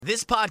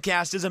This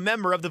podcast is a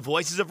member of the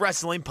Voices of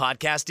Wrestling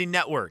Podcasting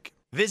Network.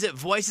 Visit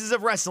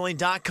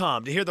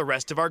voicesofwrestling.com to hear the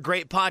rest of our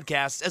great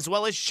podcasts, as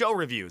well as show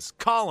reviews,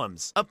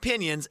 columns,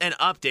 opinions, and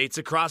updates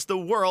across the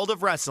world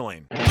of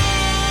wrestling.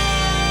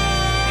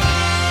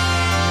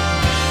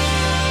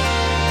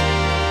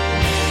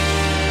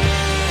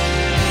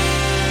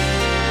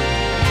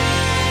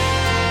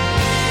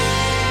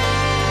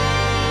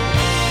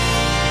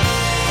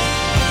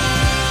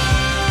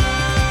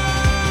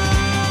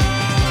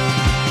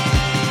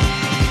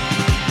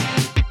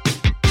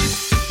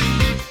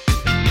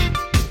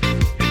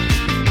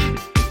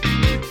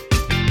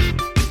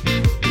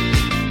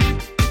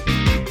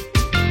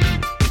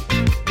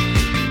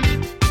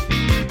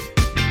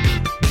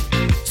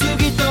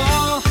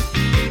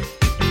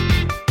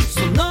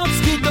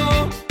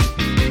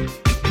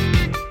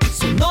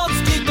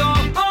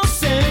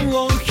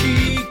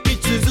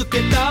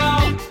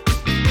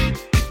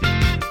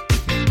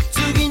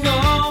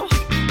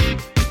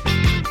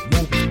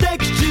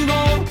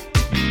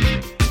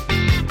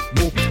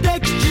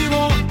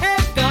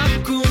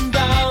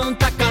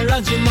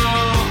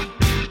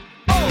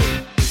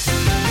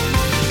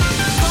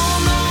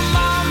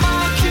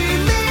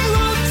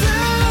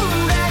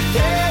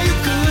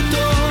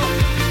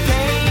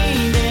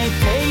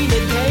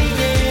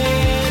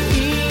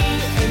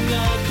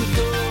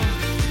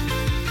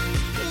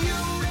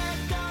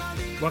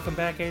 Welcome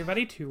back,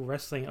 everybody, to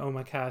Wrestling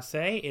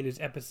Omakase. It is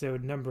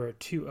episode number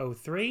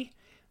 203.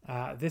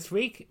 This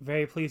week,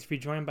 very pleased to be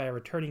joined by a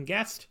returning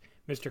guest,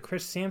 Mr.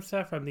 Chris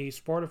Samsa from the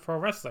Sport of Pro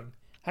Wrestling.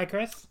 Hi,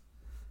 Chris.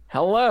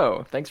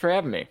 Hello. Thanks for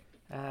having me.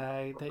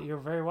 You're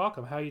very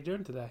welcome. How are you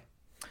doing today?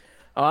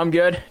 Oh, I'm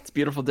good. It's a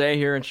beautiful day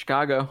here in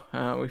Chicago.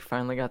 We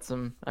finally got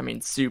some,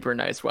 super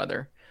nice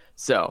weather.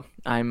 So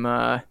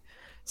I'm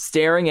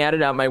staring at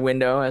it out my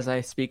window as I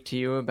speak to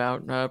you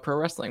about pro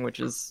wrestling, which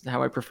is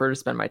how I prefer to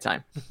spend my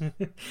time.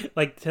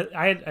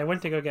 I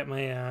went to go get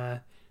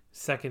my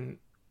second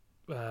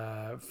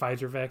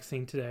Pfizer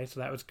vaccine today,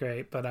 so that was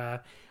great. But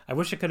I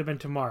wish it could have been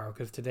tomorrow,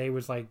 because today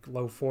was like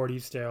low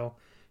 40s still,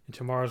 and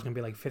tomorrow's going to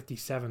be like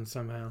 57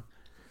 somehow.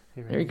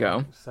 There you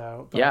go.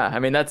 So yeah,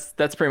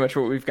 that's pretty much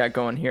what we've got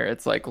going here.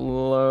 It's like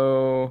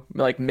low,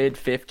 like mid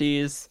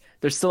 50s.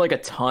 There's still like a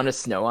ton of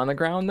snow on the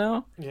ground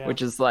though,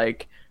 which is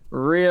like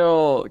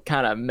real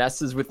kind of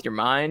messes with your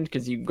mind,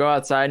 because you go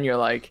outside and you're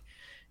like,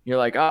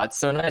 oh, it's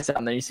so nice out,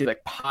 and then you see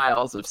like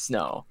piles of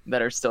snow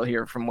that are still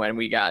here from when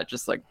we got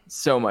just like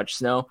so much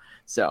snow.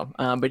 So,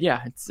 but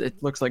yeah,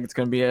 it looks like it's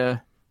going to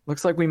be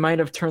looks like we might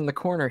have turned the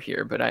corner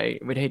here, but I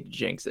would hate to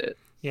jinx it.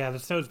 Yeah, the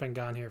snow's been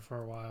gone here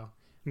for a while.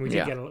 We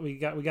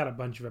got a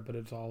bunch of it, but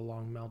it's all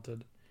long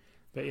melted.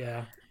 But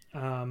yeah,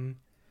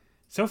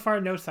 so far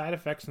no side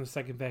effects from the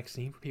second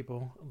vaccine for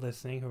people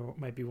listening who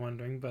might be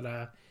wondering.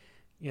 But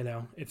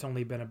it's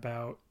only been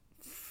about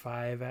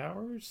 4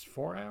 hours.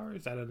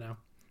 I don't know.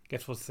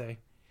 Guess we'll see.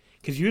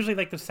 Because usually,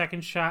 like, the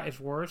second shot is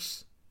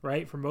worse,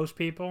 right, for most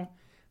people.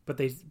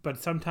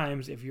 But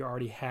sometimes if you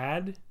already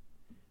had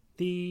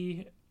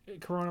the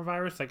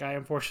coronavirus, like I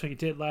unfortunately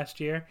did last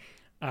year,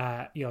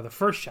 the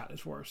first shot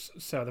is worse.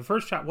 So the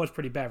first shot was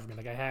pretty bad for me.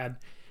 Like, I had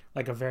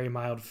like a very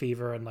mild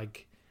fever, and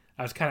like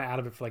I was kind of out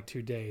of it for like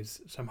 2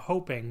 days. So I'm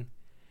hoping,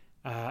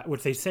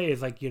 what they say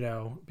is like,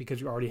 because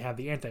you already have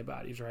the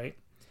antibodies, right?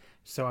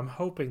 So I'm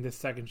hoping this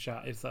second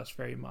shot is thus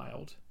very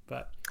mild.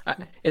 But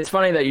it's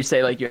funny that you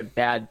say like you had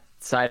bad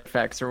side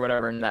effects or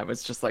whatever, and that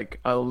was just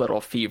like a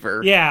little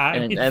fever. Yeah,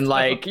 and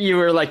like you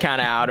were like kind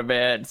of out of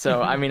it.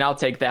 So I'll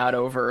take that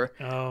over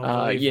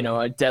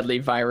a deadly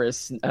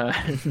virus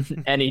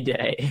any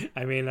day.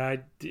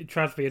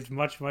 Trust me, it's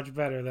much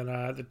better than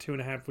the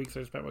 2.5 weeks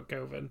I spent with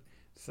COVID.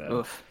 So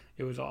Oof.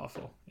 It was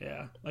awful.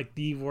 Yeah, like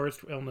the worst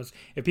illness.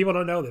 If people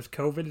don't know this,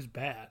 COVID is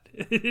bad.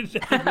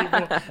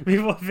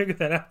 people have figured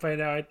that out by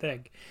now, I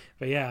think.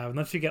 But yeah,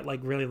 unless you get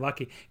like really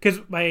lucky. Because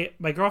my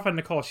girlfriend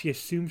Nicole, she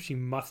assumed she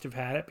must have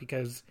had it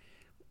because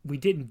we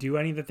didn't do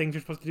any of the things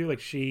we're supposed to do.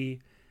 Like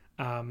she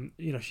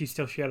she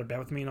shared a bed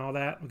with me and all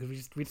that, because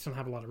we just don't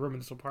have a lot of room in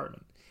this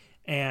apartment.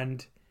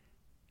 And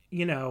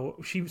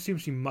she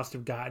assumed she must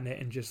have gotten it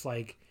and just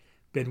like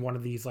been one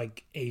of these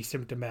like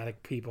asymptomatic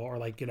people, or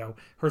like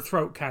her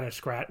throat kind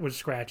of was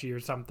scratchy or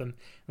something. And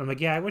I'm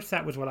like, yeah, I wish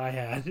that was what I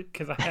had,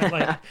 because I had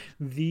like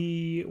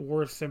the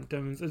worst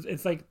symptoms.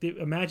 It's like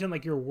imagine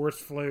like your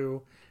worst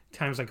flu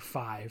times like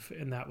 5,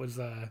 and that was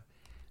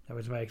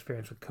my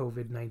experience with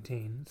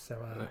COVID-19. So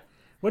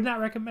would not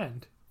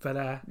recommend, but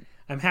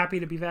I'm happy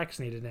to be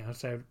vaccinated now,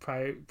 so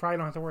probably don't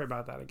have to worry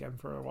about that again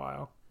for a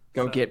while.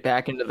 Go get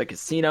back into the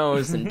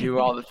casinos and do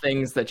all the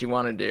things that you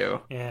want to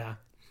do. Yeah,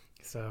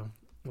 so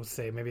we'll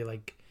say maybe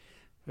like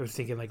I was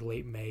thinking like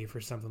late May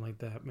for something like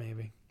that.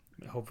 Maybe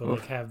hopefully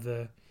like have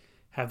the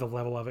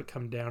level of it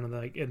come down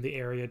in the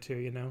area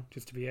too.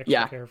 Just to be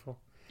extra careful.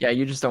 Yeah,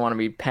 you just don't want to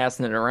be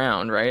passing it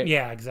around, right?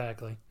 Yeah,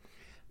 exactly.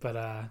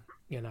 But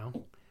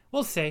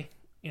we'll see.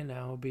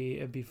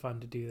 It'd be fun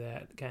to do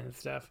that kind of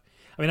stuff.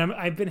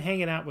 I've been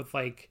hanging out with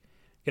like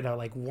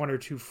 1 or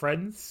 2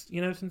 friends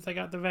since I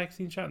got the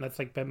vaccine shot, and that's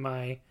like been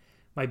my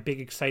big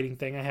exciting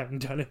thing I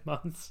haven't done in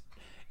months.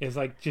 is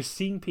like just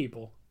seeing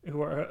people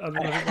who are other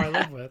people I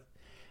live with.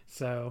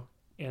 So,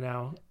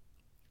 yeah,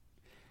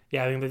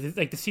 I mean,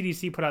 like the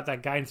CDC put out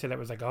that guidance that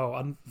was like, oh,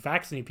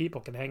 unvaccinated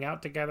people can hang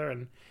out together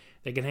and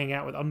they can hang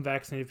out with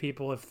unvaccinated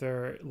people if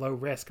they're low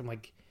risk. I'm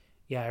like,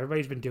 yeah,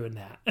 everybody's been doing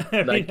that.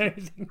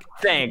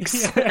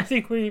 Thanks. Yeah, I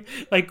think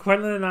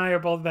Quentin and I are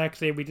both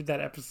vaccinated. We did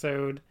that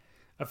episode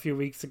a few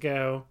weeks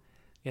ago.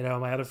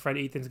 My other friend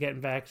Ethan's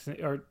getting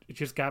vaccinated or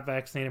just got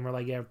vaccinated. And we're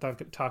like, yeah, we're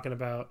talking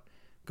about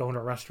going to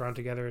a restaurant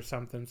together or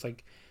something. It's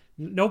like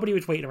nobody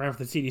was waiting around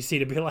for the CDC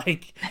to be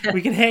like,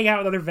 we can hang out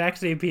with other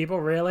vaccinated people.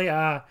 Really?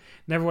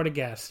 Never would have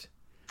guessed.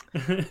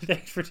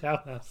 Thanks for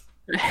telling us.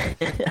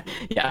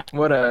 Yeah,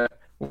 what a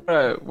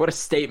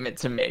statement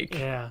to make.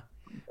 Yeah.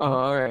 Oh,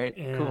 all right.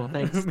 Yeah. Cool.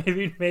 Thanks.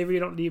 maybe we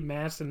don't need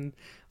masks and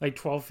like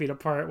 12 feet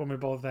apart when we're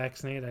both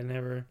vaccinated. I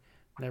never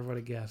would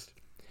have guessed.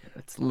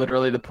 That's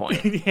literally the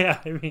point. Yeah,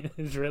 I mean,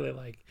 it's really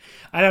like,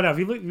 I don't know. If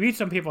you read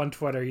some people on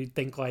Twitter, you'd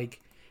think like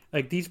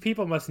these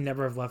people must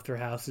never have left their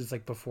houses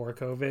like before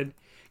COVID,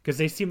 because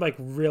they seem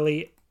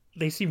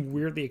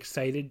weirdly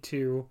excited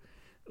to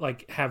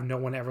like have no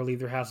one ever leave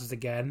their houses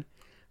again.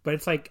 But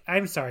it's like,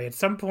 I'm sorry, at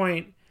some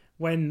point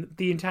when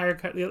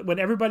when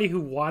everybody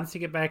who wants to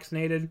get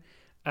vaccinated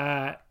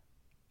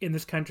in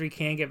this country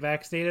can get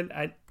vaccinated,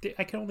 I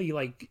can only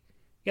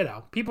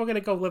people are going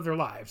to go live their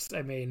lives.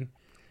 I mean,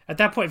 at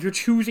that point, if you're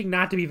choosing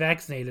not to be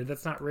vaccinated,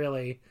 that's not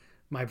really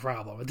my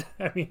problem.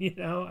 I mean,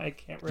 I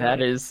can't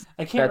really.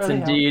 That's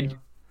indeed,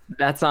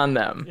 that's on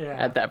them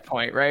at that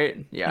point,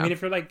 right? Yeah. I mean,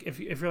 if you're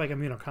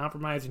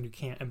immunocompromised and you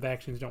can't, and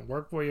vaccines don't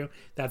work for you,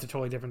 that's a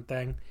totally different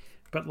thing.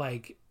 But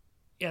I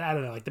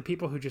don't know, like the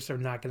people who just are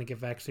not going to get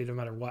vaccinated no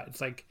matter what,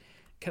 it's like,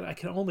 I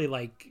can only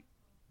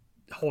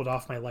hold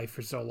off my life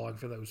for so long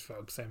for those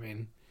folks. I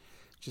mean,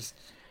 just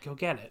go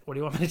get it. What do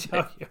you want me to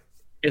tell you?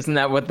 Isn't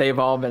that what they've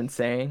all been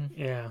saying?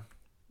 Yeah.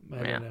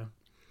 I don't know.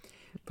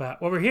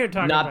 But what we're here to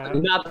talk about...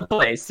 Not the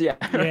place, yeah.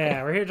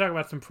 Yeah, we're here to talk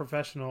about some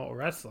professional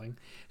wrestling.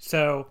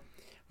 So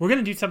we're going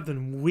to do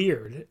something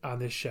weird on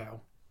this show.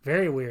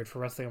 Very weird for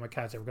Wrestling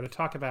Omakase. We're going to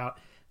talk about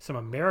some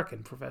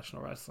American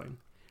professional wrestling.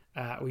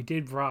 We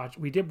did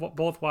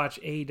both watch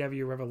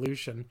AEW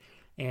Revolution,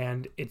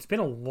 and it's been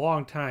a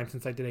long time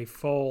since I did a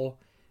full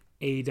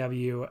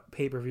AEW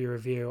pay-per-view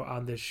review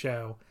on this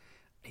show.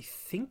 I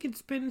think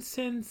it's been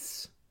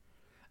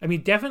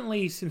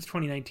definitely since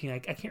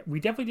 2019. We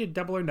definitely did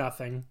Double or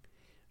Nothing,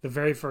 the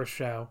very first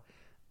show.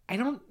 I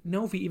don't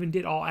know if we even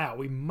did All Out.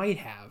 We might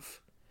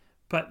have,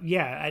 but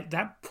yeah,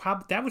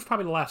 that was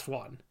probably the last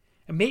one.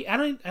 And I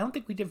don't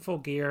think we did Full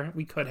Gear.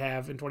 We could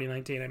have in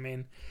 2019. I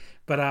mean,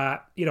 but I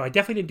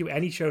definitely didn't do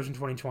any shows in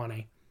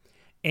 2020,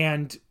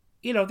 and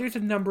there's a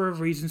number of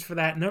reasons for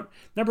that.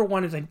 Number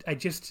one is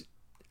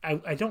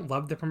I don't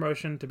love the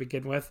promotion to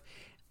begin with,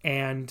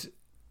 and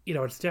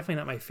it's definitely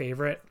not my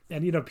favorite.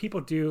 And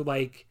people do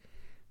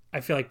I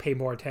feel like pay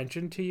more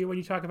attention to you when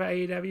you talk about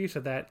AEW, so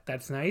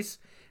that's nice.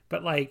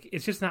 But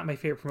it's just not my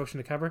favorite promotion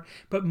to cover.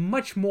 But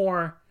much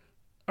more,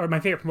 or my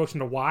favorite promotion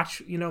to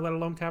watch, let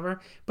alone cover.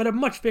 But a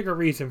much bigger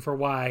reason for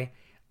why,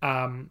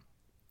 I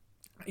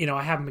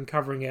haven't been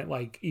covering it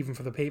even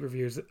for the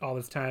pay-per-views all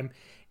this time,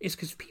 is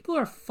because people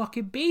are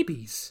fucking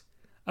babies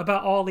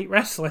about All Elite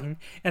Wrestling,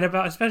 and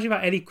especially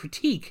about any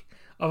critique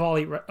of All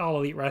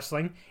Elite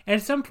Wrestling. And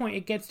at some point,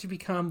 it gets to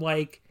become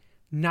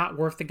not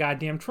worth the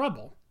goddamn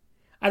trouble.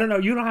 I don't know.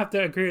 You don't have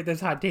to agree with this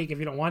hot take if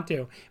you don't want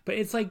to, but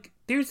it's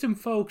there's some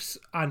folks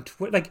on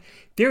Twitter.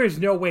 There is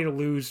no way to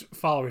lose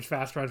followers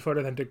faster on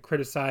Twitter than to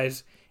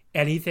criticize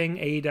anything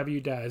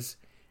AEW does.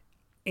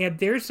 And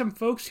there's some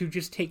folks who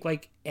just take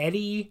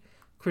any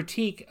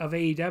critique of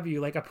AEW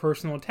like a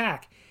personal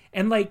attack.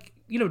 And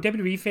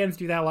WWE fans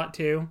do that a lot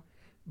too.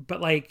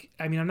 But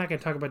I'm not going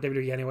to talk about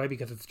WWE anyway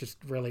because it's just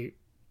really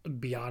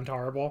beyond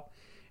horrible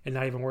and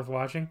not even worth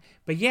watching.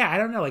 But yeah, I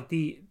don't know.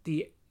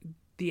 The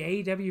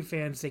AEW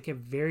fans, they get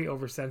very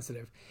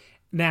oversensitive.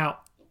 Now,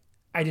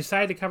 I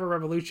decided to cover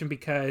Revolution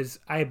because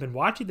I have been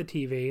watching the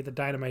TV, the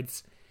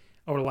Dynamites,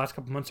 over the last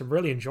couple months and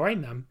really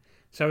enjoying them.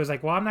 So I was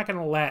like, well, I'm not going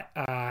to let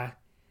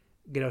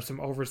some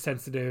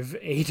oversensitive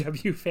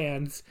AEW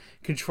fans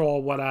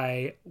control what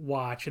I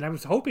watch. And I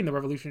was hoping the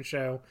Revolution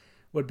show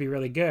would be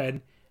really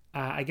good.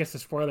 I guess the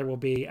spoiler will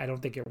be, I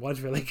don't think it was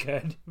really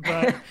good,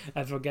 but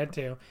as we'll get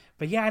to.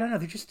 But yeah, I don't know.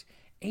 They're just,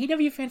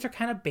 AEW fans are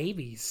kind of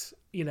babies.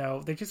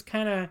 They're just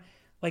kind of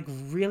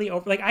really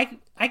over.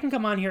 I can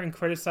come on here and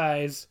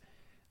criticize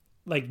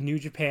New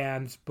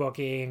Japan's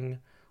booking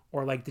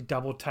or the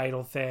double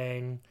title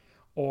thing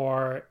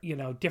or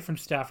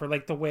different stuff or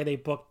the way they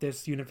booked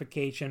this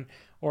unification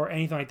or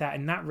anything like that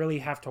and not really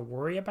have to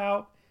worry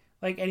about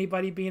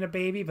anybody being a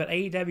baby. But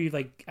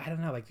AEW, I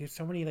don't know, there's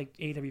so many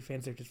AEW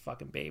fans that are just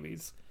fucking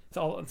babies.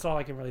 That's all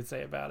I can really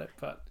say about it.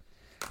 But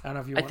I don't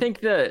know if you want... I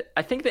think the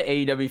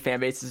AEW fan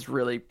base is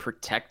really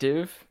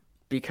protective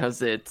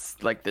because it's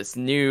this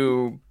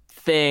new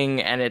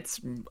thing and it's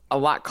a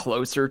lot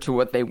closer to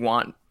what they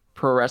want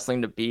pro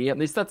wrestling to be. At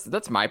least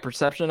that's my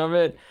perception of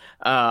it.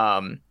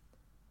 And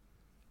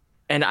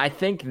I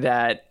think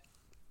that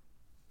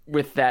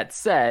with that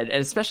said,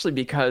 and especially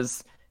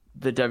because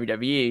the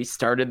WWE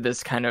started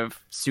this kind of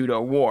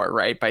pseudo war,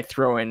 right, by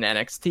throwing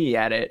NXT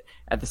at it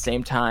at the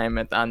same time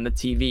on the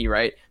TV,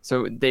 right?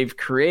 So they've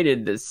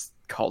created this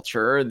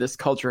culture. This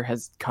culture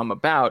has come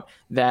about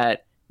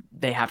that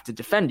they have to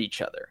defend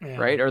each other,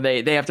 right? Or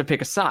they have to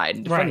pick a side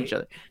and defend each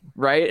other,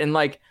 right? And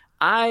like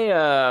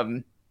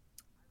I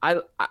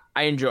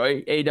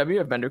enjoy AEW.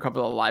 I've been to a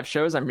couple of live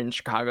shows. I'm in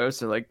Chicago,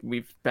 so like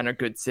we've been a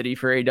good city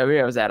for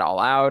AEW. I was at All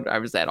Out. I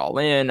was at All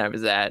In. I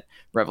was at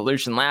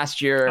Revolution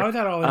last year. I was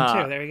at All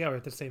In too. There you go. We're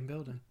at the same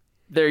building.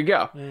 There you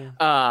go.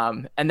 Yeah.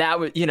 And that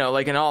was,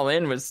 like an All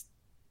In was,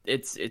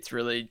 it's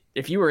really,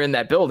 if you were in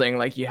that building,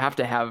 like you have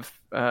to have,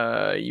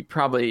 you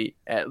probably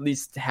at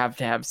least have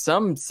to have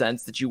some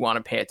sense that you want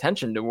to pay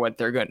attention to what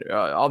they're going to,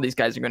 all these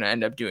guys are going to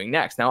end up doing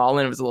next. Now, All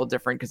In was a little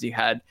different because you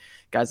had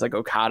guys like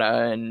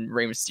Okada and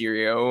Rey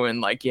Mysterio,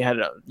 and like you had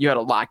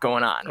a lot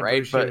going on,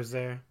 right? Ibushi was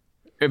there.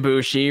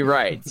 Ibushi,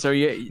 right? So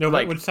you no,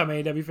 like, what some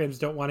AEW fans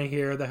don't want to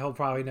hear that he'll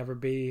probably never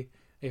be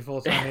a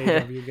full-time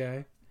AEW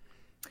guy.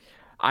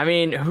 I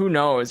mean, who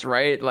knows,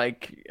 right?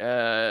 Like,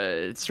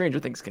 stranger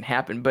things can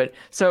happen. But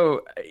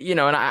so, and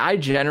I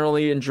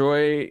generally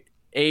enjoy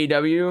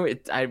AEW.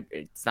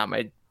 It's not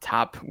my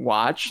top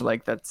watch.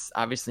 Like, that's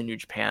obviously New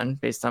Japan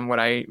based on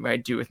what I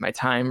do with my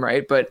time,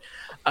 right? But,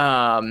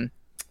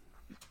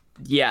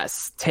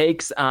 yes,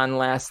 takes on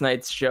last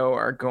night's show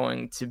are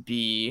going to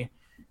be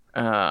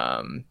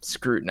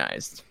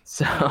scrutinized.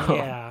 So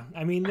yeah,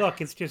 I mean,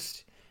 look, it's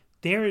just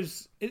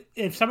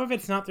some of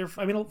it's not their.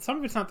 I mean, some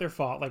of it's not their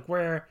fault. Like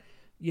where,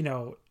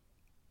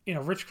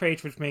 Rich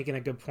Kraetsch was making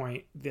a good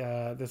point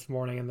this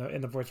morning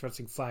in the Voice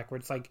Wrestling Slack, where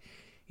it's like,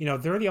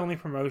 they're the only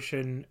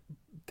promotion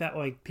that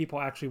like people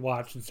actually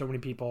watch, and so many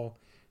people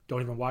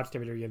don't even watch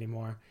WWE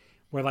anymore.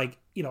 Where like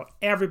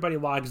everybody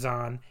logs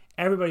on,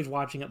 everybody's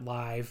watching it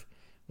live.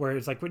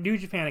 Whereas like with New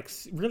Japan,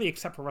 really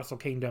except for Wrestle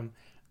Kingdom,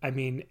 I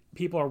mean,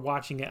 people are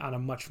watching it on a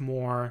much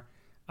more.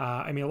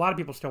 I mean, a lot of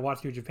people still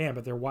watch New Japan,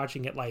 but they're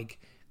watching it like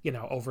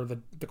over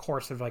the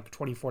course of like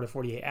 24 to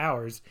 48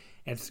 hours,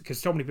 and it's because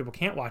so many people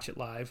can't watch it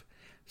live.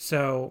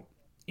 So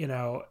you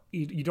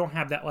don't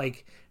have that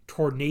like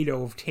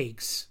tornado of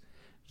takes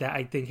that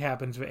I think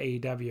happens with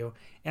AEW.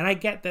 And I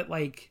get that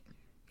like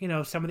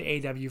some of the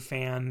AEW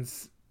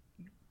fans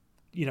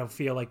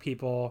feel like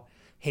people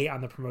hate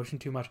on the promotion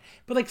too much,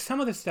 but like some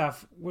of the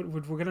stuff we're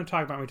going to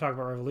talk about when we talk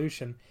about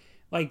Revolution,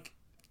 like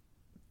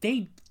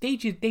they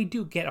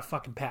do get a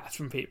fucking pass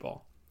from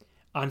people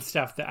on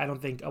stuff that I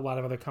don't think a lot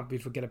of other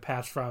companies would get a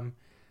pass from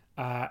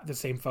the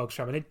same folks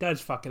from, and it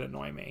does fucking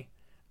annoy me.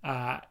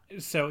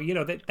 So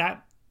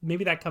that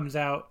maybe that comes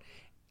out,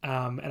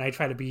 and I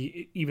try to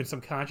be even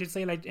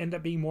subconsciously, and I end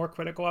up being more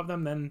critical of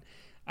them than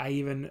I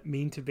even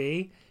mean to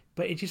be.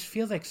 But it just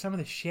feels like some of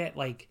the shit,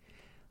 like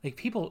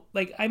people,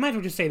 like I might as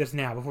well just say this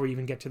now before we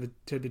even get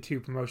to the two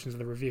promotions of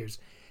the reviews.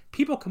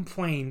 People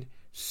complained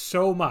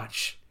so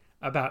much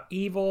about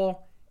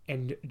Evil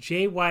and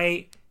Jay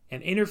White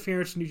and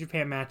interference in New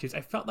Japan matches.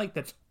 I felt like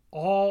that's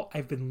all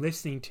I've been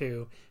listening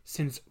to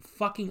since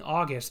fucking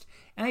August,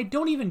 and I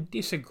don't even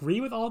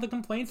disagree with all the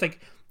complaints.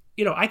 Like,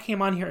 I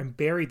came on here and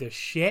buried the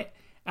shit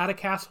out of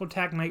Castle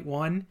Attack Night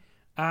 1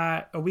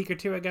 a week or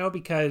two ago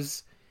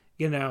because,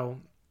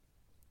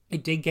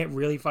 it did get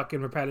really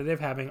fucking repetitive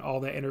having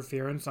all the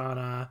interference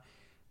on,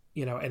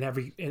 in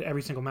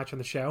every single match on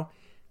the show.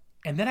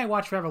 And then I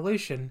watched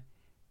Revolution,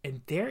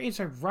 and there is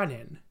a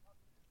run-in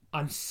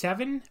on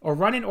 7, or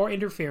run-in or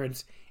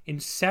interference in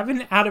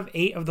 7 out of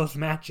 8 of those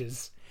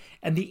matches.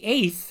 And the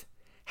 8th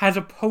has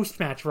a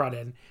post-match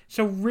run-in.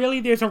 So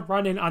really there's a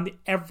run-in on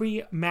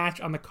every match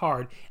on the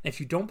card. And if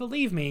you don't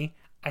believe me,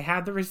 I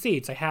have the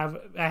receipts. I have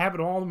it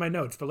all in my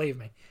notes, believe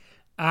me.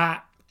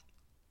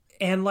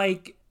 And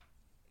like,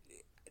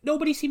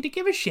 nobody seemed to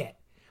give a shit.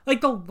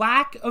 Like, the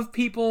lack of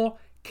people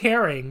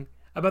caring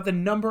about the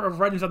number of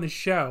run-ins on the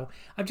show.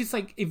 I'm just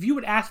like, if you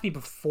would ask me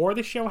before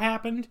the show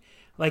happened,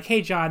 like,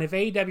 hey, John, if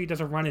AEW does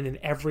a run-in in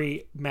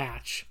every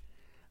match,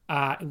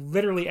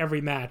 literally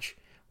every match,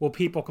 will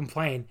people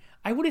complain?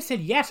 I would have said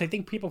yes. I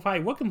think people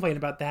probably would complain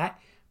about that.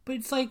 But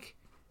it's like,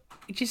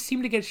 it just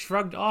seemed to get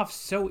shrugged off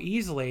so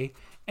easily.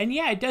 And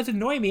yeah, it does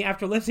annoy me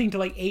after listening to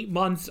like 8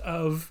 months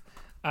of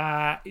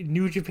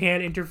New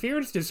Japan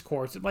interference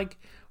discourse. I'm like,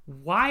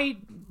 why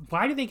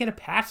do they get a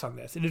pass on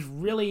this? It is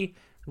really,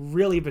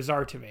 really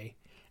bizarre to me.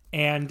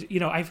 And,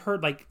 I've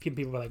heard like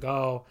people be like,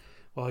 oh,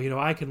 well,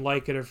 I can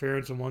like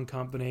interference in one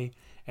company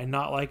and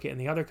not like it in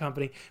the other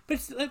company.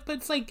 But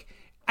it's like,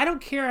 I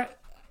don't care.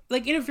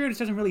 Like, interference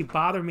doesn't really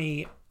bother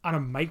me on a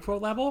micro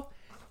level.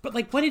 But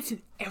like when it's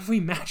in every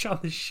match on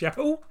the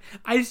show,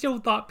 I still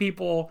thought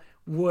people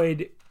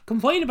would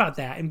complain about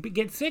that and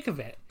get sick of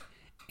it.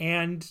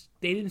 And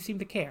they didn't seem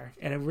to care.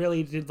 And it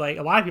really did, like,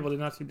 a lot of people did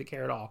not seem to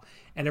care at all.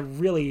 And it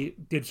really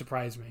did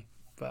surprise me.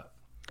 But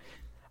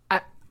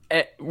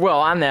well,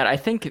 on that, I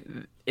think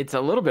it's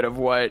a little bit of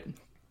what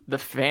the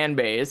fan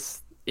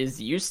base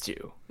is used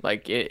to.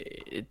 Like,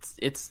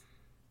 it's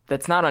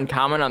that's not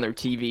uncommon on their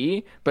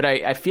TV, but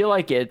I feel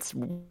like it's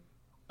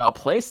well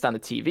placed on the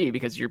TV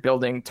because you're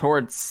building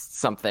towards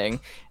something.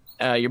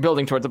 you're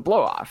building towards a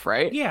blow off,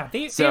 right? Yeah,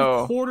 they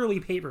have quarterly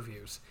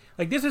pay-per-views.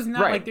 Like, this is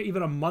not like they're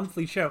even a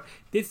monthly show.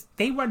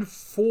 They run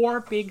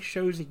 4 big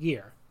shows a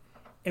year,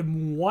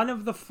 and one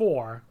of the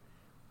 4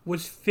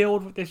 was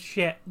filled with this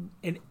shit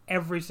in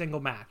every single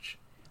match.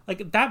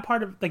 Like, that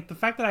part of, like, the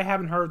fact that I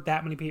haven't heard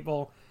that many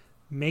people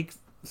make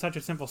such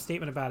a simple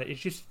statement about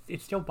it,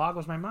 it still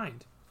boggles my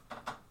mind.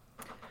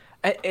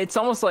 It's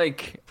almost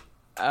like,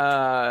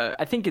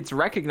 I think it's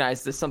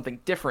recognized as something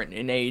different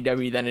in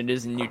AEW than it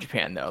is in New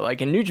Japan, though.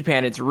 Like, in New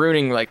Japan, it's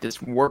ruining, like,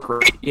 this work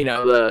rate, you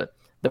know,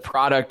 the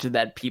product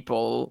that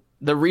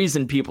the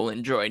reason people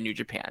enjoy New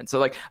Japan. So,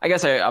 like, I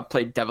guess I'll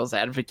play devil's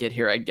advocate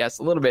here, I guess,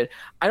 a little bit.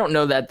 I don't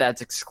know that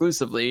that's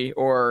exclusively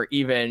or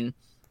even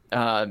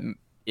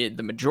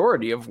the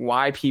majority of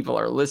why people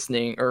are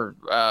listening or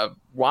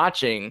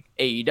watching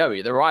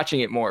AEW. They're watching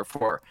it more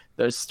for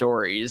those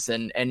stories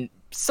and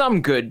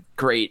some good,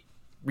 great,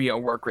 you know,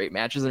 work rate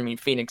matches. I mean,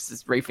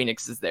 Ray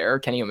Phoenix is there,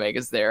 Kenny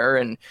Omega's there,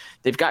 and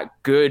they've got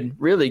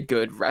really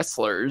good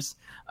wrestlers.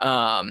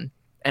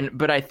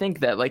 But I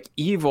think that, like,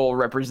 Evil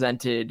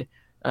represented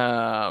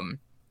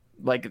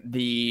like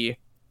the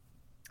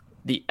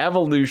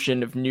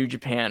evolution of New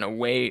Japan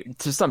away,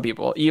 to some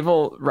people.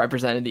 Evil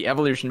represented the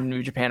evolution of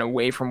New Japan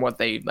away from what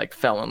they, like,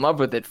 fell in love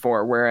with it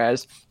for,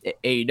 whereas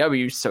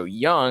AEW is so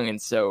young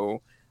and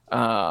so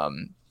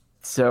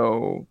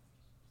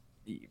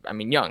I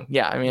mean, young.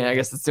 Yeah, I mean, I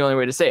guess that's the only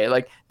way to say it.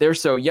 Like, they're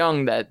so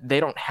young that they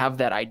don't have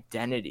that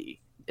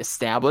identity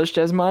established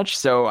as much.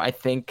 So I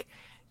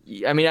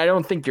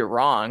don't think you're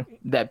wrong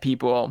that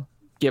people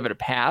give it a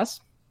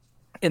pass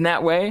in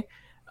that way.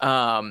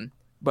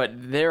 But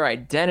their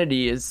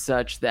identity is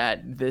such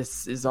that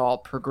this is all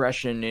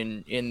progression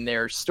in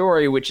their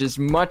story, which is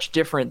much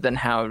different than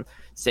how,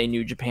 say,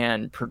 New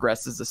Japan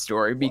progresses a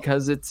story,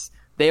 because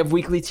they have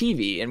weekly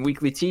TV, and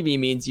weekly TV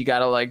means you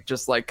gotta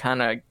just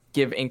kind of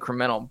give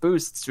incremental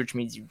boosts, which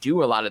means you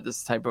do a lot of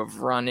this type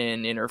of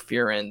run-in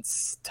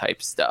interference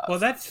type stuff. Well,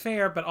 that's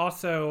fair, but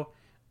also,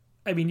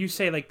 I mean, you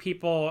say, like,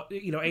 people,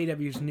 you know,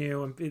 AEW's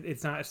new and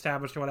it's not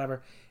established or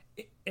whatever.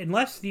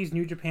 Unless these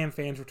New Japan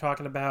fans we're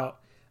talking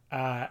about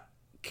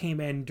came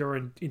in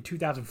in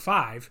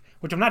 2005,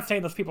 which I'm not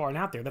saying those people aren't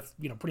out there. That's,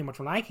 you know, pretty much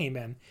when I came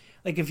in.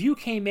 Like, if you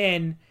came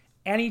in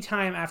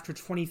anytime after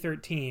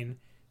 2013,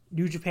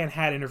 New Japan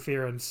had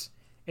interference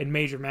in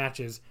major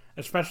matches,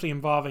 especially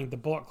involving the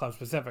Bullet Club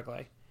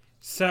specifically.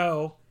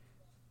 So,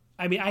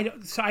 I mean,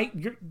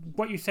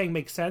 what you're saying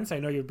makes sense. I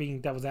know you're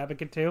being devil's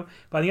advocate too,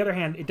 but on the other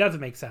hand, it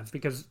doesn't make sense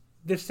because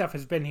this stuff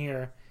has been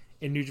here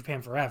in New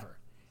Japan forever.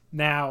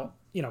 Now,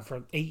 you know,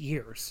 for 8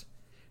 years.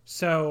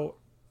 So,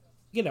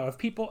 you know, if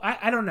people,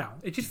 I don't know.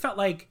 It just felt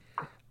like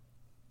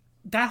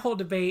that whole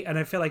debate, and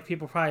I feel like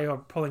people probably are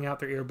pulling out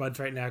their earbuds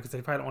right now because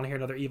they probably don't want to hear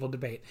another Evil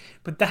debate.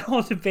 But that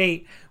whole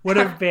debate would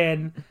have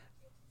been,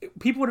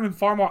 people would have been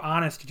far more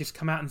honest to just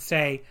come out and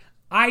say,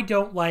 I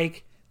don't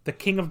like the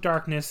King of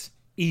Darkness,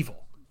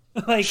 Evil.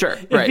 Like, sure,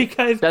 right.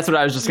 Because that's what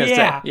I was just going to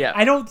say. Yeah.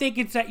 I don't think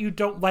it's that you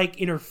don't like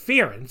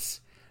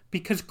interference,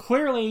 because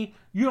clearly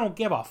you don't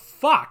give a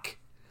fuck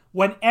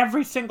when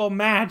every single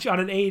match on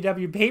an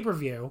AEW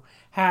pay-per-view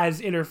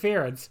has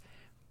interference.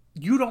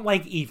 You don't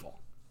like Evil.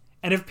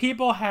 And if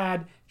people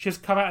had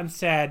just come out and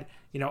said,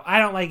 you know, I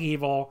don't like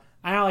Evil,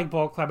 I don't like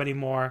Bullet Club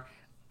anymore,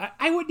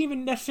 I wouldn't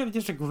even necessarily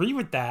disagree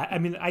with that. I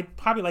mean, I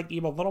probably like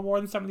Evil a little more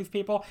than some of these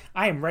people.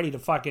 I am ready to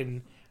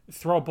fucking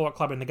throw Bullet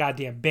Club in the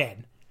goddamn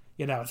bin,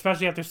 you know,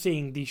 especially after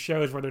seeing these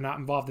shows where they're not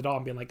involved at all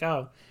and being like,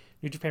 oh,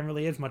 New Japan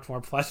really is much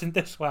more pleasant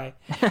this way.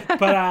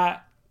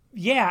 But,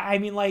 yeah, I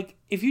mean, like,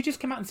 if you just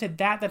come out and said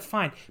that, that's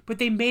fine. But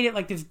they made it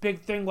like this big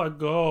thing,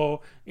 like,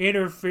 oh,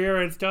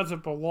 interference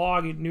doesn't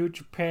belong in New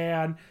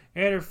Japan.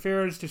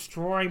 Interference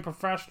destroying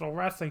professional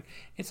wrestling.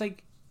 It's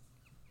like,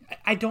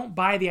 I don't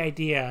buy the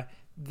idea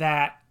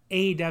that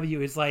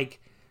AEW is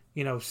like,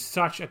 you know,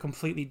 such a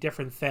completely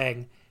different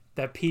thing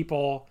that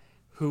people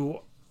who,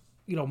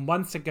 you know,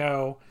 months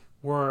ago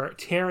were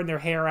tearing their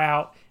hair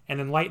out and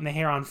then lighting the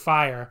hair on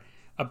fire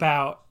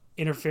about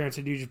interference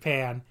in New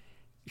Japan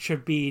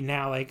should be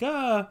now like,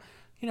 you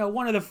know,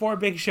 one of the 4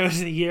 big shows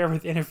of the year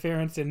with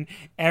interference in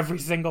every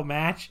single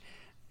match.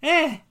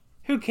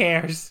 Who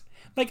cares?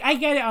 Like, I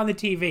get it on the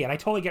TV, and I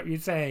totally get what you're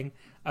saying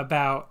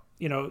about,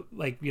 you know,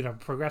 like, you know,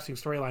 progressing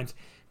storylines.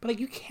 But, like,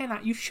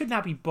 you should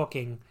not be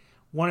booking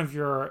one of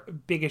your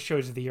biggest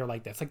shows of the year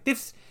like this. Like,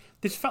 this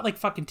felt like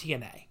fucking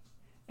TNA.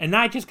 And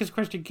not just because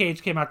Christian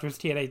Cage came out to his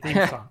TNA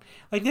theme song.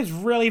 Like, this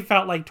really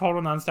felt like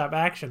total nonstop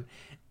action.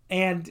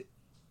 And,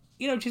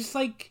 you know, just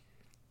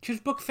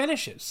book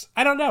finishes.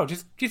 I don't know.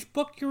 Just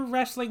book your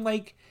wrestling.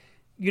 Like,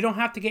 you don't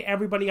have to get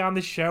everybody on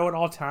the show at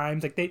all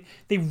times. Like,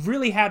 they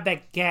really had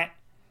that get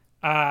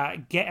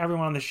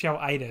everyone on the show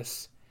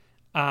itis,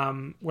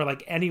 where,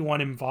 like,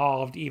 anyone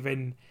involved,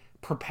 even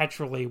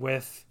perpetually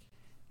with,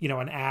 you know,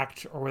 an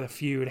act or with a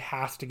feud,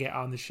 has to get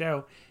on the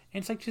show.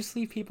 And it's like, just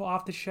leave people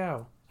off the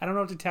show. I don't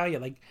know what to tell you.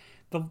 Like,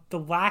 the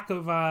lack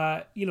of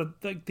you know,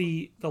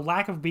 the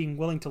lack of being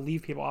willing to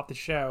leave people off the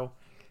show,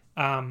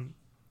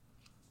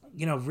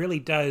 you know, really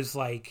does,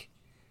 like,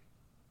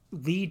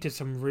 lead to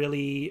some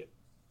really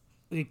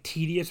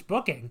tedious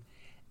booking.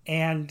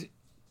 And,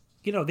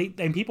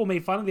 and people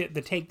made fun of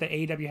the take that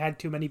AEW had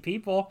too many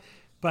people.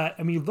 But,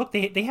 I mean, look,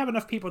 they have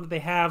enough people that they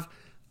have,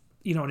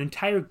 an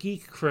entire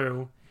geek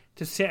crew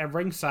to sit at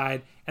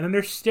ringside. And then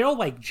they're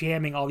still,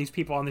 jamming all these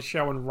people on the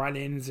show and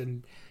run-ins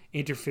and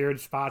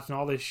interference spots and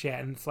all this shit.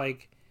 And it's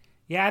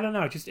yeah, I don't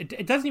know.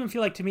 It doesn't even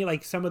feel to me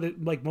like some of the,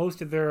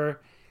 most of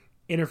their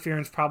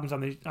interference problems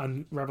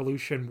on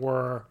Revolution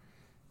were,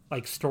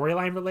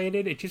 storyline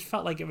related. It just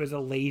felt like it was a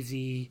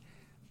lazy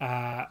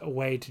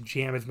way to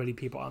jam as many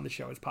people on the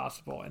show as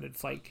possible. And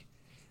it's I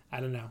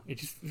don't know.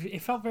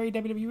 It felt very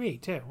WWE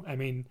too. I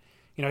mean,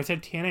 I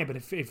said TNA, but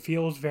it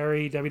feels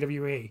very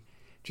WWE.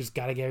 Just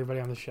got to get everybody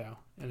on the show,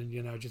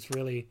 and just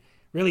really,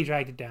 really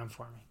dragged it down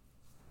for me.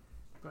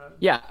 But...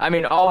 Yeah, I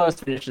mean, all those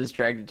finishes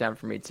dragged it down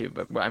for me too.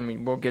 But I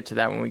mean, we'll get to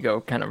that when we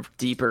go kind of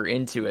deeper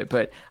into it.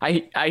 But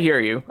I hear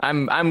you.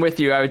 I'm with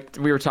you.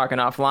 We were talking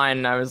offline,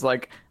 and I was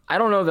like, I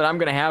don't know that I'm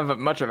going to have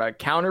much of a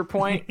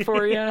counterpoint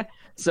for you.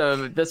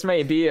 So this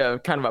may be a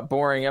kind of a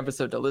boring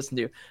episode to listen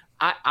to.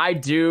 I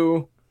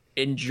do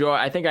enjoy.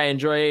 I think I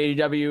enjoy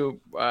AEW.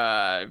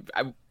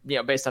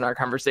 Based on our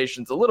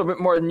conversations, a little bit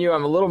more than you.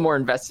 I'm a little more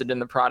invested in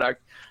the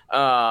product,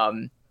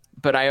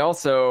 but I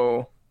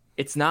also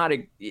it's not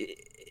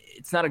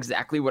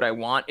exactly what I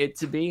want it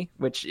to be,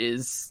 which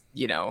is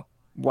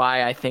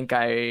why I think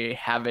I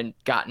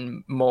haven't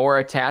gotten more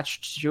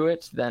attached to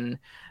it than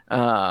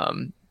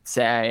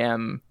say I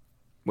am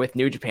with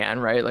New Japan.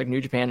 Right, like New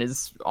Japan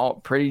is all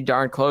pretty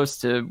darn close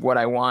to what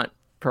I want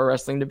pro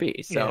wrestling to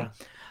be. So.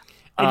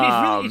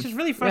 Yeah. It's just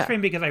really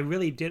frustrating because I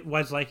really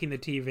was liking the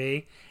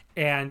TV.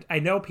 And I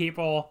know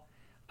people,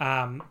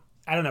 I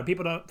don't know,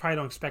 people probably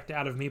don't expect it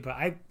out of me, but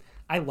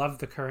I love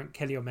the current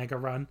Kenny Omega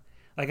run.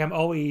 I'm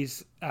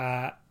always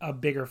a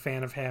bigger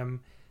fan of him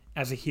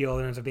as a heel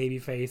than as a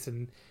babyface.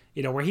 And,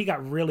 where he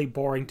got really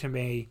boring to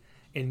me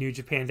in New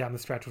Japan down the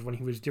stretch was when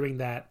he was doing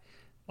that,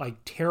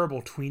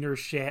 terrible tweener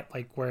shit,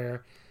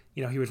 where,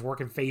 he was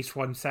working face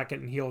 1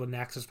 second and heel the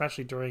next,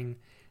 especially during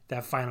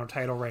that final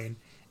title reign.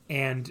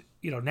 And,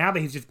 now that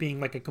he's just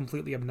being, a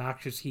completely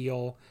obnoxious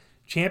heel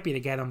champion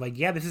again, I'm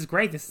yeah, this is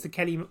great. This is a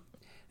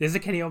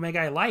Kenny Omega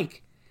I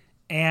like.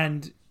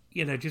 And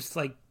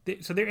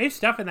so there is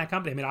stuff in that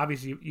company. I mean,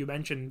 obviously you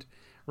mentioned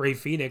Rey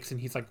Fenix,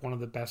 and he's one of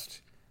the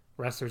best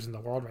wrestlers in the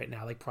world right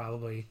now,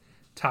 probably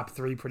top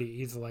 3 pretty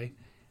easily.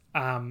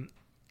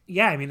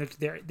 Yeah, I mean,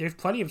 there's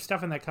plenty of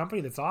stuff in that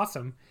company that's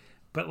awesome,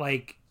 but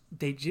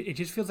it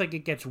just feels like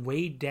it gets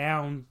weighed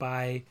down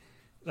by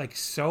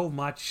so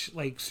much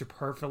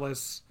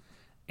superfluous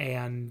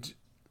and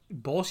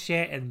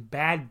bullshit and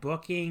bad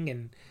booking.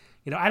 And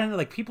I don't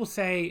know, people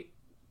say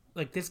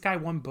this guy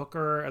won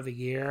Booker of the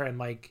Year and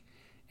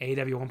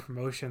AEW won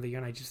Promotion of the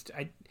Year,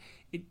 and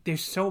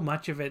there's so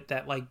much of it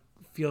that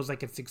feels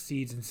like it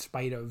succeeds in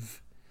spite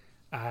of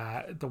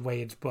the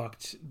way it's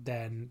booked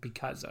than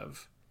because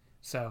of.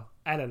 So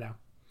I don't know.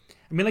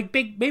 I mean,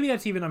 maybe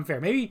that's even unfair.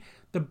 Maybe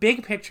the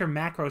big picture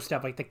macro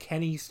stuff, the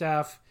Kenny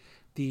stuff,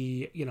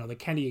 the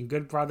Kenny and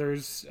Good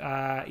Brothers,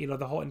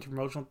 the whole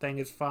interpromotional thing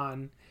is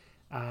fun.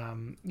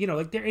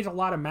 There is a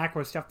lot of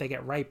macro stuff they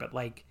get right, but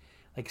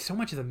so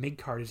much of the mid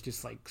card is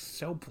just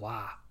so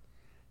blah,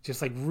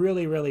 just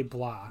really, really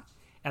blah.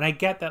 And I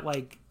get that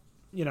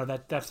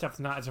that stuff's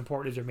not as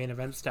important as your main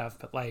event stuff,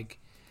 but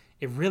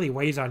it really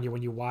weighs on you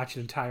when you watch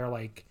an entire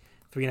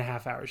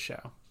 3.5 hour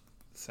show.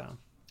 So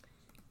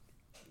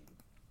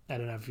I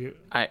don't know if you.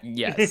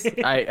 Yes,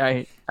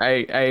 I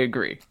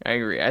agree.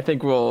 I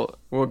think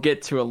we'll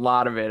get to a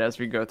lot of it as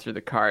we go through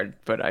the card,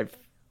 but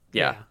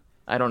yeah.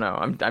 I don't know.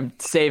 I'm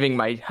saving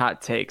my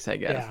hot takes, I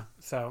guess. Yeah.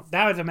 So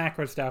that was the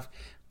macro stuff.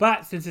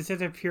 But since this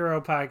is a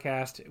Puro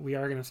podcast, we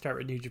are going to start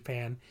with New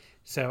Japan.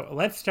 So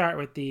let's start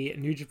with the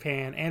New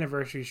Japan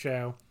anniversary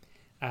show.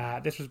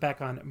 This was back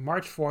on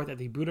March 4th at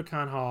the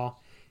Budokan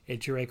Hall. It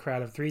drew a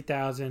crowd of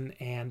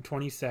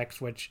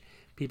 3,026, which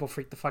people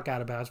freaked the fuck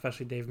out about,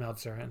 especially Dave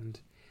Meltzer. And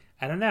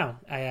I don't know.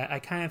 I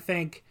kind of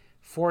think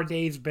 4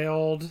 days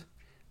build.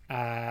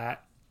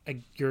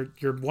 Your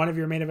one of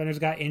your main eventers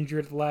got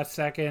injured at the last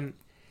second,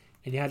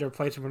 and you had to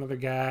replace him with another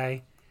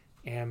guy.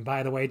 And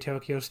by the way,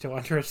 Tokyo's still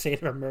under a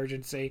state of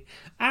emergency.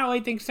 I don't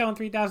really think selling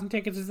 3,000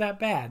 tickets is that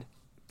bad.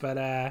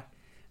 But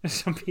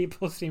some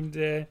people seem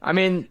to... I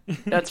mean,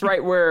 that's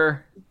right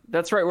where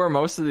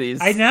most of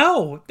these I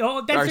know.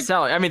 Are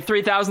selling. I mean,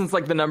 3,000 is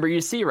the number you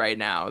see right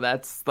now.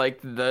 That's I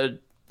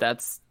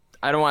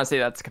don't want to say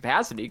that's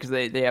capacity because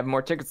they have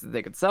more tickets that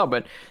they could sell,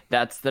 but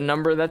that's the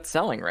number that's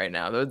selling right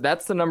now.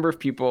 That's the number of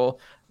people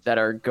that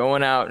are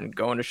going out and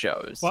going to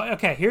shows. Well,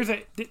 okay,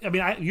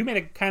 you made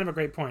a kind of a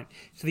great point.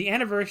 So the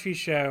anniversary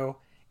show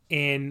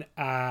in,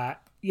 in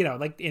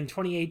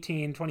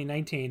 2018,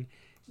 2019,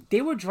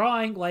 they were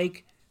drawing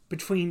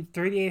between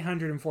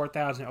 3,800 and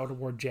 4,000 out of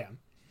Ward Gym.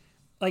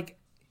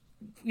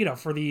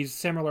 For these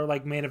similar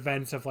main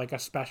events of a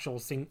special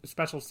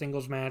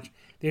singles match.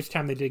 This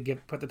time they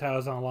did put the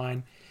titles on the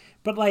line.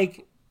 But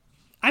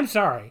I'm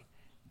sorry.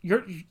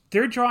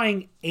 They're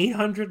drawing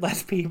 800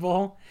 less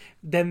people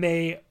than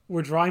they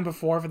were drawing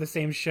before for the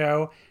same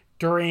show,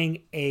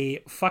 during a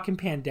fucking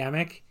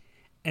pandemic,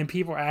 and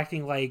people are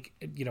acting like,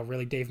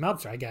 really Dave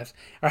Meltzer, I guess,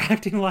 are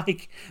acting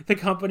like the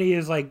company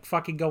is like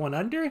fucking going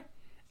under.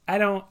 I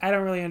don't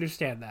really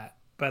understand that,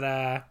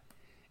 but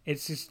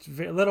it's just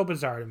a little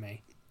bizarre to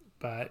me.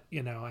 But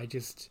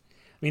this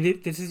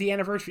is the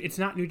anniversary. It's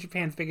not New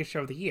Japan's biggest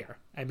show of the year.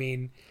 I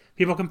mean,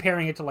 people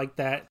comparing it to like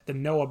the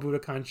Noah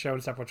Budokan show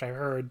and stuff, which I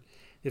heard.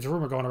 There's a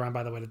rumor going around,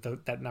 by the way,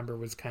 that that number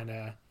was kind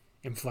of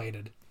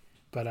inflated.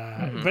 But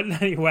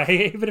but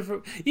anyway, even if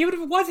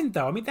it wasn't,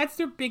 though, I mean, that's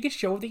their biggest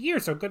show of the year,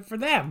 so good for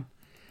them.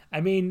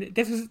 I mean,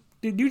 this is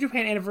the New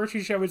Japan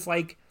anniversary show is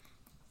like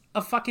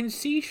a fucking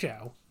C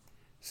show.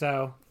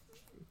 So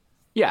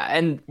yeah,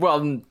 and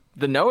well,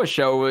 the Noah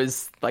show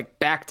was like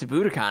back to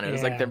Budokan. It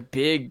was like their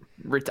big.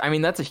 I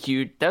mean, that's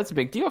a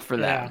big deal for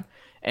them.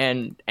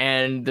 Yeah.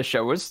 And the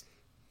show was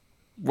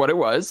what it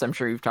was. I'm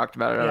sure you've talked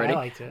about it already. I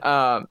liked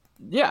it.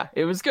 Yeah,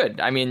 it was good.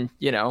 I mean,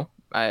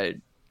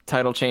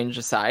 title change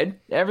aside,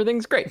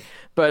 everything's great.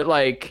 But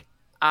like,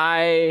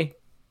 I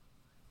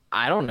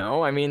don't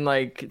know. I mean,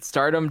 like,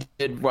 Stardom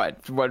did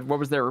what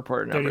was their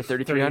reported number?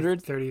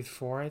 3,300?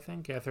 34, I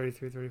think. Yeah,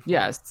 33, 34.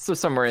 Yeah, so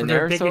somewhere in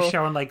their there. Biggest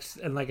show in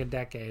like a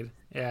decade.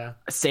 Yeah.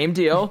 Same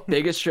deal.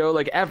 Biggest show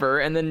like ever.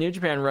 And then New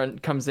Japan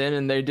comes in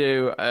and they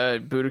do a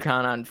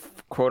Budokan on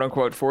quote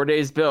unquote 4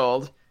 days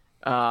build.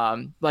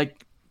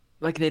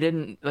 Like we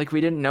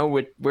didn't know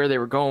where they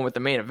were going with the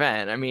main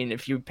event. I mean,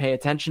 if you pay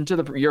attention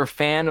to you're a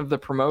fan of the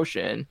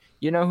promotion,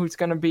 you know who's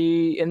going to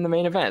be in the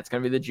main event. It's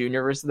going to be the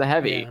junior versus the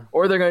heavy,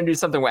 or they're going to do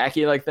something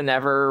wacky like the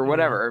Never or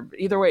whatever.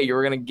 Either way, you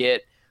were going to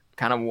get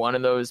kind of one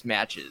of those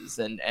matches,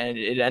 and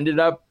it ended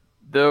up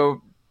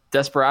though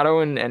Desperado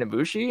and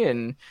Ibushi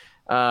and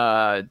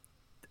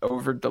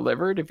over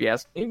delivered, if you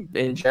ask me.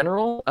 In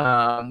general,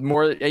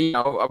 more would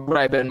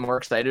I have been more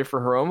excited for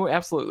Hiromu?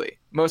 Absolutely,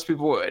 most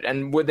people would.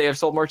 And would they have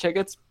sold more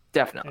tickets?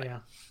 Definitely.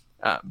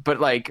 Yeah. But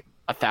like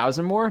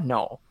 1,000 more?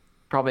 No,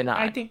 probably not.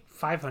 I think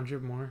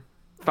 500 more.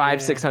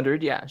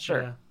 600? Yeah,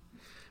 sure. Yeah.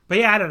 But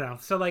yeah, I don't know.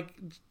 So like,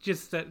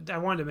 just I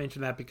wanted to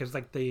mention that because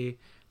like the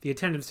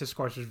attendance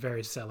discourse was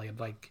very silly.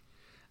 Like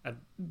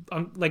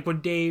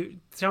when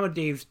some of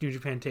Dave's New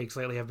Japan takes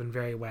lately have been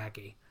very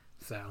wacky.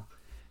 So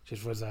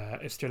just was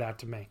it stood out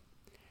to me.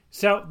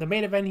 So the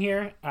main event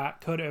here,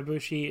 Kota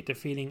Ibushi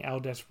defeating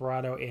El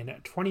Desperado in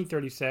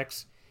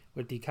 2036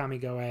 with the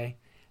Kamigoe.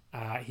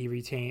 He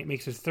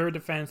makes his third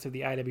defense of the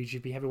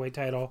IWGP Heavyweight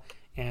title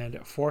and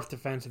fourth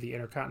defense of the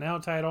Intercontinental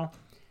title.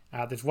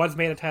 This was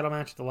made a title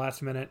match at the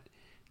last minute.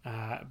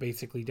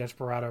 Basically,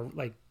 Desperado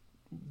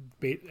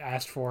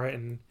asked for it,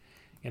 and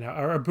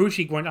or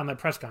Ibushi went on the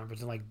press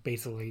conference and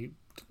basically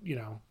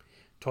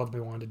told him he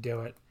wanted to do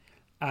it.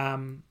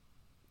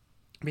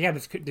 But yeah,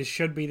 this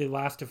should be the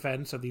last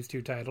defense of these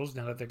two titles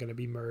now that they're going to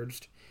be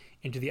merged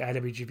into the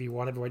IWGP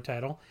World Heavyweight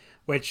title.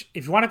 Which,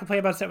 if you want to complain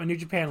about something with New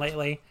Japan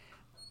lately,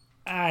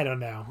 I don't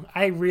know.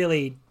 I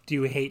really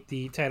do hate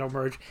the title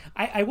merge.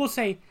 I will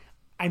say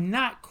I'm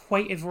not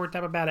quite as worked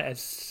up about it as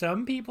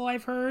some people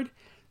I've heard,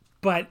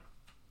 but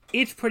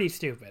it's pretty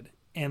stupid.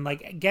 And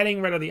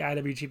getting rid of the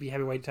IWGP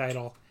Heavyweight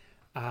title,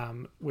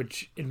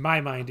 which in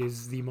my mind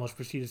is the most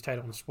prestigious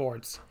title in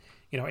sports,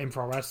 in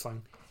pro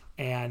wrestling,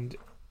 and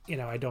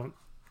I don't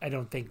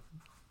think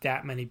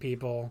that many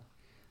people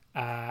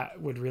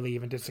would really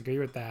even disagree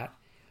with that.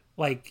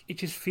 It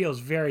just feels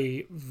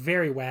very,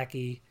 very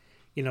wacky.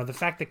 The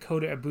fact that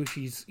Kota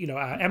Ibushi's,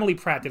 Emily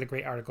Pratt did a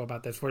great article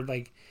about this where,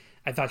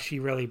 I thought she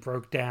really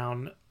broke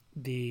down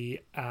the,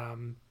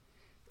 and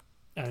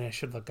I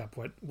should look up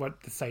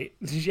what the site,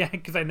 yeah,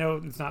 because I know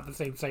it's not the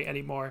same site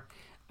anymore.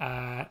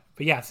 But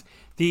yes,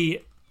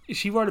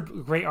 she wrote a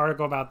great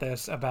article about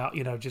this, about,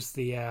 just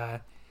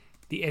the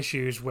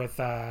issues with,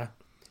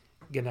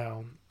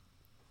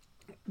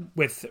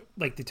 with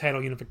the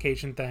title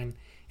unification thing.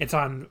 It's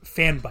on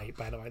Fanbyte,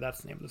 by the way.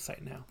 That's the name of the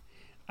site now.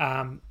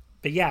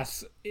 But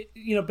yes,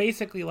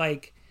 basically,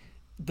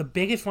 the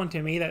biggest one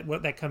to me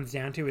what that comes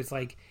down to is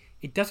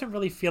it doesn't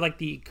really feel like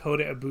the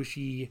Kota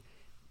Ibushi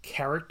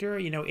character,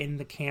 in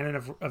the canon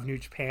of New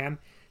Japan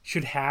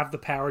should have the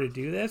power to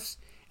do this.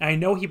 And I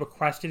know he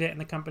requested it and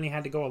the company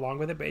had to go along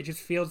with it, but it just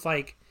feels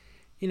like,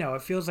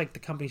 it feels like the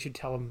company should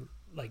tell him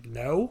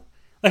no.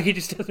 It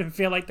just doesn't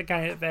feel like the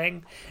kind of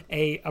thing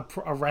a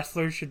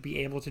wrestler should be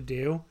able to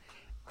do.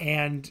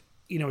 And,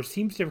 it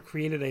seems to have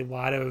created a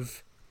lot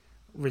of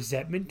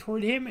resentment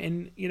toward him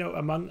and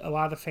among a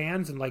lot of the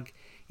fans, and I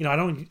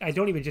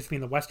don't even just mean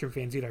the Western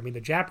fans either. I mean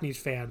the Japanese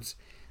fans.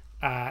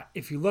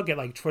 If you look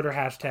at Twitter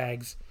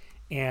hashtags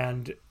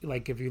and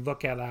if you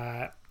look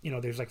at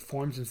there's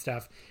forums and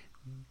stuff,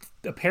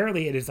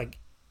 apparently it is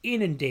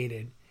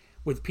inundated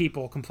with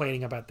people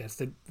complaining about this.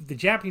 The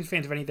Japanese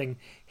fans, if anything,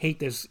 hate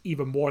this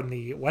even more than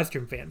the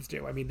Western fans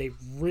do. I mean, they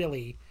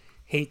really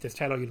hate this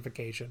title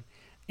unification,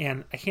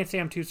 and I can't say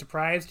I'm too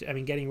surprised. I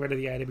mean, getting rid of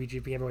the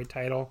IWGP Heavyweight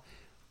title,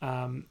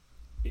 I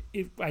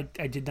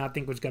did not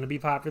think was going to be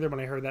popular when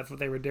I heard that's what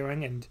they were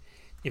doing, and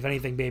if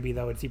anything, maybe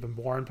though it's even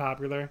more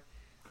unpopular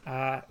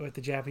with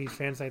the Japanese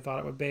fans than I thought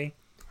it would be.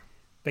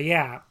 But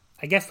yeah,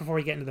 I guess before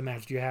we get into the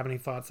match, do you have any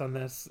thoughts on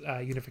this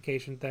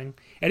unification thing?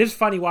 It is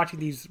funny watching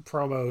these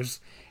promos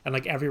and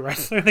like every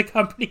wrestler in the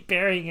company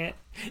burying it,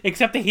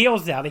 except the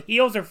heels now. The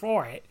heels are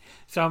for it.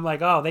 So I'm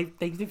like, oh,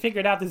 they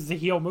figured out this is a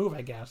heel move,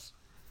 I guess.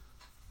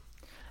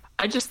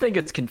 I just think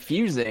it's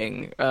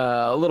confusing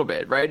a little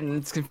bit, right? And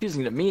it's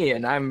confusing to me,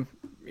 and I'm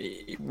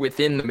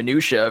within the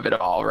minutia of it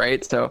all,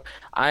 right? So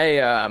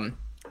I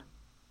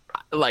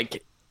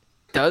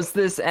does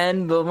this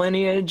end the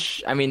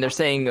lineage? I mean, they're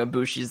saying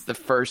Ibushi's the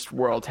first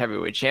world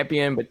heavyweight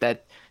champion,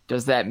 but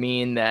does that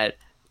mean that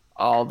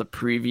all the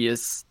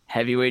previous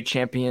heavyweight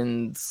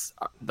champions,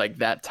 like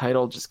that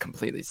title just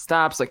completely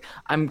stops? Like,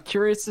 I'm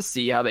curious to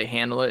see how they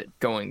handle it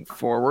going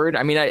forward.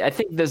 I mean, I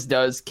think this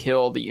does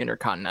kill the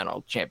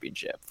Intercontinental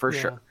Championship for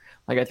sure.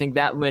 Like, I think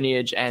that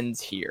lineage ends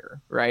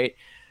here, right?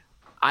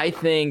 I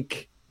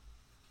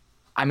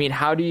mean,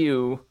 how do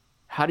you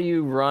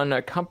run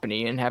a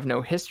company and have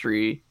no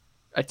history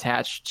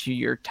attached to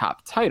your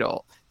top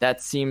title?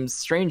 That seems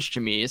strange to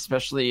me,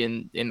 especially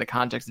in the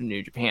context of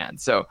New Japan.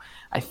 So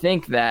I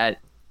think that,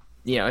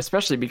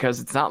 especially because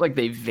it's not like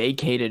they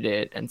vacated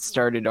it and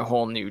started a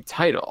whole new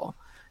title.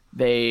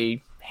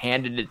 They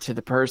handed it to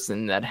the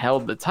person that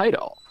held the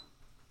title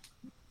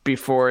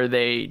before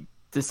they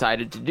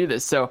decided to do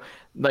this. So,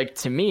 like,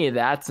 to me,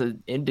 that's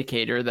an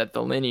indicator that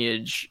the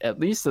lineage, at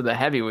least of the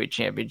heavyweight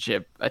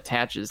championship,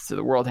 attaches to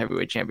the world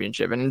heavyweight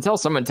championship. And until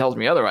someone tells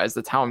me otherwise,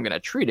 that's how I'm going to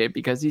treat it,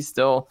 because he's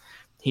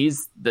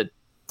the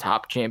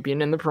top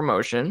champion in the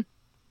promotion,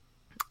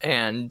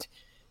 and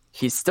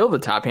he's still the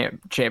top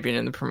champion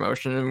in the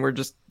promotion. And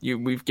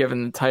we've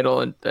given the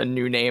title a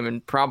new name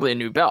and probably a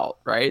new belt,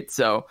 right?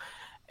 So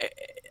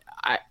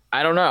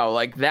I don't know,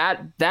 like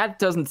that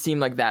doesn't seem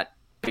like that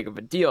big of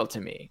a deal to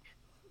me.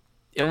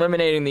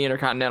 Eliminating the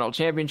Intercontinental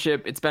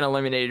Championship, it's been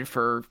eliminated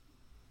for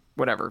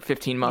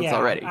 15 months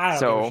already. I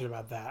don't give a shit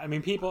about that. I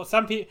mean,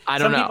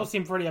 some people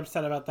seem pretty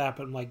upset about that,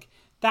 but I'm like,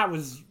 that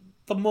was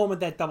the moment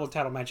that double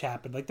title match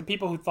happened. Like, the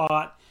people who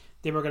thought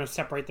they were going to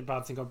separate the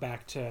belts and go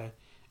back to,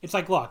 it's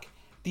like, look,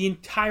 the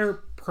entire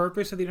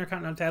purpose of the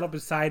Intercontinental title,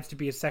 besides to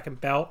be a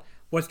second belt,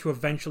 was to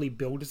eventually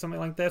build to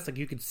something like this. Like,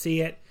 you could see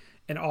it,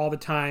 and all the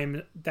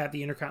time that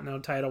the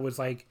Intercontinental title was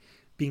like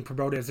being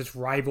promoted as this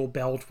rival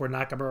belt where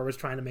Nakamura was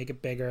trying to make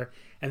it bigger.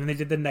 And then they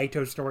did the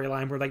Naito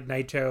storyline where, like,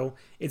 Naito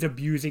is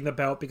abusing the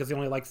belt because he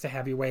only likes the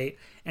heavyweight.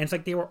 And it's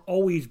like they were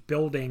always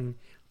building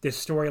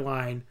this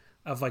storyline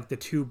of, like, the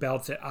two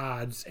belts at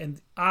odds. And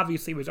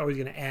obviously it was always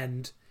going to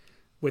end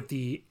with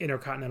the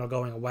Intercontinental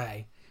going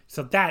away.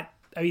 So that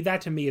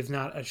to me is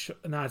not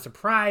a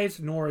surprise,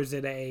 nor is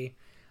it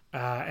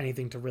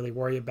anything to really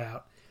worry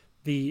about.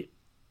 The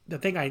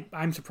thing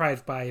I'm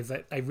surprised by is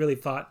that I really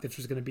thought this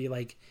was going to be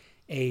like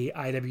a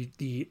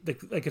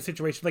like a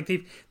situation like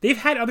they've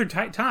had other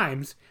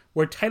times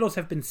where titles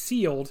have been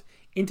sealed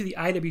into the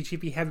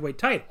IWGP Heavyweight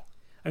title.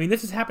 I mean,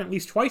 this has happened at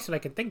least twice that I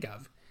can think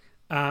of.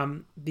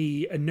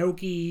 The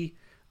Inoki,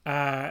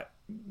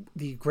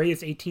 the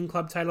Greatest 18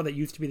 Club title that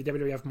used to be the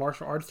WWF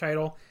Martial Arts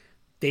title,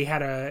 they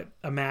had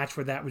a match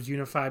where that was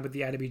unified with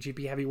the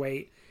IWGP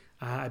Heavyweight.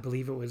 I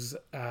believe it was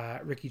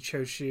Riki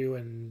Choshu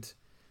and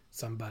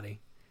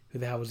somebody. Who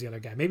the hell was the other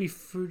guy? Maybe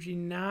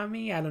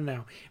Fujinami? I don't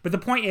know. But the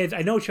point is,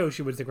 I know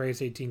Choshu was the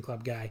Greatest 18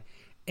 Club guy.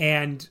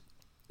 And,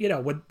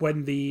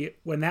 when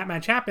that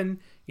match happened,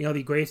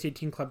 the Greatest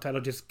 18 Club title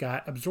just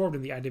got absorbed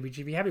in the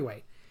IWGP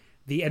Heavyweight.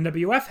 The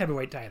NWF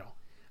Heavyweight title.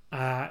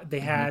 They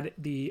had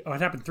it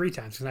happened 3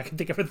 times, because I can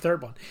think of a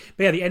third one.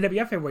 But yeah, the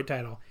NWF Heavyweight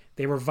title.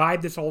 They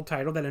revived this old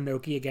title that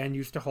Inoki, again,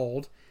 used to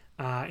hold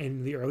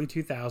in the early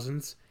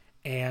 2000s.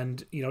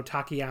 And,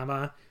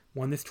 Takayama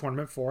won this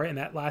tournament for it, and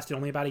that lasted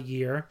only about a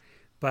year.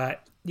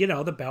 But,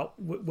 the belt,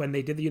 when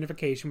they did the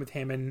unification with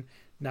him and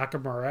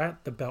Nakamura,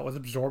 the belt was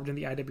absorbed in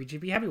the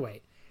IWGP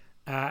Heavyweight.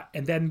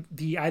 And then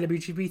the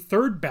IWGP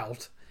third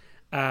belt,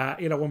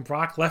 when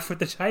Brock left with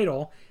the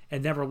title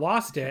and never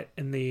lost it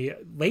in the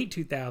late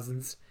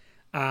 2000s,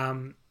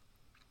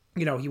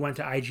 he went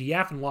to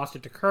IGF and lost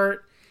it to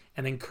Kurt.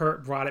 And then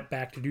Kurt brought it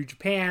back to New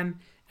Japan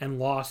and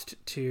lost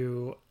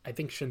to, I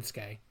think,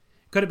 Shinsuke.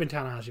 Could have been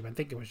Tanahashi, but I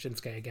think it was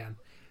Shinsuke again.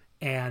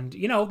 And,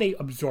 they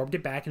absorbed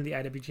it back into the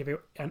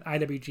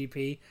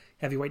IWGP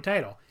Heavyweight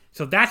title.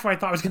 So that's what I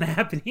thought was going to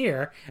happen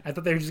here. I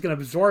thought they were just going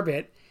to absorb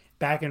it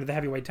back into the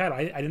Heavyweight title.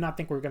 I did not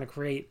think we were going to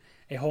create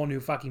a whole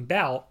new fucking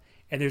belt.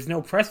 And there's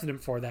no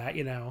precedent for that,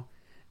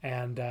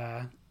 And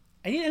an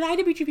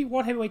IWGP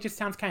World Heavyweight just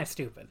sounds kind of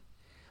stupid.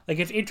 Like,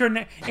 it's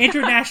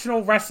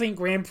International Wrestling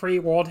Grand Prix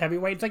World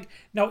Heavyweight. It's like,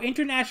 no,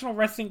 International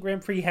Wrestling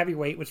Grand Prix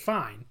Heavyweight was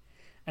fine.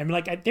 I mean,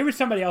 like, there was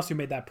somebody else who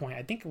made that point.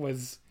 I think it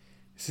was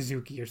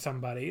Suzuki or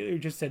somebody who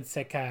just said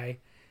Sekai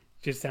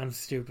just sounds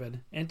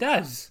stupid. And it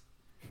does.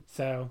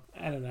 So,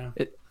 I don't know.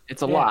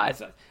 It's a lot.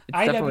 It's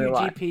definitely a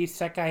lot. IWGP,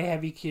 Sekai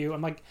Heavy Q.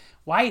 I'm like,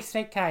 why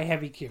Sekai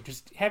Heavy Q?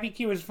 Just Heavy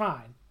Q is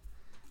fine.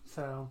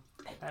 So,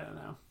 I don't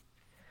know.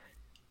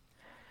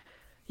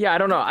 Yeah, I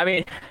don't know. I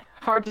mean,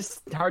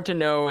 hard to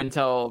know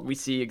until we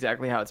see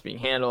exactly how it's being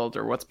handled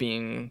or what's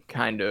being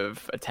kind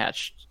of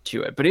attached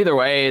to it. But either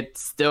way,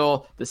 it's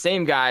still the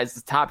same guys,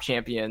 the top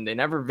champion. They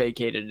never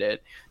vacated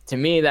it. To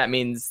me, that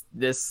means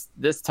this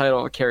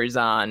title carries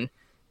on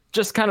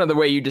just kind of the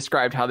way you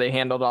described how they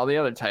handled all the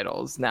other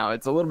titles. Now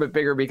it's a little bit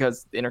bigger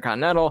because the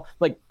Intercontinental,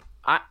 like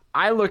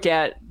I look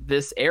at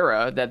this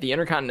era that the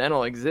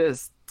Intercontinental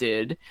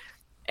existed,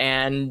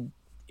 and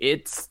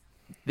it's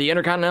the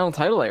Intercontinental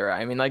title era.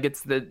 I mean, like,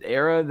 it's the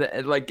era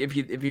that, like, if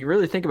you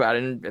really think about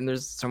it, and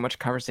there's so much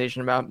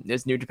conversation about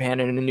is New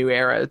Japan in a new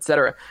era,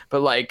 etc.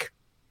 But like,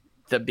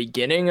 the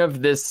beginning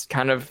of this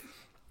kind of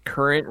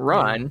current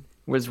run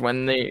was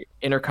when the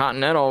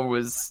Intercontinental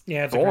was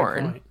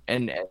born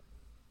and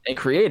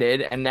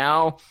created, and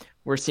now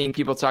we're seeing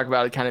people talk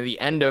about kind of the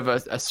end of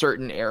a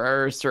certain era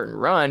or a certain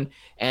run,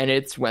 and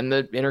it's when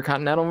the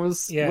Intercontinental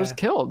was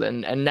killed,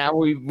 and now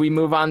we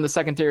move on the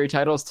secondary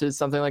titles to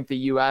something like the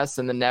US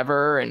and the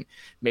Never and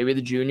maybe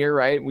the Junior,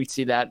 right? We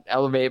see that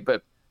elevate,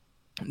 but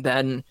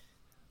then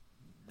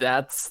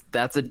that's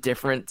a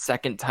different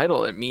second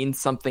title. It means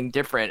something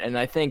different, and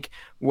I think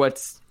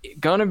what's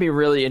gonna be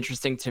really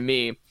interesting to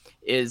me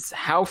is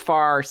how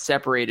far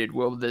separated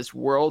will this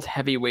World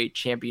Heavyweight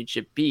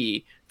Championship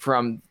be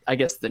from, I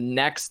guess, the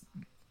next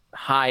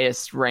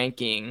highest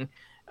ranking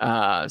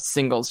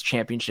singles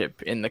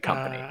championship in the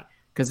company.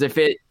 Because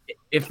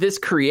if this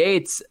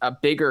creates a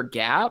bigger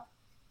gap,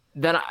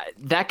 then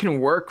that can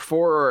work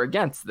for or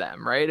against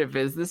them, right? If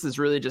this is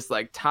really just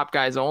like top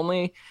guys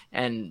only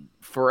and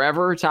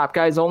forever top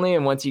guys only,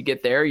 and once you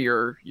get there,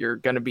 you're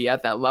going to be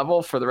at that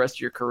level for the rest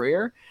of your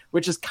career,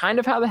 which is kind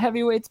of how the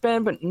heavyweight's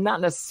been, but not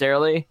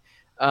necessarily,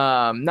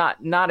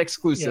 not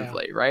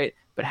exclusively, right?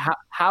 But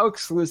how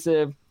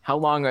exclusive? How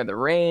long are the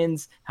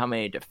reigns? How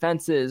many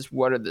defenses?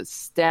 What are the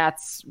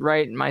stats?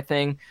 Right, my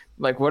thing.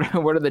 Like, what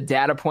are the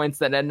data points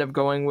that end up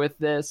going with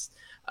this?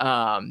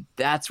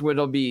 That's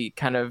what'll be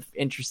kind of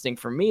interesting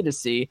for me to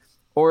see.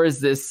 Or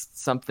is this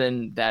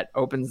something that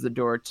opens the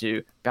door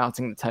to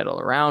bouncing the title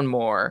around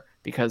more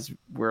because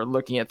we're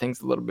looking at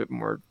things a little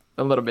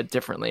bit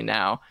differently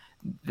now?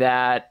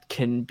 That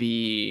can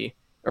be,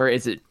 or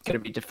is it going to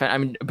be I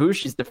mean,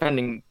 Ibushi's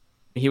defending.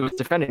 He was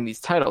defending these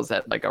titles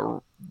at like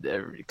a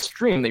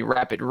extremely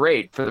rapid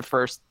rate for the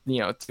first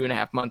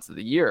 2.5 months of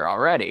the year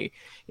already.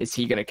 Is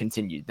he going to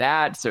continue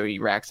that? So he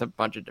racks up a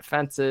bunch of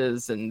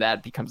defenses, and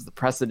that becomes the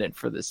precedent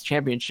for this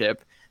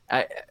championship.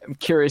 I'm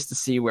curious to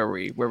see where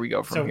we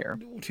go from here.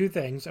 Two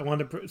things. I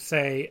wanted to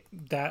say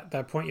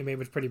that point you made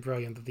was pretty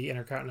brilliant, that the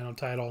Intercontinental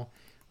title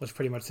was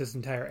pretty much this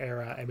entire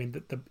era. I mean,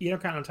 the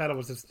Intercontinental title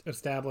was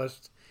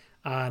established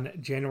on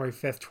January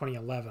 5th,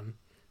 2011.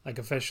 Like,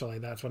 officially,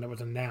 that's when it was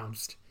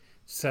announced.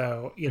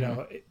 So,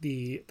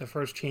 the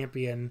first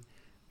champion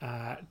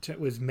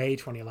was May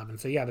 2011.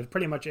 So, yeah, that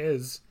pretty much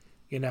is,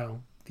 the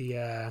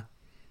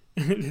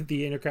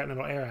the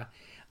Intercontinental era.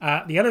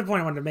 The other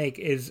point I wanted to make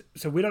is,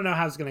 so we don't know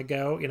how it's going to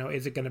go.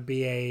 Is it going to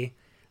be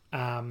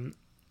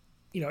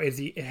is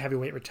the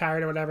heavyweight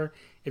retired or whatever?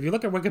 If you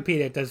look at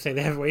Wikipedia, it does say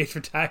the heavyweight's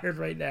retired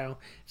right now.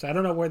 So I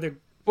don't know where they're...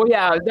 Well,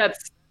 yeah,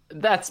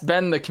 that's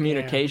been the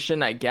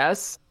communication, I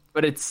guess.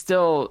 But it's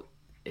still...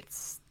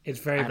 It's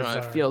very bizarre.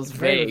 It feels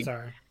vague.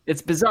 Bizarre.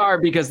 It's bizarre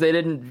because they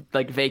didn't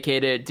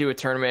vacate it, do a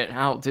tournament.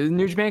 How do the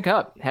New Japan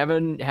Cup? Have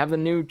the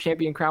new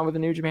champion crown with the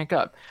New Japan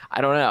Cup?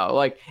 I don't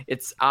know.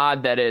 It's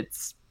odd that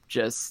it's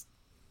just,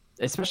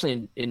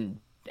 especially in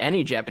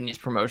any Japanese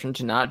promotion,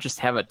 to not just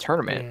have a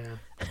tournament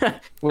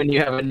when you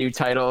have a new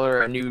title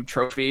or a new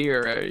trophy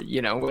or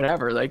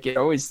whatever. They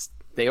always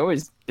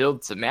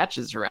build some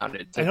matches around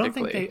it.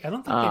 Typically. I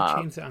don't think they've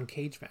changed it on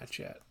Cage Match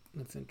yet.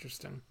 That's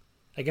interesting.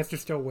 I guess they're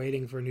still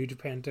waiting for New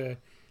Japan to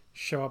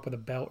show up with a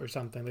belt or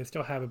something. They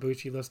still have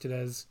Ibushi listed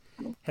as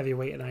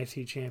heavyweight and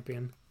IC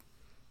champion.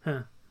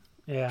 Huh.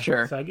 Yeah.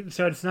 Sure. So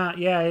it's not...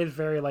 Yeah, it is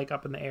very,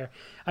 up in the air.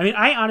 I mean,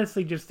 I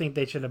honestly just think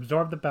they should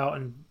absorb the belt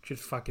and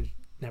just fucking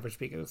never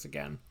speak of this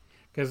again.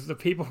 Because the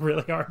people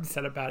really are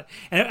upset about it.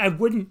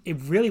 And it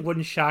really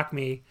wouldn't shock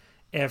me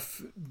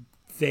if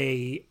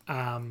they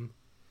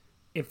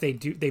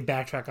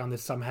backtrack on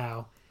this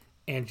somehow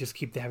and just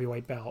keep the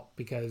heavyweight belt.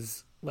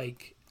 Because, I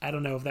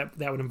don't know if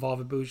that would involve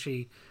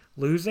Ibushi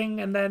losing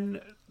and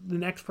then the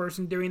next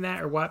person doing that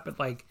or what, but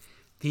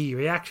the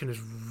reaction is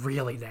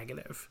really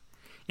negative.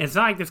 And it's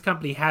not like this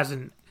company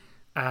hasn't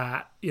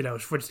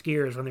switched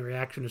gears when the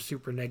reaction is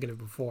super negative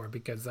before,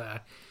 because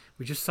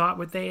we just saw it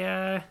with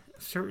a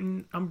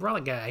certain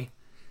umbrella guy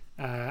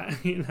not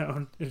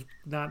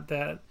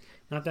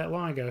that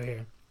long ago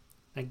here.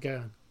 Thank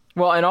God.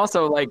 Well, and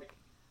also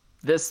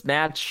this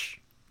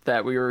match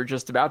that we were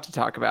just about to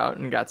talk about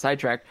and got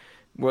sidetracked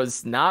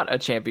was not a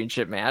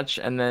championship match,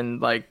 and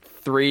then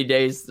 3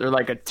 days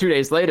or 2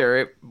 days later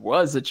it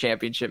was a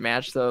championship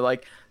match. So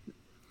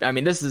I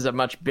mean, this is a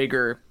much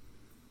bigger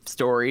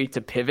story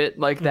to pivot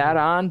that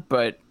on,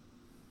 but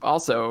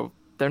also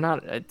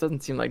it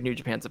doesn't seem like New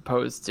Japan's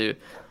opposed to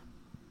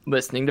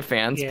listening to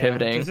fans,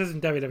 pivoting. This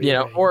isn't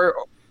WWE. Or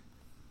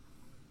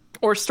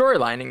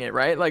storylining it,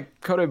 right?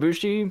 Kota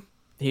Ibushi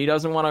he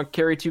doesn't want to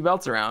carry 2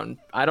 belts around.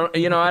 I don't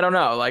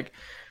know.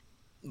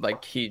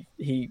 Like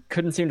he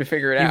couldn't seem to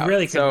figure it out. He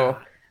really could so.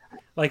 not.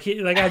 Like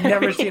I've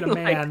never seen a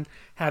man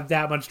have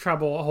that much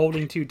trouble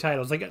holding 2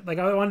 titles. Like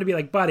I wanted to be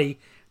like, buddy,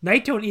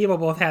 Naito and Evil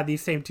both had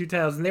these same 2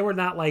 titles, and they were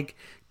not like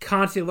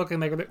constantly looking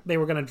like they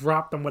were going to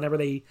drop them whenever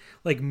they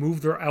like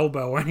moved their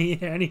elbow or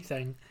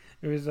anything.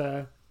 It was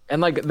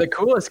and like the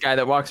coolest guy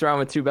that walks around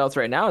with 2 belts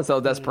right now is El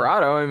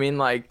Desperado. I mean,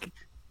 like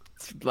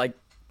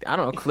I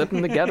don't know, clip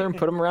them together and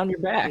put them around your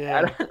back.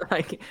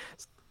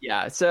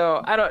 Yeah.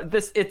 So I don't.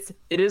 It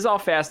is all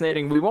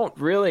fascinating. We won't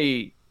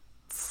really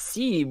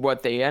see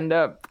what they end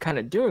up kind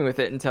of doing with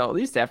it until at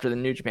least after the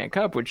New Japan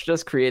Cup, which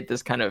does create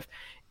this kind of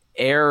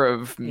air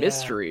of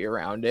mystery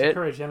around it.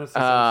 Genesis,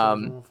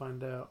 we'll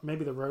find out.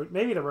 Maybe the road.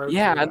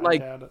 Yeah, I'd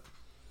like.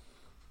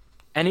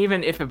 And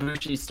even if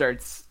Ibushi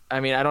starts,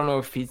 I mean, I don't know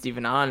if he's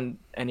even on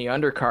any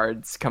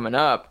undercards coming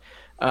up.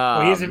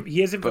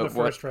 He isn't for the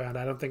first round.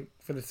 I don't think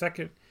for the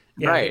second.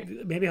 Yeah, right.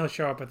 Maybe he'll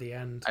show up at the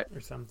end or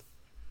something.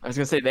 I was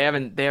gonna say they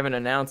haven't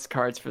announced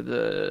cards for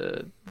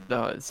the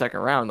second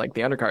round, like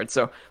the undercard.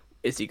 So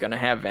is he gonna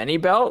have any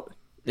belt?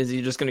 Is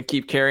he just gonna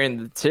keep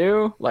carrying the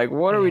 2? Like,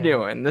 what are we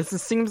doing?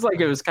 Seems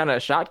like it was kind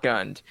of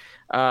shotgunned,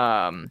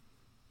 and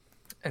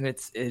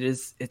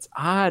it's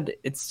odd.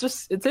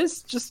 It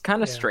is just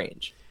kind of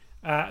strange.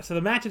 So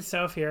the match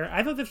itself here,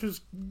 I thought this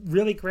was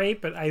really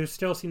great, but I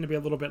still seem to be a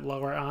little bit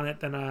lower on it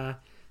than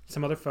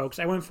some other folks.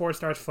 I went 4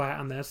 stars flat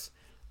on this.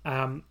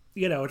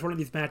 It's one of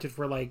these matches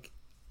where, like,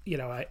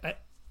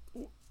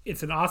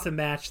 it's an awesome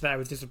match that I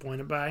was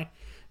disappointed by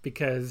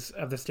because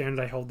of the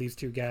standard I hold these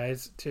 2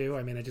 guys to.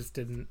 I mean, I just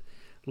didn't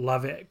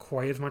love it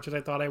quite as much as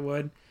I thought I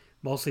would,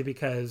 mostly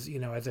because,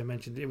 as I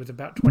mentioned, it was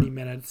about 20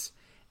 minutes,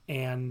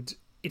 and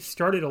it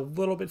started a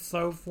little bit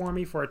slow for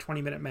me for a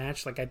 20-minute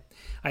match. Like,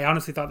 I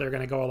honestly thought they were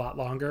going to go a lot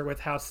longer with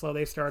how slow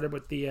they started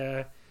with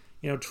the,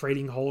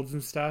 trading holds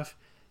and stuff.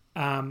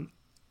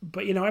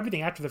 But,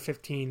 everything after the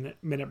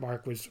 15-minute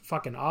mark was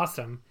fucking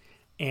awesome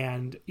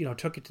and,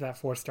 took it to that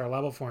 4-star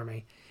level for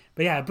me.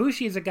 But yeah,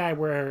 Ibushi is a guy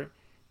where,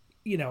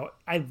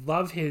 I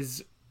love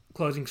his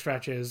closing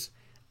stretches.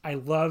 I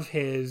love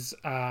his,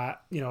 a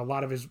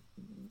lot of his,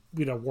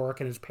 work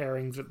and his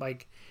pairings with,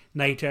 like,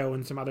 Naito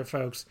and some other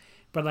folks.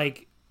 But,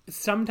 like,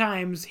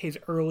 sometimes his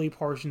early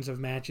portions of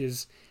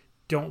matches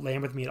don't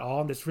land with me at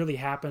all. And this really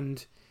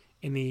happened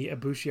in the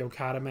Ibushi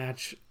Okada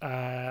match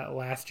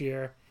last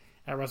year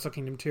at Wrestle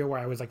Kingdom 2, where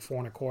I was like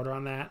 4 1/4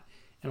 on that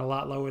and a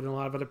lot lower than a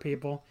lot of other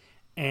people.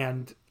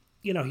 And,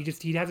 he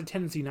has a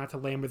tendency not to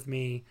land with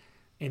me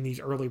in these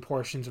early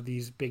portions of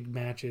these big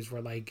matches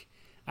where, like,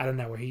 I don't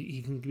know, where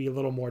he can be a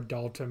little more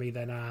dull to me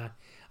than, I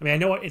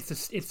know it's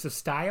the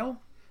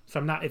style,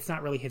 so it's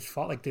not really his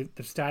fault. Like,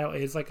 the style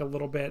is like a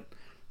little bit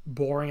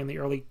boring in the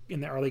early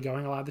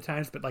going a lot of the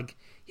times, but, like,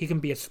 he can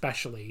be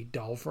especially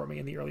dull for me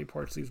in the early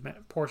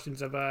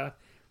portions of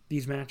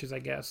these matches, I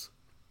guess.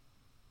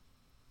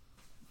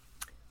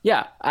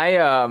 Yeah,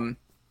 I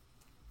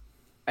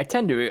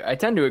tend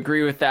to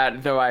agree with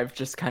that, though I've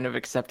just kind of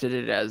accepted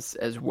it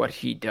as what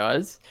he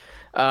does.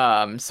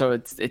 So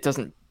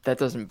that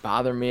doesn't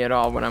bother me at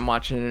all when I'm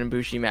watching an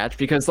Ibushi match,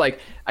 because, like,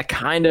 I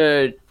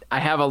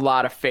have a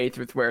lot of faith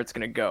with where it's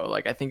going to go.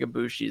 Like, I think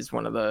Ibushi is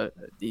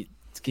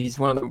he's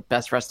one of the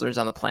best wrestlers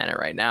on the planet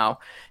right now,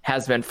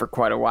 has been for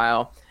quite a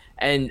while.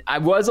 And I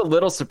was a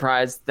little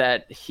surprised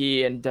that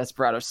he and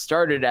Desperado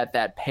started at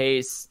that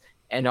pace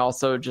and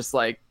also just,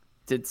 like,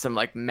 did some,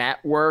 like,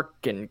 mat work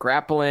and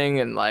grappling,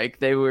 and, like,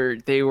 they were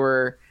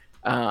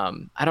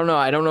I don't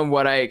know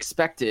what I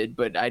expected,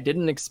 but I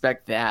didn't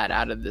expect that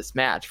out of this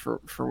match for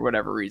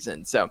whatever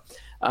reason. So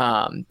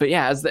but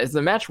yeah, as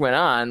the match went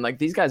on, like,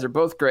 these guys are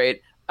both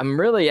great. I'm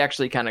really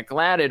actually kind of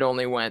glad it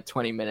only went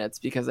 20 minutes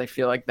because I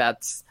feel like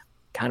that's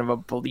kind of a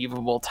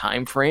believable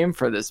time frame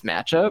for this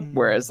matchup,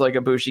 whereas, like,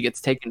 Ibushi gets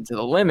taken to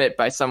the limit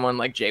by someone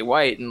like Jay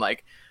White and,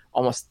 like,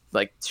 almost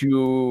like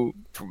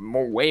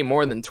way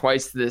more than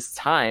twice this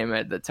time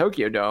at the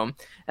Tokyo Dome,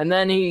 and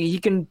then he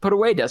can put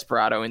away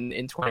Desperado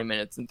in 20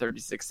 minutes and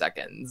 36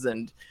 seconds,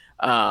 and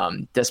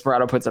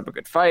Desperado puts up a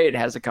good fight,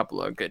 has a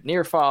couple of good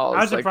near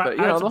falls, the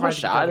whole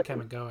shot.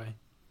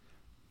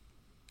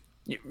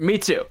 Me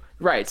too.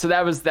 Right. So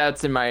that was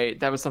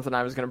something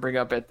I was going to bring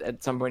up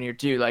at some point here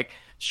too. Like,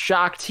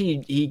 shocked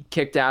he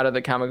kicked out of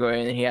the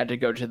Kamigoye and he had to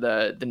go to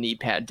the knee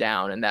pad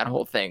down and that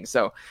whole thing.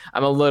 So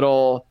I'm a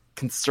little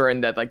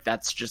concerned that, like,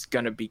 that's just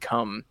going to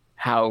become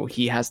how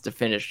Ibushi has to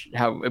finish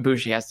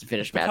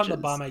matches.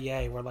 Become the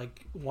Bama where,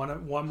 like,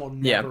 one will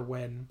never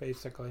win,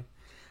 basically.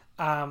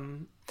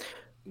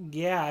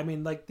 Yeah, I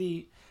mean, like,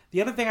 the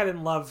other thing I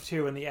didn't love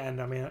too in the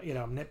end, I mean,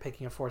 I'm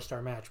nitpicking a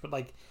 4-star match, but,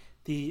 like,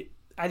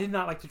 I did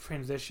not like the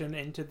transition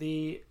into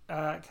the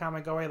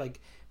Kamigoye. Like,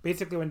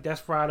 basically when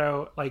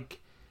Desperado,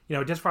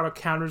 Desperado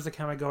counters the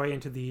Kamigoye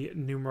into the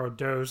numero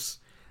dos,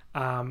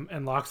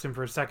 and locks him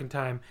for a second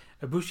time.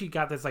 Ibushi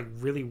got this, like,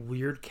 really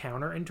weird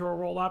counter into a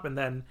roll up, and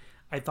then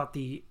I thought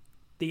the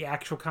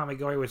actual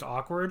Kamigoye was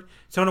awkward.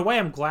 So in a way,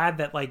 I'm glad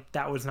that, like,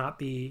 that was not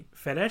the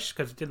finish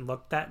because it didn't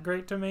look that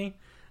great to me.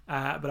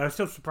 But I was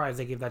still surprised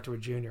they gave that to a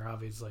junior,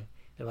 obviously.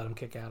 they let him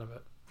kick out of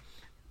it.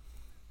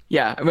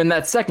 Yeah, I mean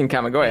that second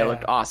Kamigoye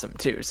looked awesome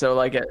too. So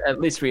like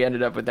at least we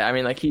ended up with that. I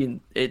mean like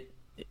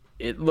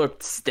it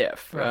looked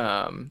stiff. Right.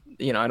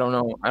 I don't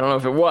know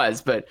if it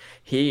was, but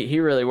he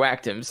really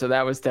whacked him. So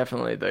that was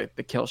definitely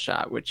the kill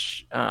shot,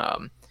 which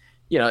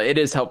it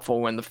is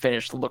helpful when the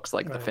finish looks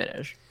like the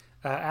finish.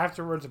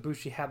 Afterwards,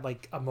 Ibushi had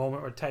like a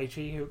moment where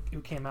Taichi,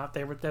 who came out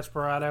there with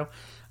Desperado,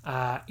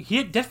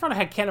 Desperado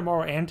had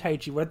Kanemaru and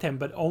Taichi with him,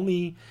 but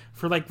only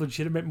for like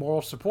legitimate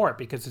moral support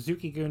because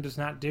Suzuki-gun does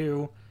not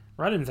do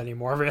run-ins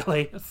anymore,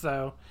 really.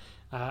 So,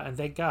 and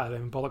thank God. I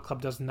mean, Bullet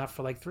Club does enough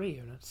for like 3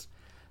 units.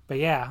 But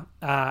yeah,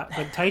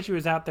 but Taichi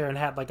was out there and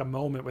had like a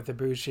moment with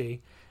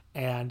Ibushi,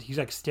 and he's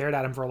like stared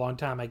at him for a long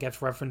time. I guess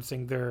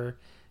referencing their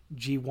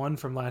G1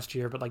 from last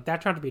year, but like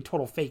that turned to be a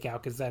total fake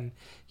out because then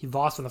he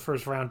lost in the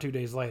first round 2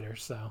 days later.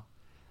 So,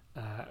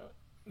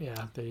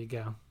 yeah, there you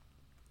go.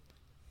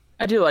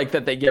 I do like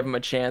that they give him a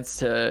chance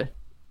to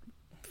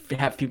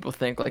have people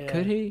think like,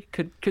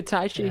 could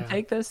Taichi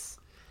take this?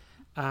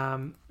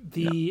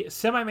 The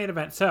semi-main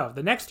event. So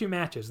the next 2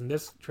 matches, and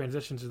this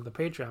transitions into the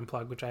Patreon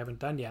plug, which I haven't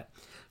done yet.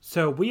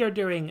 So we are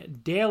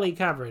doing daily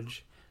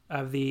coverage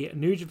of the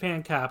New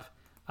Japan Cup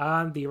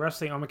on the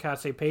Wrestling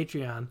Omakase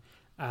Patreon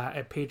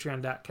at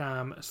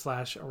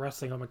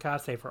patreon.com/Wrestling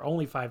Omakase for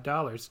only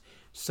 $5.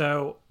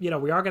 So, we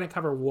are going to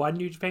cover one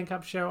New Japan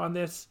Cup show on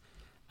this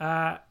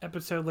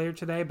episode later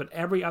today, but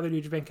every other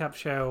New Japan Cup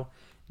show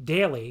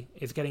daily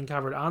is getting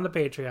covered on the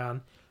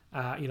Patreon.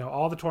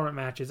 All the tournament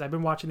matches. I've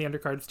been watching the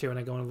undercards too, and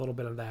I go in a little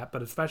bit of that,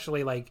 but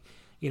especially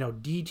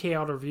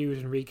detailed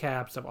reviews and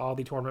recaps of all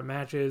the tournament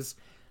matches.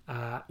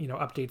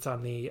 Updates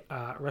on the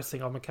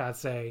Wrestling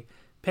Omakase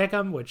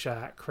Pick'em, which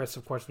Chris,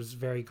 of course, was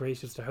very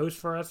gracious to host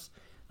for us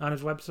on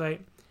his website,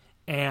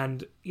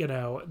 and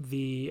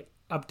the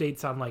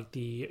updates on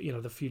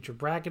the future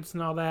brackets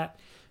and all that.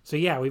 So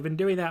yeah, we've been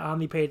doing that on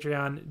the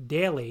Patreon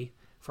daily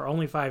for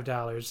only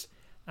 $5.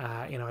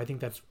 I think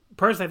that's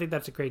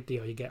a great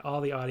deal. You get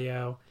all the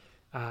audio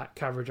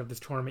coverage of this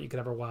tournament you could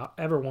ever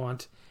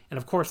want, and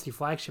of course the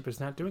flagship is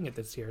not doing it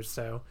this year.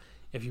 So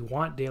if you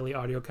want daily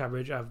audio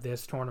coverage of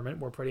this tournament,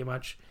 we're pretty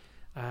much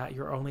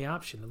your only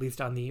option, at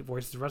least on the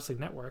Voices of Wrestling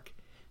Network.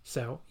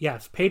 So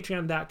yes,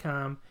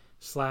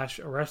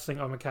 patreon.com/Wrestling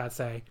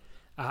Omakase.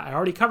 I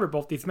already covered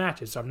both these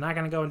matches, so I'm not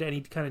going to go into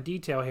any kind of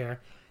detail here.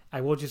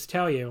 I will just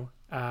tell you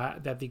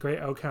that the Great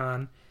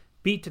Okan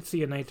beat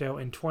Tetsuya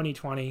Naito in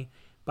 2020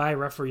 by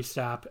referee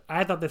stop.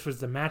 I thought this was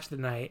the match of the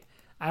night.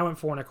 I went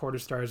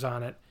 4.25 stars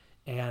on it,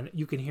 and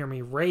you can hear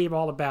me rave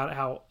all about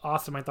how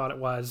awesome I thought it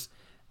was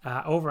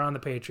over on the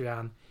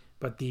Patreon.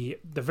 But the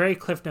very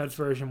Cliff Notes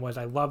version was,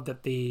 I love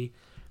that they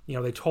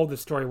told the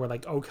story where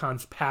like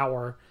Okan's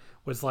power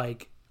was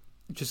like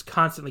just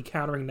constantly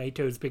countering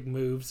Naito's big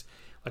moves.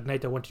 Like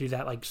Naito went to do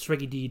that like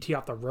Swiggy DDT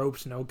off the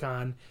ropes, and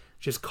Okan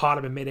just caught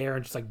him in midair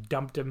and just like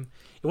dumped him.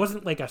 It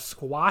wasn't like a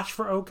squash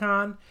for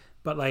Okan,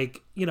 but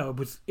like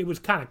it was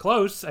kind of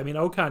close. I mean,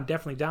 Okan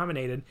definitely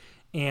dominated,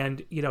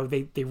 and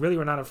they really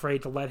were not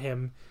afraid to let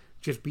him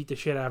just beat the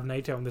shit out of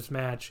Naito in this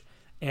match.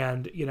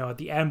 And at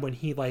the end when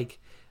he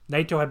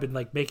Naito had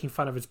been making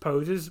fun of his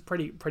poses,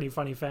 pretty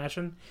funny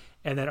fashion,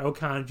 and then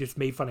Okan just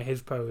made fun of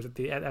his pose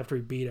after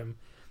he beat him.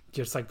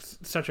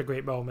 Just such a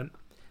great moment.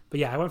 But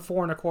yeah, I went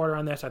 4.25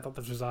 on this. I thought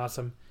this was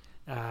awesome.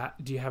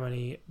 Do you have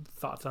any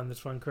thoughts on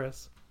this one,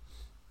 Chris?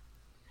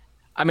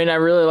 I mean, I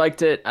really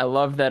liked it. I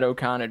love that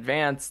Okan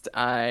advanced.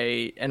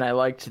 I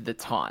liked the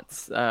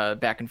taunts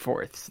back and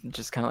forth,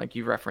 just kind of like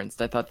you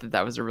referenced. I thought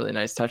that was a really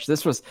nice touch.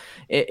 This was,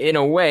 in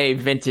a way,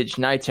 vintage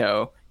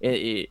Naito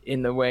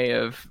in the way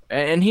of,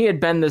 and he had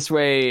been this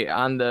way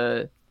on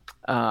the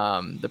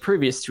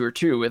previous tour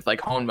too, with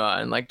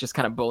Honma and just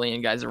kind of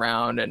bullying guys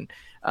around and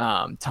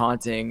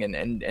taunting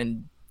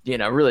and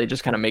really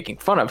just kind of making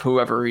fun of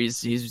whoever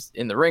he's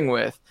in the ring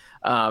with.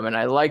 And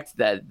I liked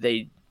that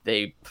they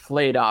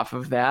played off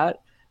of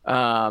that.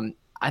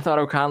 I thought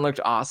Okan looked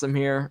awesome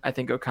here. I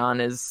think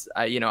Okan is,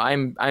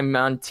 I'm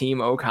on Team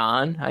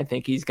Okan. I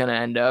think he's going to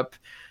end up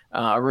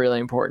a really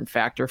important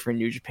factor for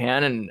New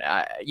Japan. And,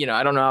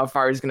 I don't know how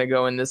far he's going to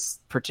go in this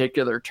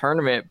particular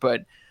tournament,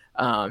 but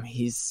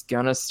he's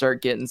going to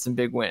start getting some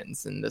big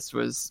wins. And this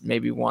was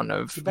maybe one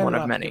of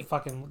many.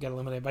 Fucking get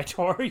eliminated by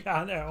Toru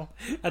Yano.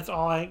 That's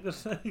all right.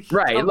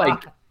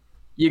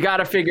 You got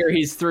to figure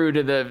he's through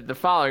to the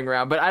following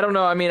round, but I don't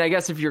know. I mean, I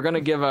guess if you're going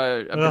to give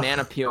a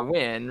banana peel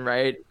win,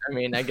 right? I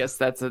mean, I guess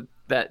that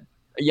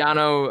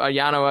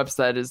Yano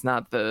upset is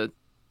not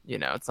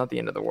it's not the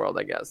end of the world.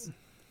 I guess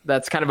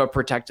that's kind of a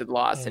protected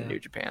loss in New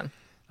Japan.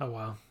 Oh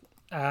wow.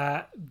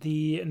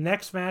 The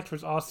next match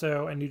was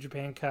also a New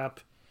Japan Cup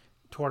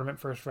tournament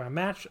first round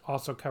match,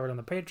 also covered on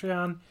the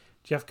Patreon.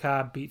 Jeff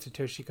Cobb beat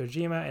Satoshi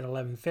Kojima at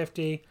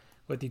 11:50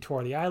 with the Tour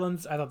of the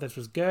Islands. I thought this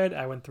was good.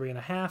 I went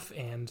 3.5,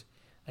 and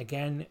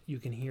again, you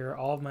can hear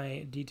all of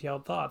my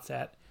detailed thoughts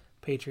at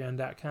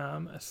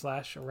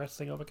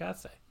patreon.com/Wrestling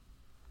Omakase.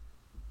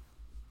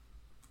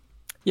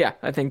 Yeah,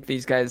 I think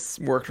these guys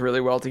worked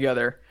really well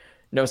together.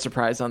 No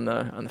surprise on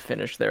the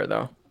finish there,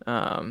 though.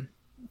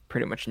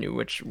 pretty much knew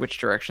which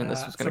direction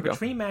this was going to go.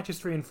 Between matches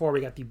 3 and 4,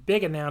 we got the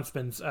big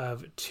announcements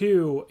of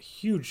 2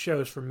 huge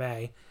shows for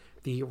May: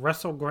 the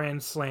Wrestle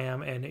Grand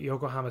Slam in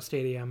Yokohama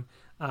Stadium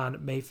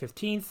on May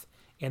 15th,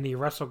 and the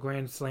Wrestle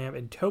Grand Slam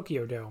in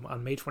Tokyo Dome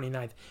on May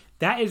 29th.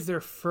 That is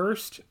their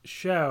first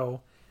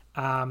show.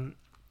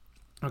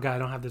 Oh god, I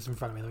don't have this in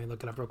front of me. Let me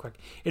look it up real quick.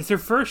 It's their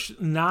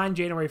first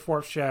non-January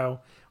 4th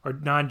show, or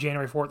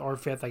non-January 4th or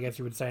 5th, I guess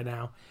you would say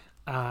now,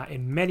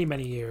 in many,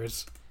 many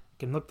years.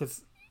 You can look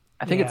this.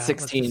 I think it's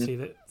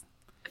 16.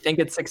 I think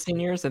it's 16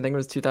 years. I think it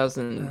was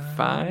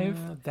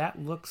 2005. That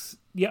looks.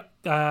 Yep.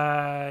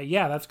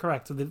 Yeah, that's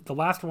correct. So the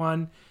last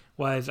one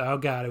was, oh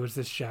god, it was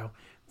this show.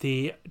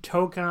 The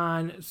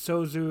Tokon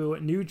Sozu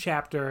New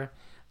Chapter,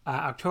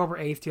 October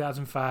 8th,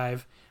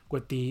 2005,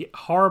 with the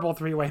horrible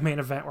 3-way main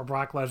event where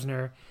Brock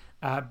Lesnar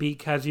beat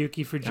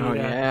Kazuki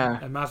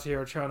Fujita and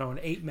Masahiro Chono in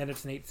 8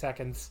 minutes and 8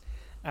 seconds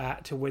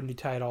to win the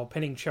title,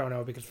 pinning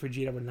Chono because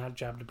Fujita would not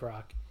jab to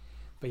Brock.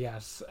 But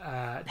yes,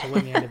 to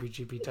win the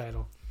IWGP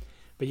title.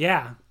 But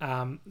yeah,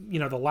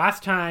 the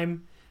last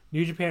time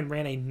New Japan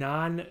ran a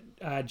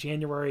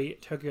non-January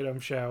Tokyo Dome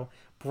show,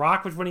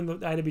 Brock was winning the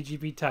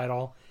IWGP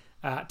title.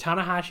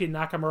 Tanahashi and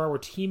Nakamura were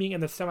teaming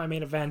in the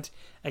semi-main event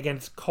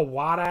against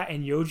Kawada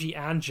and Yoji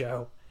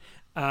Anjo.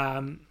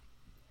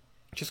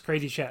 Just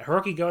crazy shit.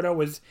 Hiroki Goto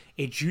was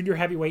a junior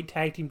heavyweight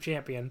tag team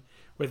champion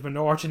with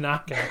Minoru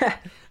Tanaka.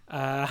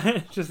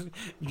 Just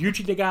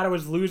Yuji Nagata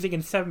was losing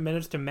in 7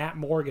 minutes to Matt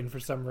Morgan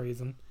for some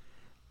reason.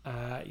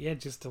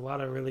 Just a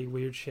lot of really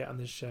weird shit on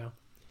this show.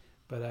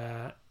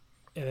 But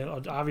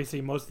and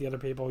obviously most of the other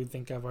people we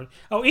think of are...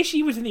 Oh,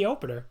 Ishii was in the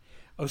opener.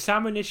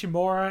 Osamu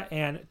Nishimura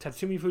and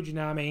Tatsumi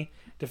Fujinami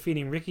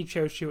defeating Riki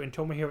Choshu and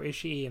Tomohiro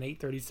Ishii in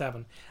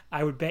 8:37.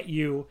 I would bet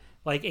you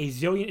like a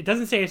zillion... It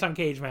doesn't say it's on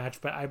Cage Match,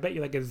 but I bet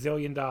you like $1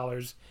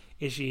 zillion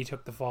Ishii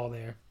took the fall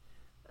there.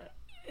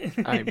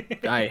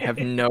 I have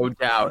no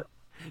doubt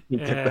he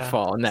took the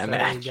fall in that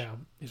match. There you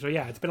go. So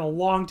yeah, it's been a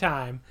long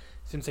time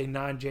since a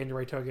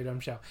non-January Tokyo Dome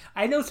show.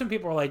 I know some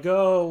people are like,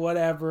 oh,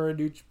 whatever,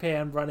 New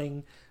Japan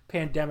running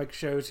pandemic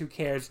shows, who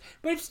cares?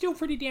 But it's still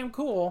pretty damn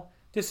cool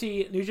to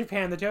see New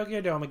Japan the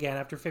Tokyo Dome again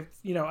after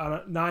on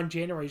a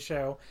non-January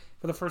show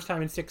for the first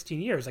time in 16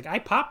 years. Like, I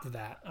popped for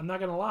that. I'm not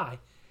gonna lie.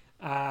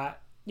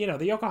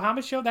 The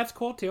Yokohama show, that's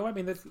cool too. I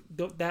mean,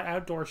 that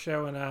outdoor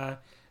show in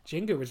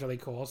Jingu was really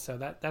cool. So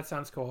that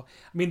sounds cool.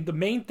 I mean, the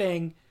main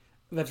thing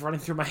that's running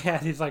through my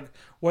head is like,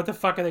 what the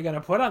fuck are they gonna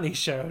put on these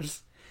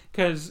shows?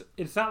 Because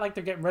it's not like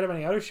they're getting rid of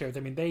any other shows. I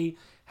mean, they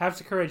have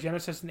Sakura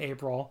Genesis in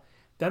April.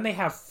 Then they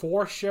have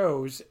 4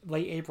 shows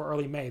late April,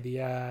 early May.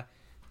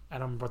 I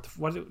don't remember do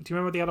you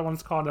remember what the other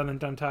one's called on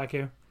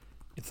Dontaku?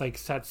 It's like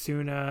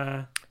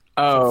Satsuna.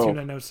 Oh.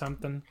 Satsuna no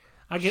something.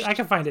 I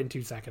can find it in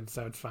 2 seconds,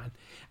 so it's fine.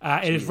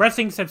 It is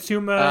Wrestling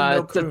Satsuma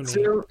no Kuni.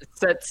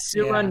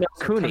 Satsuma no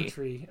Kuni.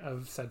 Country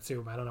of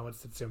Satsuma. I don't know what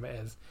Satsuma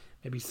is.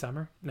 Maybe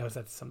summer? No,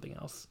 that's something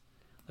else.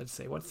 Let's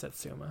see. What's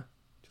Satsuma?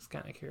 Just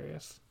kind of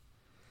curious.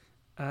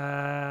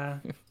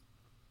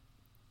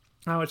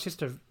 It's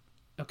just a...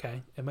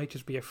 Okay, it might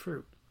just be a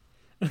fruit.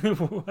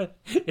 What?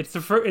 It's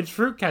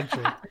fruit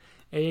country.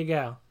 There you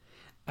go.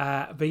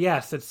 But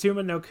yes,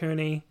 Satsuma no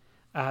Kuni.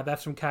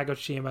 That's from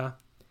Kagoshima.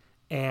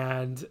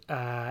 And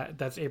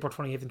that's April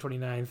 28th and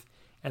 29th.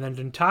 And then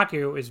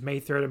Dontaku is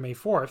May 3rd and May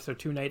 4th, so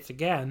 2 nights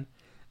again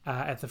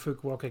at the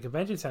Fukuoka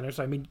Convention Center.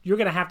 So, I mean, you're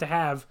going to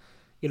have,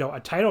 a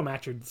title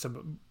match or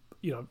some,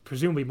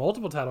 presumably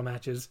multiple title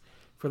matches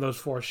for those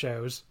 4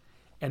 shows.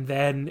 And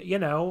then,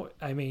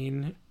 I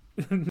mean,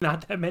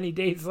 not that many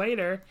days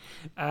later,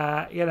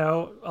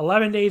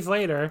 11 days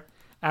later,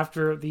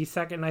 after the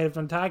second night of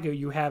Dontaku,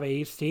 you have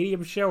a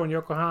stadium show in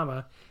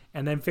Yokohama.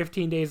 And then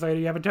 15 days later,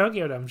 you have a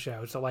Tokyo Dome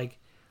show. So, like,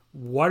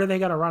 what are they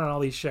going to run on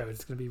all these shows?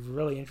 It's going to be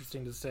really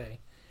interesting to see.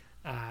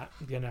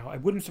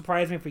 It wouldn't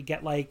surprise me if we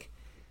get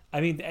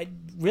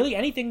really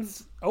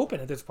anything's open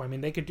at this point. I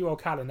mean, they could do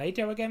Okada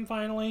Naito again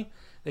finally.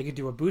 They could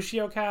do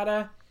Ibushi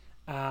Okada.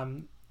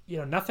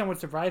 Nothing would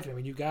surprise me. I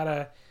mean, you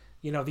gotta,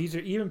 these are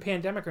even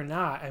pandemic or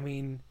not. I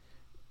mean,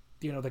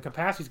 the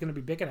capacity is going to be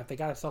big enough. They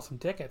got to sell some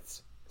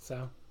tickets. So,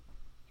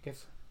 I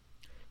guess.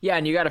 Yeah,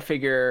 and you got to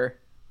figure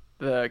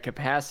the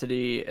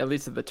capacity, at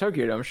least at the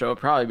Tokyo Dome show, will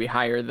probably be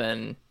higher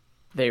than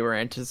they were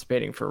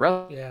anticipating for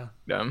Wrestle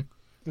Kingdom.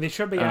 They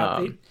should be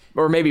out.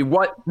 Or maybe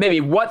what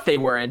they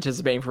were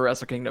anticipating for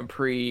Wrestle Kingdom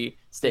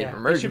pre-state of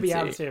emergency. They should be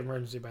out of state of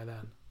emergency by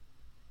then.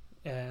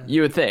 Yeah.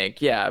 You would think,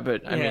 yeah,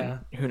 but I mean,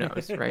 who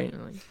knows, right?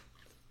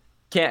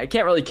 Can't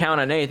really count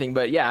on anything,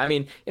 but yeah, I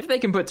mean, if they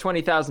can put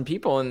 20,000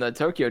 people in the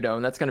Tokyo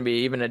Dome, that's going to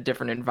be even a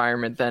different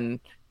environment than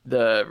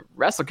the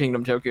Wrestle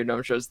Kingdom Tokyo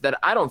Dome shows that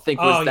I don't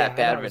think was that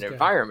bad of an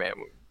environment.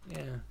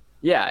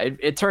 Yeah,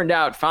 it turned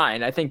out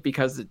fine. I think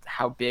because of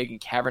how big and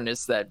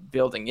cavernous that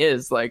building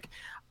is, like,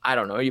 I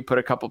don't know, you put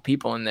a couple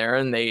people in there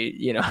and they,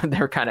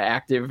 they're kind of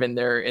active in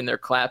their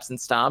claps and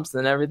stomps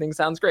and everything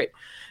sounds great.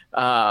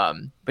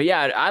 But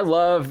yeah, I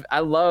love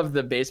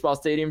the baseball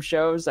stadium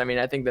shows. I mean,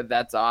 I think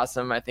that's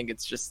awesome. I think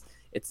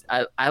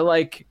I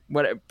like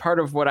part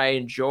of what I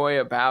enjoy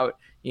about,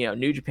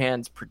 New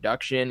Japan's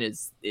production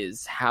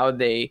is how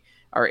they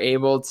are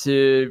able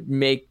to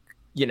make,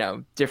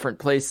 different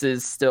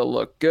places still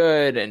look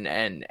good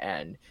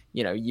and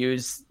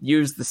use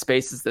the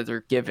spaces that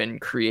they're given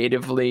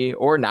creatively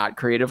or not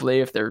creatively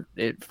if they're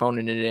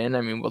phoning it in.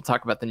 I mean, we'll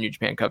talk about the New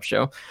Japan Cup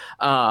show.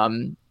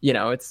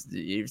 It's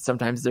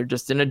sometimes they're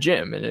just in a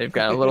gym and they've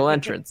got a little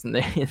entrance and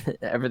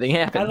everything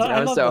happens.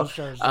 I love those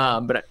shows,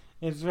 but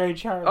it's very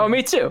charming. Oh,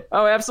 me too.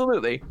 Oh,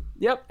 absolutely.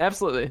 Yep,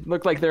 absolutely.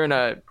 Look like they're in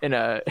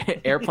a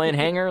airplane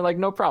hangar, like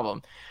no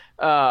problem.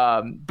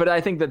 But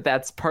I think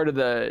that's part of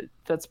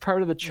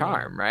the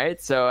charm, right?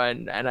 So,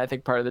 and I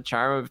think part of the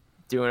charm of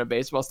doing a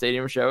baseball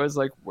stadium show is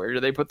like, where do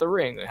they put the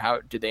ring? How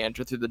do they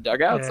enter through the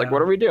dugouts? Like,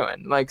 what are we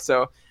doing? Like,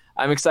 so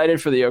I'm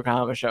excited for the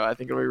Yokohama show. I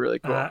think it'll be really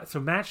cool. So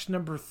match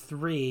number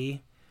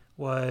 3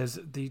 was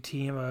the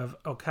team of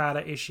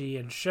Okada, Ishii,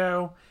 and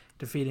Sho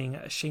defeating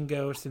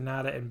Shingo,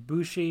 Sanada, and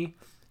Bushi.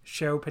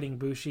 Sho pitting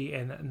Bushi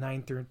in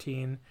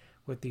 9-13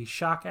 with the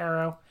shock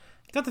arrow.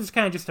 I thought this was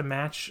kind of just a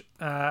match.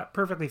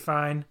 Perfectly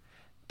fine.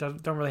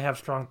 Don't really have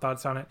strong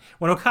thoughts on it.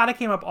 When Okada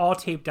came up all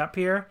taped up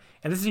here,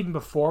 and this is even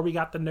before we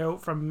got the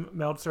note from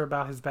Meltzer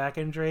about his back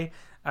injury,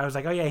 I was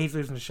like, oh yeah, he's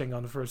losing to Shingo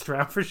in the first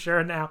round for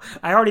sure now.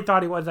 I already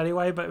thought he was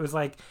anyway, but it was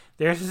like,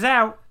 there's his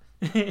out.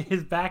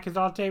 His back is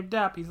all taped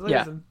up. He's losing.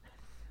 Yeah.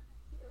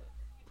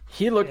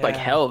 He looked like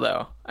hell,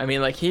 though. I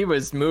mean, like, he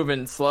was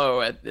moving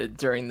slow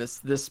during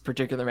this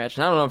particular match.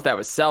 And I don't know if that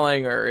was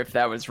selling or if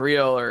that was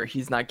real or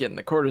he's not getting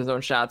the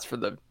cortisone shots for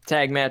the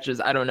tag matches.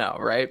 I don't know,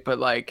 right? But,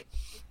 like,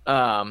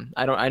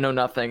 I know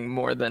nothing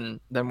more than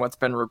what's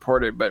been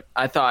reported. But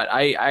I thought,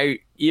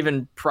 I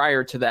even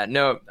prior to that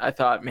note, I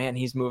thought, man,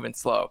 he's moving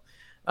slow.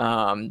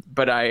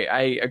 But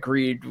I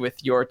agreed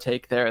with your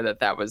take there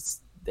that was,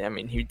 I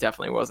mean, he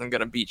definitely wasn't going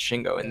to beat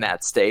Shingo in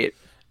that state.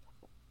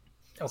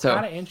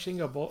 Okada and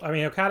Shingo both. I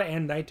mean, Okada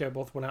and Naito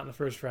both went out in the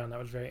first round. That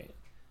was very,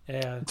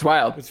 it's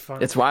wild. It's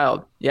fun. It's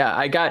wild.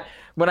 Yeah,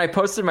 when I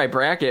posted my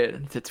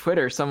bracket to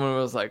Twitter, someone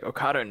was like,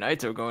 Okada and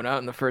Naito going out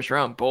in the first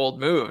round, bold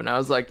move, and I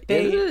was like, I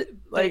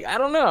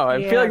don't know.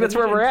 I feel like that's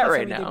where we're at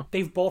right now.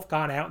 They've both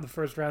gone out in the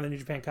first round of the New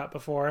Japan Cup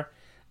before.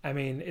 I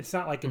mean, it's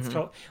not like it's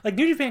like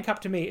New Japan Cup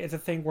to me is a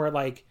thing where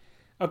like,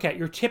 okay,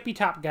 your tippy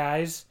top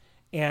guys.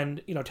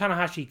 And,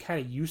 Tanahashi kind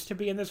of used to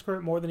be in this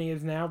group more than he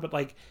is now, but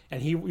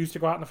and he used to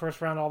go out in the first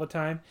round all the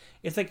time.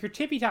 It's like your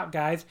tippy top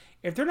guys,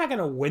 if they're not going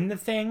to win the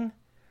thing,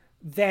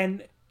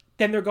 then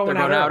they're going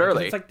out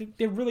early. It's like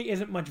there really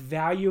isn't much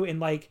value in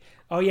like,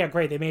 oh yeah,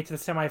 great, they made it to the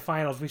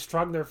semifinals. We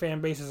strung their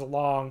fan bases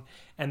along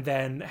and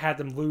then had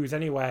them lose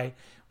anyway.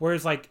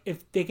 Whereas like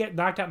if they get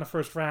knocked out in the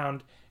first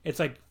round, it's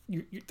like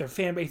their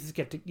fan bases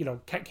get to,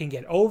 can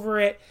get over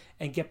it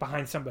and get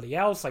behind somebody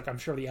else. Like I'm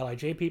sure the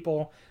LIJ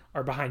people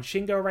are behind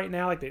Shingo right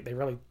now. Like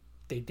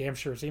they damn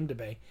sure seem to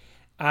be.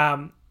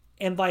 And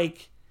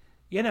like,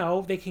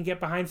 they can get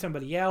behind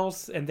somebody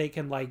else and they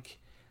can like,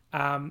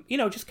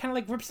 just kind of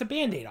like rips the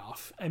Band-Aid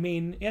off. I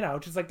mean,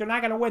 just like they're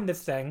not going to win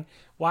this thing.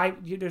 Why?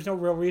 There's no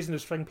real reason to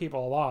string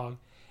people along.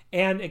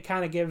 And it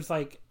kind of gives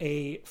like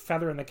a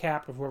feather in the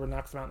cap of whoever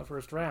knocks them out in the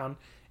first round.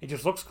 It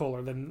just looks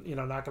cooler than,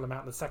 knocking them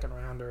out in the second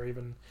round or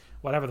even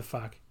whatever the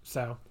fuck.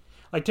 So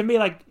like to me,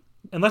 like,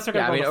 unless they're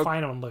going to go to the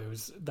final and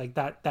lose, like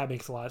that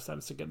makes a lot of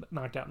sense to get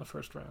knocked out in the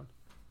first round.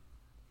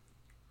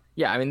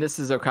 Yeah, I mean, this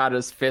is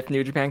Okada's 5th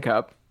New Japan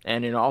Cup,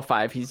 and in all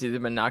 5, he's either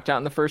been knocked out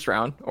in the first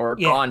round or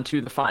gone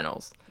to the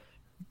finals.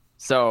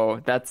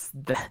 So this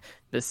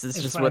is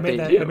just what they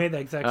do. I made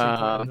that exact same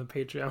point on the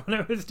Patreon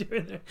when I was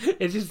doing it.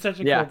 It's just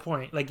such a cool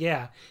point. Like, he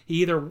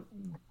either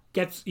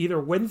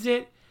wins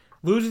it,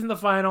 loses in the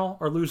final,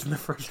 or loses in the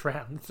first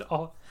round. It's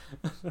all.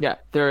 Yeah,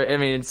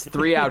 it's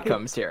 3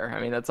 outcomes here. I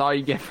mean, that's all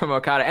you get from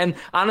Okada. And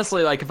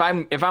honestly, like if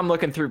I'm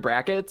looking through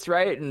brackets,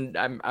 right, and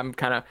I'm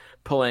kind of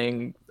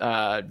pulling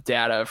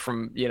data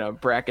from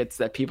brackets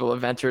that people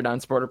have entered on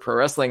Sport of Pro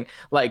Wrestling,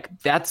 like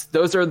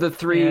those are the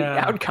 3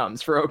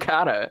 outcomes for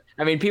Okada.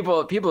 I mean,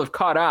 people have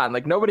caught on.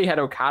 Like nobody had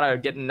Okada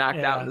getting knocked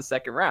out in the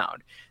second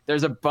round.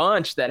 There's a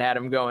bunch that had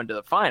him going to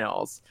the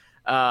finals,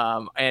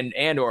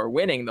 and or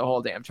winning the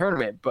whole damn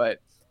tournament, but.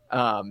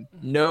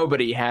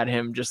 Nobody had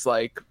him just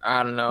like,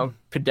 I don't know,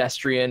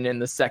 pedestrian in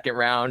the second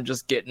round,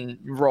 just getting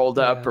rolled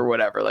up or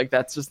whatever. Like,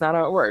 that's just not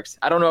how it works.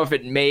 I don't know if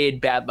it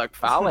made Bad Luck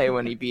Fale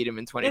when he beat him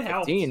in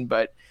 2015,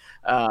 but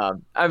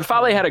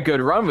Fale had a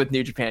good run with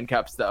New Japan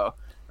Cups, though.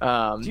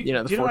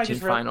 The 14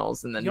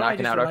 finals and then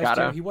knocking out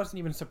Okada. He wasn't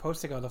even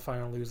supposed to go to the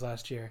final and lose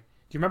last year.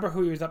 Do you remember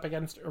who he was up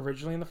against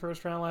originally in the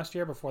first round last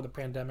year before the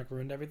pandemic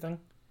ruined everything?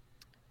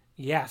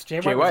 Yes, Jay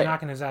White was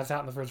knocking his ass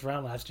out in the first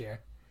round last year.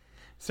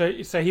 So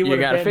he would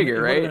have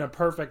been a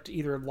perfect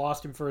either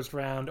lost in first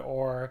round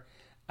or,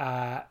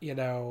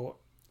 either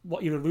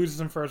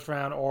loses in first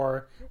round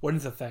or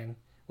wins the thing,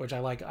 which I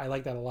like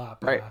that a lot.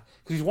 Right.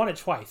 Because he's won it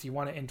twice. He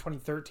won it in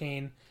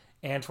 2013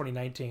 and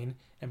 2019,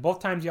 and both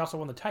times he also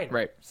won the title.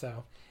 Right.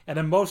 So, and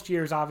then most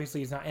years,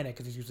 obviously, he's not in it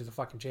because he's usually the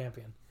fucking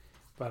champion.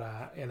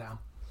 But,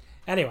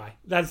 Anyway,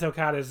 that's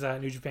Okada's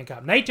New Japan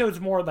Cup. Naito's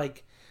more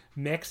like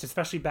mixed,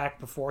 especially back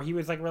before he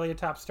was like really a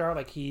top star.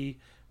 Like he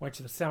went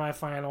to the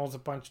semifinals a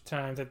bunch of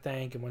times, I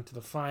think, and went to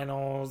the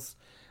finals.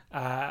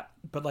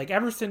 But like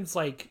ever since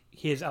like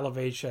his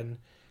elevation,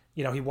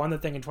 he won the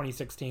thing in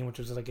 2016, which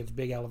was like his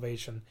big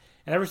elevation,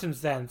 and ever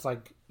since then it's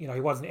like he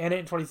wasn't in it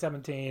in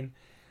 2017.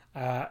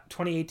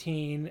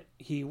 2018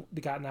 he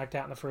got knocked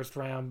out in the first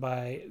round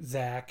by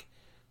Zach.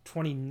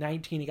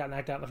 2019 he got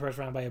knocked out in the first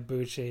round by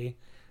Ibushi.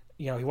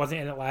 He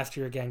wasn't in it last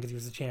year again because he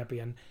was the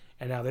champion,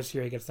 and now this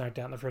year he gets knocked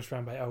out in the first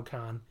round by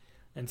Okan.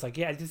 And it's like,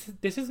 yeah,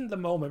 this isn't the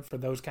moment for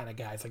those kind of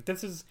guys. Like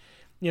this is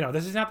not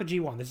the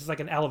G1. This is like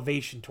an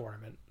elevation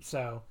tournament.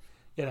 So,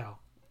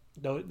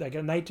 like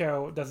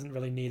Naito doesn't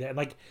really need it. And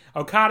like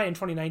Okada in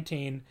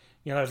 2019,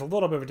 there's a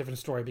little bit of a different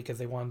story because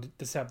they wanted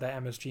to set up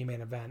that MSG main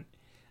event.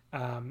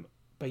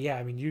 But yeah,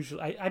 I mean,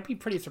 usually I'd be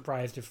pretty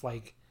surprised if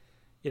like,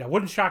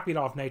 wouldn't shock me at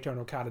all if Naito and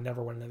Okada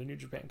never win another New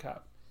Japan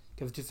Cup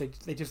because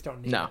they just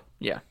don't need it.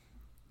 Yeah.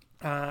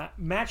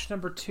 Match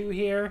number 2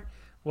 here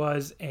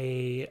was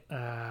a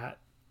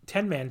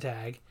 10-man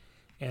tag,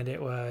 and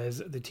it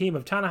was the team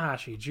of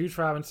Tanahashi, Juice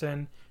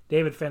Robinson,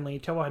 David Finlay,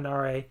 Toa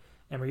Henare,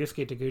 and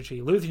Ryusuke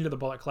Taguchi losing to the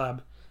Bullet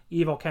Club.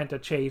 Evil,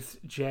 Kenta, Chase,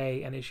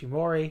 Jay, and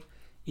Ishimori.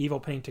 Evil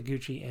pinning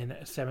Taguchi in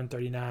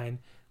 7:39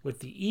 with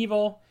the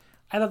Evil.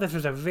 I thought this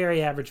was a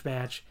very average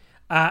match.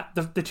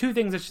 The two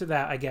things that stood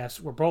out, I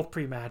guess, were both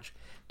pre-match.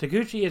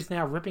 Taguchi is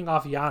now ripping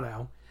off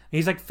Yano.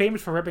 He's like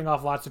famous for ripping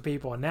off lots of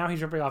people, and now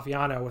he's ripping off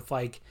Yano with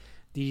like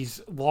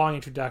these long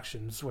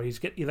introductions where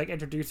he's like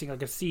introducing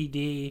like a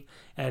CD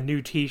and a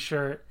new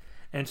T-shirt,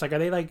 and it's like, are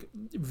they like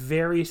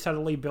very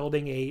subtly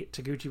building a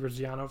Taguchi versus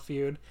Yano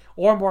feud,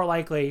 or more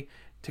likely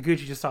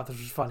Taguchi just thought this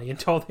was funny and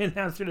told the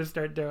announcer to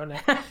start doing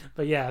it?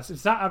 But yeah,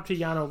 it's not up to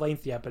Yano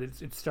length yet, but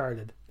it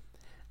started.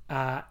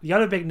 The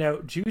other big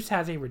note: Juice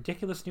has a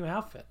ridiculous new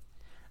outfit,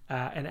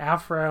 an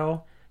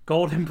afro,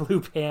 gold and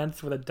blue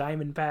pants with a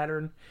diamond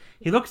pattern.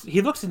 He looks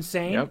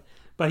insane,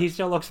 but he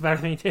still looks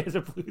better than he did as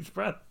a Blues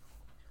Brother.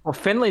 Well,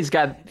 Finlay's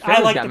got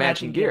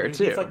matching gear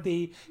too.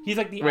 He's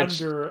like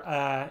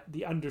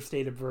the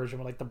understated version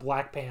with like the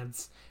black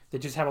pants that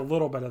just have a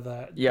little bit of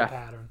the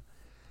pattern.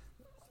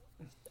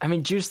 I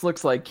mean, Juice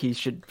looks like he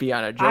should be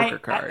on a Joker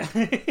card.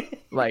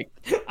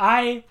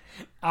 I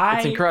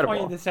it's incredible.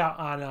 Pointed this out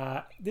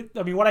on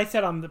what I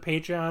said on the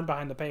Patreon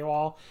behind the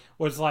paywall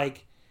was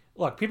like,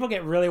 look, people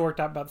get really worked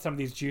up about some of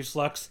these Juice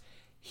looks.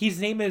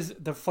 His name is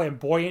the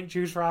flamboyant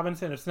Juice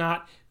Robinson. It's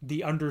not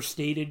the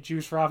understated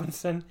Juice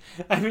Robinson.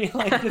 I mean,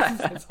 like, this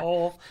is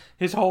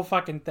his whole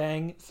fucking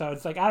thing. So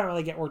it's like, I don't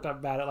really get worked up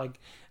about it. Like,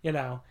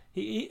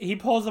 he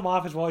pulls them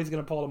off as well. He's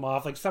going to pull them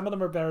off. Like, some of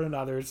them are better than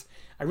others.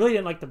 I really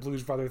didn't like the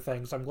Blues Brother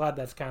thing, so I'm glad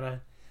that's kind of...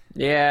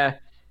 Yeah.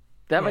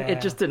 It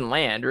just didn't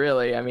land,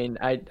 really. I mean,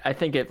 I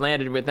think it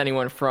landed with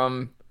anyone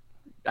from...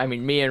 I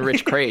mean, me and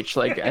Rich Craich,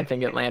 like, I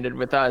think it landed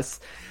with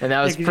us. And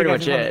that was pretty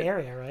much it. The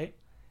area, right?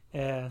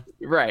 Yeah.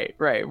 Right.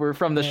 We're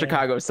from the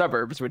Chicago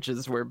suburbs, which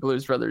is where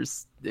Blues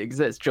Brothers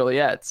exist,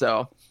 Joliet.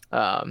 So,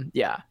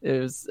 it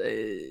was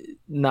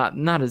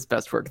not his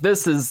best work.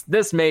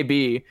 This may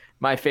be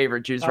my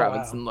favorite Juice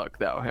Robinson look,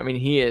 though. I mean,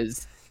 he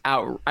is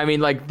out. I mean,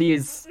 like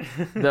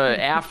the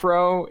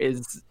afro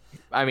is.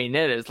 I mean,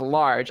 it is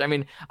large. I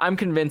mean, I'm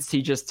convinced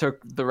he just took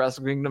the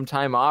Wrestle Kingdom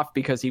time off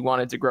because he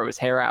wanted to grow his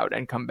hair out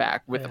and come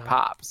back with a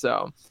pop.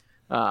 So.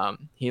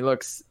 He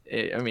looks.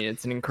 I mean,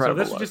 it's an incredible.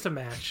 So this is just a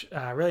match.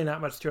 Really,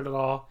 not much to it at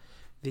all.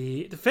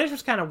 The finish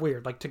was kind of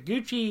weird. Like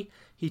Taguchi,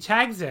 he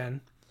tags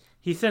in,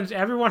 he sends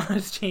everyone on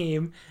his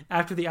team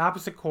after the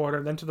opposite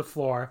quarter, then to the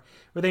floor,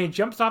 where then he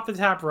jumps off the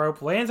top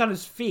rope, lands on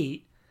his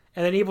feet,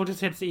 and then Evil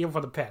just hits the Evil for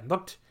the pin.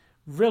 Looked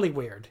really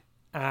weird.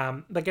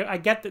 Like I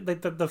get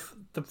that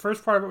the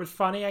first part of it was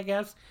funny, I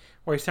guess,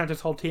 where he sent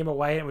his whole team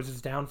away and it was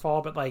his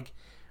downfall. But like,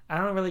 I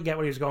don't really get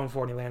what he was going for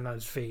when he landed on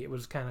his feet. It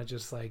was kind of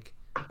just like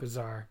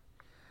bizarre.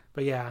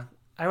 But yeah,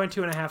 I went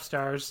 2.5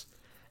 stars.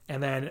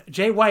 And then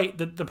Jay White,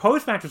 the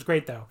post match was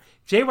great though.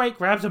 Jay White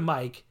grabs a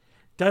mic,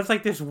 does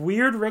like this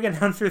weird ring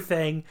announcer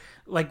thing,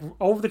 like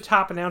over the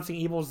top announcing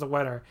Evil's the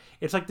winner.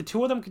 It's like the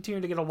two of them continue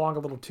to get along a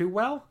little too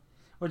well,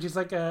 which is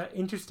like a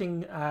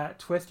interesting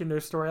twist in their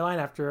storyline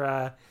after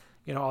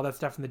all that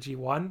stuff in the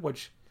G1.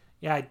 Which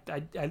I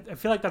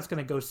feel like that's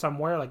going to go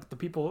somewhere. Like the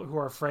people who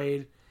are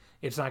afraid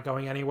it's not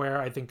going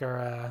anywhere, I think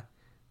are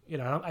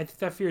I think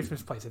that fear is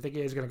misplaced. I think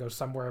it is going to go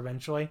somewhere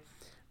eventually.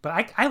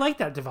 But I like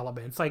that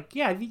development. It's like,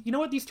 yeah, you know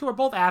what? These two are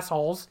both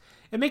assholes.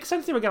 It makes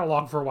sense they would get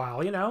along for a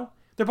while,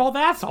 They're both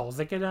assholes.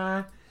 They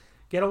can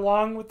get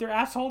along with their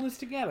assholeness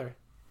together.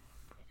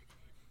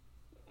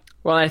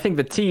 Well, I think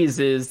the tease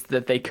is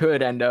that they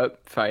could end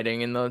up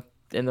fighting in the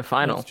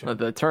final of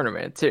the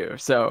tournament, too.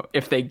 So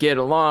if they get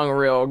along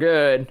real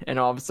good and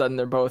all of a sudden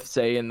they're both,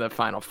 say, in the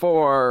Final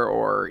Four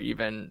or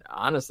even,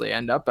 honestly,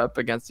 end up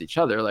against each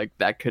other, like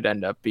that could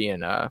end up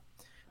being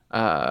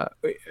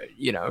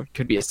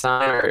could be a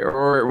sign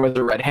or it was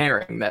a red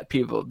herring that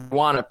people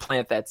want to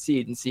plant that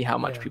seed and see how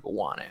much people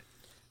want it.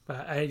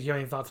 But do you have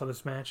any thoughts on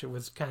this match? It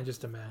was kind of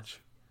just a match.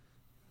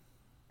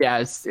 Yeah,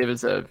 it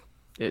was the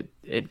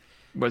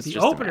just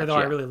opener, though,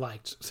 I really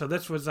liked. So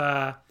this was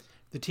the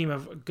team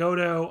of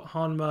Goto,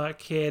 Honma,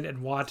 Kid, and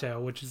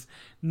Wato, which is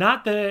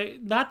not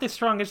the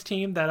strongest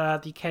team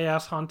that the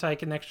Chaos Hontai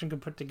connection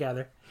could put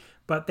together.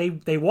 but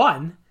they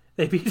won.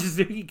 They beat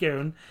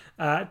Suzuki-gun,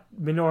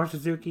 Minoru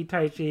Suzuki,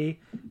 Taichi,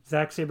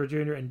 Zack Sabre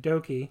Jr., and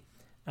Doki.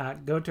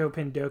 Goto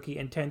pinned Doki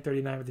in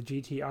 10:39 with the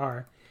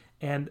GTR.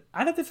 And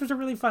I thought this was a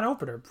really fun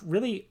opener.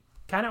 Really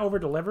kind of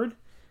over-delivered.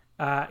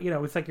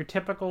 It's like your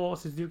typical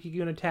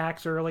Suzuki-gun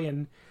attacks early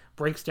and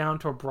breaks down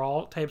to a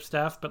brawl type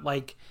stuff. But,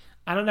 like,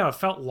 I don't know. It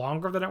felt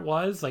longer than it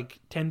was. Like,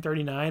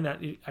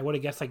 10:39, I would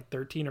have guessed like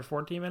 13 or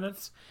 14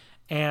 minutes.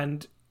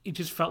 And it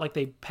just felt like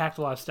they packed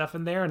a lot of stuff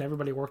in there and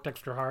everybody worked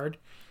extra hard.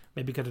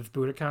 Maybe because it's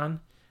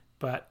Budokan.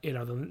 But,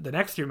 the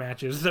next two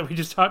matches that we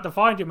just talked, the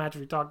following two matches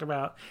we talked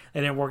about,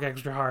 they didn't work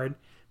extra hard.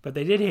 But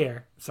they did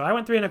here. So I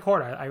went 3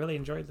 1/4. I really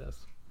enjoyed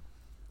this.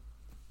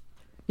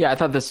 Yeah, I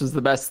thought this was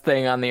the best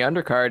thing on the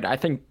undercard. I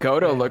think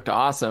Goto looked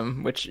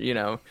awesome, which,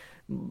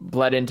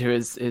 bled into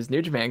his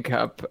New Japan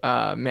Cup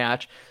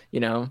match,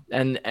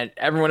 and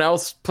everyone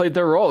else played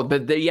their role.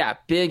 But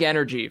big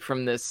energy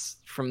from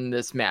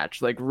this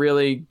match, like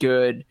really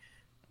good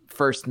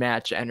first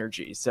match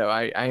energy. So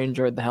I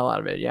enjoyed the hell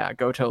out of it. Yeah,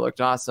 Goto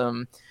looked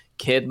awesome.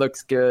 Kid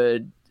looks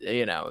good.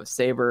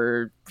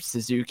 Sabre,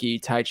 Suzuki,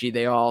 Taichi,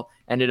 they all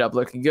ended up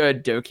looking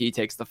good. Doki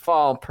takes the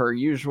fall per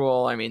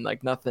usual. I mean,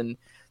 like nothing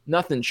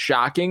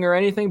shocking or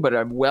anything, but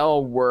a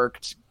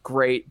well-worked,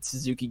 great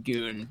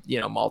Suzuki-gun,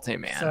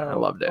 multi-man. So, I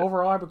loved it.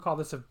 Overall, I would call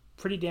this a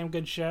pretty damn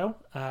good show.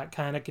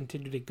 Kind of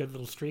continued a good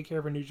little streak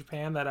here for New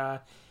Japan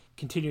that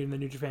continued in the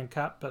New Japan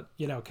Cup. But,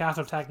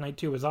 Castle Attack Night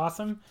 2 was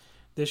awesome.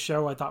 This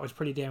show I thought was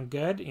pretty damn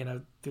good.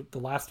 The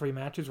last 3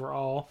 matches were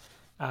all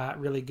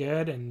really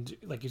good. And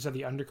like you said,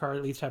 the undercard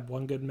at least had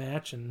one good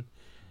match. And,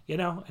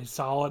 a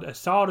solid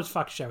as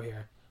fuck show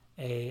here.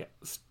 Maybe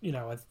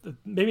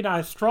not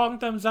a strong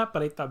thumbs up,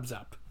 but a thumbs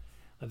up.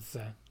 Let's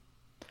say.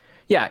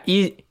 Yeah,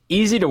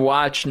 easy to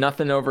watch.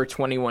 Nothing over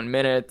 21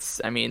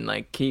 minutes. I mean,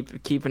 like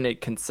keeping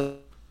it concise,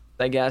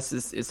 I guess,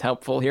 is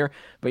helpful here.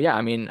 But yeah,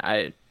 I mean,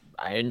 I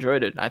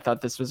enjoyed it. I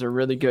thought this was a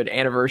really good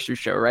anniversary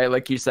show, right?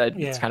 Like you said,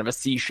 It's kind of a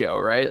C show,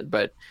 right?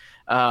 But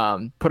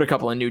put a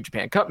couple of New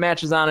Japan Cup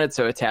matches on it,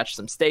 so attach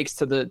some stakes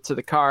to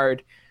the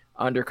card.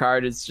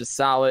 Undercard is just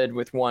solid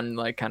with one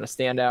like kind of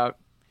standout.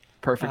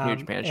 Perfect New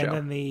Japan show. And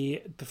then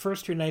the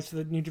first 2 nights of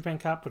the New Japan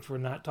Cup, which we're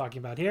not talking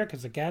about here,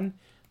 because again,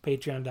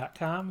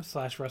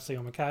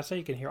 patreon.com/wrestlingomakase.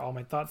 You can hear all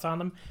my thoughts on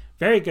them.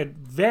 Very good,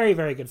 very,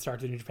 very good start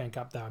to the New Japan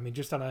Cup, though. I mean,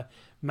 just on a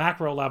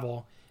macro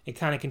level, it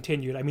kind of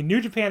continued. I mean,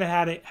 New Japan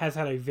has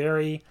had a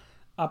very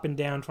up and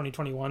down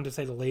 2021, to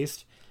say the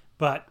least.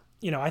 But,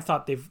 I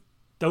thought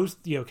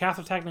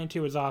Castle Attack Night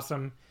 2 was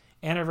awesome.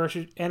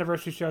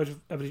 Anniversary shows,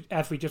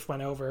 as we just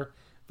went over,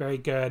 very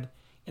good.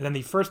 And then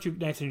the first 2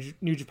 nights in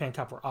New Japan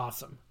Cup were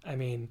awesome. I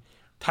mean,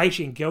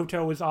 Taichi and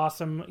Goto was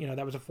awesome.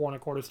 That was a 4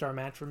 1/4 star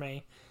match for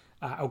me.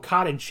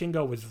 Okada and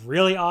Shingo was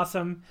really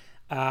awesome.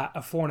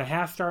 A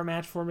 4.5 star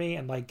match for me.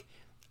 And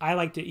I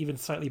liked it even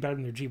slightly better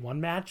than their G1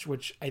 match,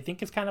 which I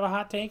think is kind of a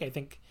hot take. I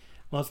think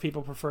most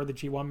people prefer the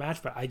G1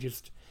 match, but I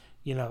just,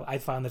 I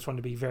found this one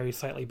to be very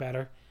slightly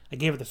better. I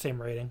gave it the same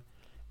rating.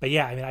 But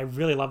yeah, I mean, I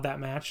really love that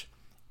match.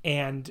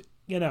 And,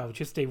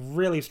 just a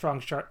really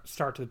strong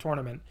start to the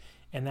tournament.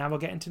 And now we'll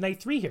get into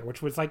night 3 here,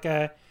 which was like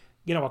a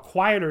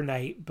quieter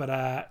night,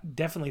 but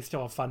definitely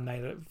still a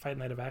fun fight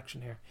night of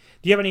action here.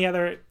 Do you have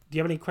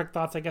any quick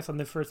thoughts, I guess, on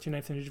the first 2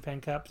 nights in New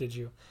Japan Cup? Did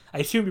you? I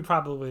assume you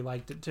probably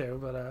liked it too,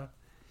 but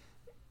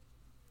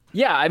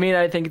yeah, I mean,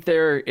 I think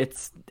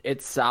it's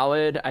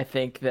solid. I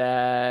think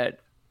that,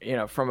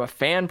 from a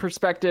fan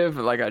perspective,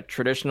 like a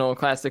traditional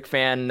classic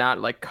fan, not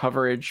like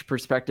coverage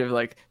perspective,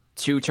 like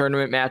 2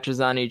 tournament matches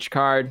on each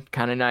card,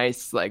 kind of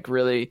nice. Like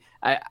really,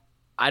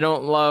 I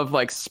don't love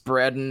like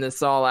spreading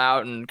this all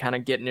out and kind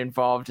of getting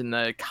involved in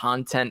the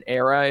content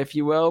era, if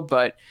you will,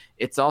 but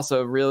it's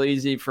also real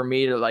easy for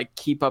me to like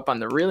keep up on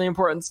the really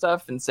important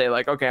stuff and say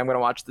like, okay, I'm going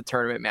to watch the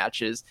tournament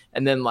matches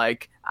and then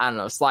like, I don't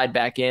know, slide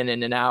back in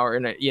an hour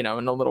in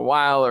a little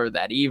while or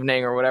that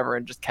evening or whatever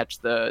and just catch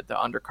the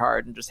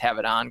undercard and just have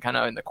it on kind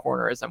of in the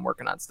corner as I'm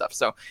working on stuff.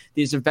 So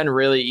these have been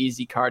really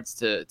easy cards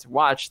to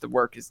watch. The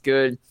work is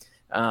good.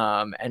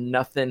 And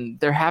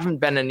there haven't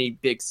been any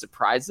big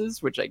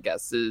surprises, which I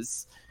guess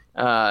is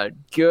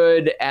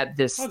good at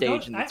this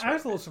stage. I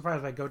was a little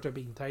surprised by Goto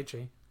beating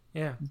Taichi.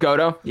 Yeah.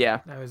 Goto? Yeah.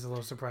 That was a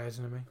little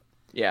surprising to me.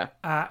 Yeah.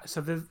 So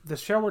the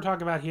show we're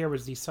talking about here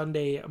was the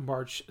Sunday,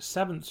 March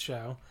 7th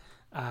show,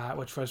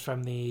 which was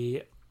from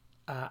the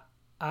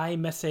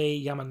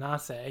Aimase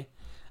Yamanase.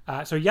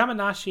 So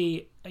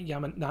Yamanashi,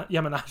 not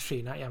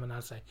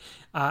Yamanase.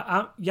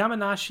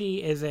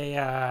 Yamanashi is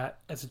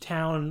a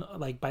town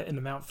like in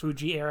the Mount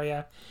Fuji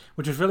area,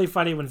 which was really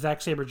funny when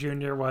Zack Sabre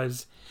Jr.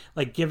 was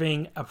like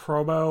giving a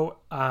promo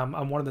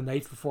on one of the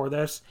nights before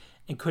this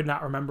and could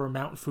not remember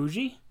Mount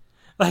Fuji.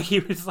 Like he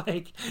was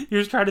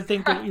trying to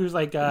think that he was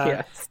like,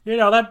 yes.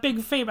 That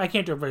big I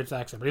can't do a British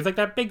accent, but he's like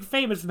that big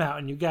famous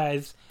mountain you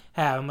guys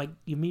have. I'm like,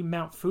 you mean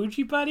Mount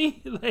Fuji,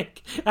 buddy?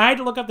 Like I had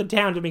to look up the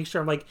town to make sure.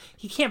 I'm like,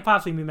 he can't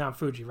possibly mean Mount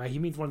Fuji, right? He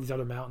means one of these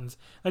other mountains.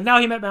 Like now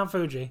he meant Mount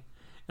Fuji,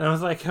 and I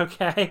was like,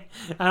 okay,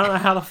 I don't know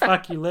how the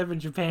fuck you live in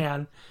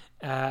Japan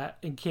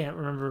and can't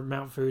remember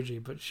Mount Fuji,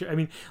 but sure. I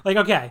mean, like,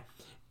 okay.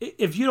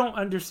 if you don't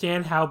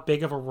understand how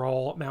big of a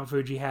role Mount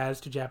Fuji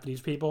has to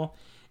Japanese people,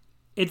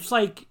 it's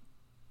like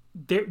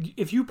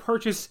if you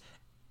purchase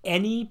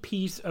any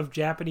piece of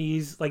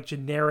Japanese like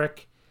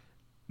generic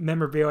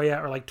memorabilia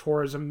or like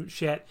tourism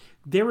shit,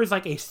 there is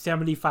like a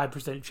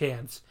 75%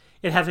 chance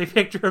it has a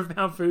picture of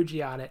Mount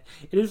Fuji on it.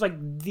 It is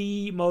like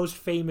the most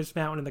famous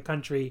mountain in the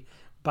country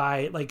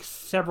by like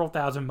several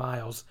thousand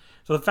miles.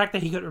 So the fact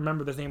that he couldn't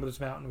remember the name of this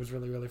mountain was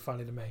really, really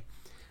funny to me.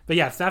 But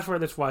yes, that's where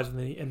this was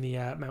in the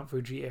Mount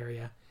Fuji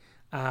area.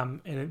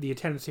 And the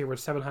attendance here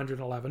was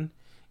 711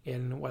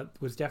 in what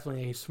was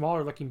definitely a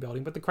smaller looking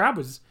building, but the crowd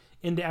was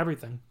into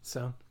everything.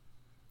 So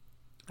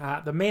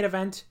the main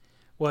event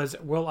was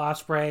Will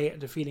Ospreay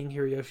defeating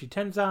Hiroyoshi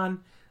Tenzan.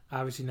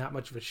 Obviously not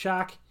much of a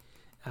shock.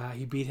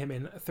 He beat him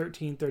in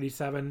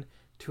 13:37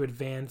 to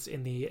advance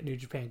in the New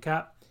Japan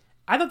Cup.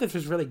 I thought this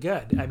was really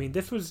good. I mean,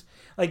 this was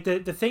like the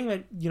thing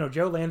that,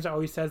 Joe Lanza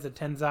always says that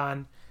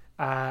Tenzan,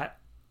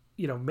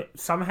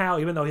 somehow,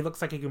 even though he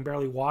looks like he can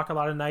barely walk a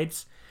lot of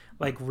nights,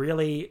 like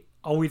really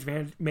always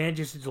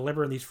manages to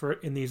deliver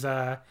in these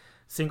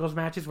singles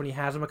matches when he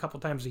has them a couple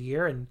times a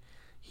year, and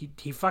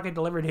he fucking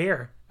delivered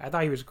here. I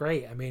thought he was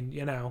great. I mean,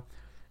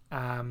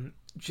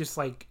 just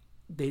like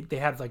they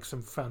had like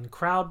some fun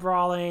crowd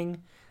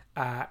brawling.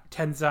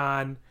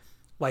 Tenzan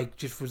like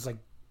just was like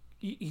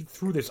he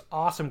threw this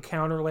awesome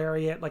counter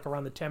lariat like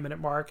around the 10-minute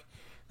mark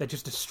that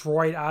just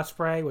destroyed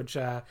Ospreay, which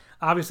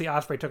obviously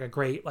Ospreay took a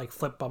great like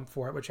flip bump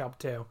for it, which helped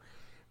too.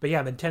 But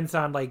yeah, then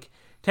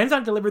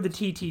Tenzan delivered the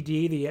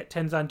TTD, the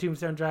Tenzan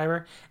Tombstone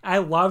Driver. I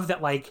love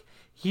that like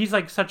he's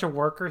like such a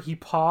worker. He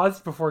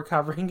paused before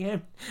covering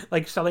him,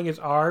 like selling his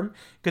arm,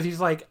 because he's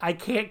like, I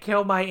can't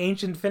kill my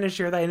ancient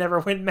finisher that I never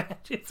win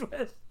matches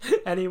with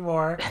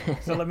anymore.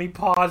 So let me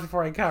pause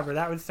before I cover.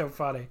 That was so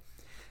funny.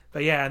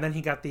 But yeah, and then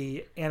he got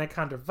the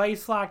Anaconda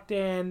Vice locked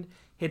in,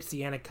 hits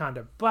the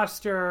Anaconda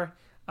Buster.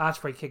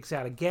 Ospreay kicks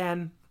out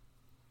again.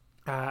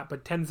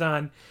 But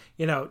Tenzan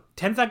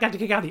got to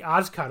kick out the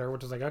Oz Cutter,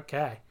 which was like,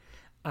 okay.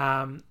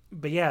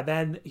 But yeah,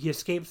 then he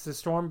escapes the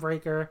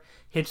Stormbreaker,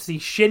 hits the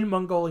Shin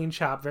Mongolian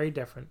Chop, very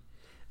different.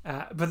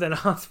 But then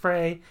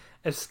Ospreay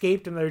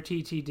escaped another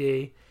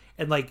TTD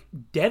and like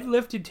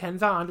deadlifted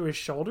Tenzan onto his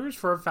shoulders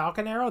for a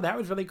Falcon Arrow. That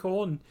was really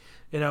cool and,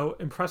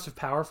 impressive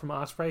power from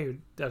Ospreay, who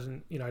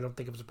doesn't, I don't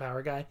think it was a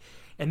power guy.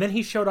 And then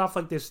he showed off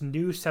like this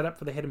new setup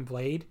for the Hidden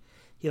Blade.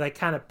 He like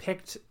kind of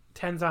picked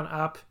Tenzan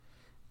up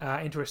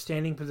into a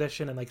standing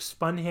position and like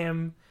spun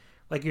him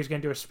like he was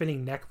going to do a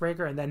spinning neck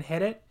breaker and then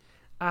hit it.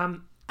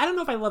 I don't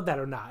know if I love that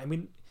or not. I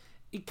mean,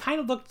 it kind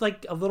of looked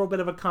like a little bit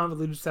of a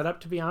convoluted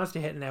setup, to be honest,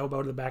 to hit an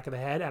elbow to the back of the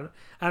head. I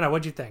don't know.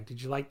 What'd you think?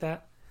 Did you like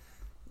that?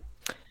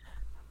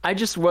 I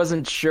just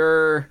wasn't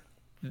sure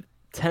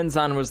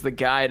Tenzan was the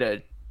guy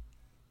to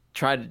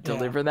try to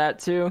deliver that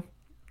to.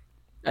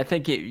 I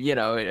think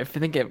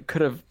it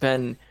could have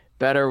been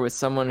better with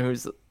someone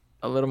who's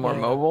a little more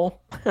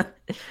mobile.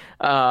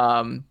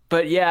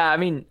 But yeah, I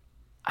mean,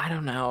 I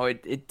don't know.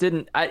 It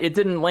didn't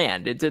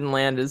land. It didn't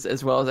land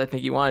as well as I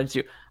think he wanted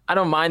to. I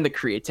don't mind the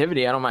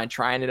creativity. I don't mind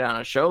trying it on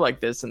a show like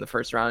this in the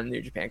first round of the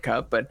New Japan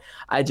Cup, but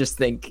I just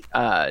think,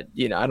 I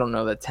don't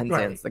know that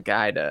Tenzan's the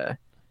guy to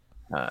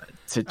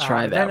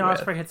try that. Then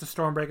Ospreay hits the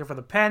Stormbreaker for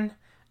the pen.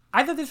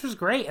 I thought this was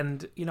great,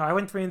 and I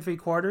went 3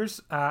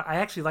 3/4. I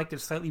actually liked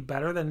it slightly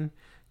better than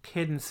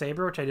Kid and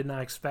Sabre, which I did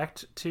not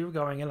expect to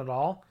going in at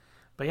all.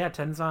 But yeah,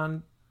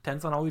 Tenzan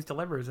always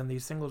delivers in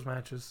these singles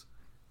matches.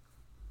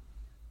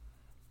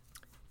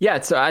 Yeah,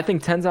 so I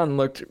think Tenzan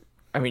looked,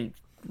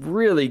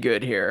 really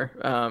good here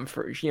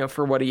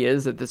for what he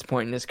is at this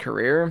point in his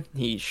career.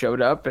 He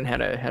showed up and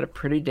had a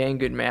pretty dang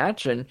good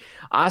match, and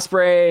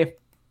Ospreay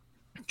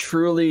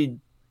truly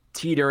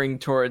teetering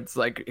towards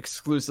like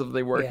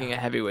exclusively working a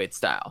heavyweight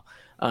style.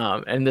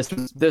 And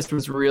this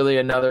was really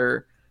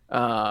another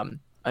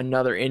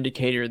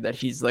indicator that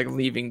he's like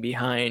leaving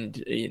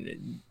behind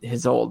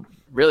his old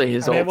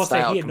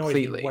style he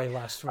completely. Annoys me way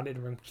less from an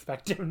in-ring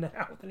perspective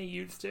now than he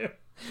used to.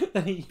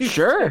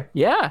 Sure.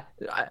 Yeah.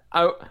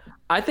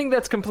 I think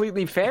that's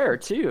completely fair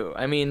too.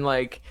 I mean,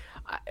 like,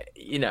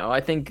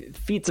 I think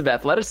feats of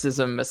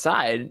athleticism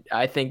aside,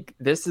 I think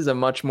this is a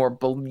much more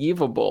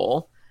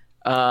believable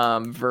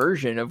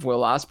version of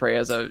Will Ospreay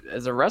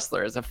as a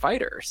wrestler, as a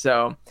fighter.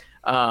 So,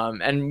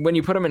 and when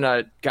you put him in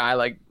a guy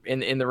like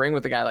in the ring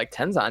with a guy like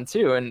Tenzan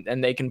too,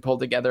 and they can pull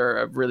together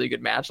a really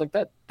good match like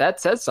that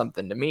says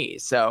something to me.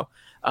 So,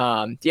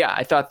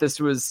 I thought this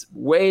was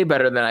way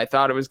better than I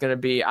thought it was going to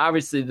be.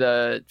 Obviously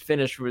the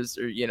finish was,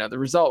 the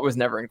result was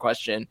never in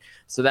question.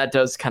 So that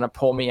does kind of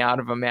pull me out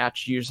of a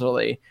match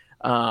usually.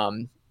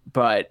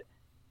 But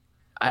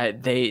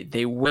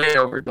they way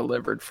over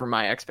delivered for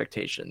my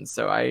expectations.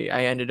 So I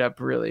ended up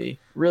really,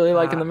 really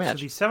liking the match.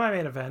 So the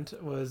semi-main event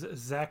was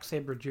Zack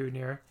Sabre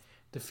Jr.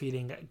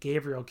 defeating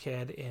Gabriel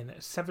Kidd in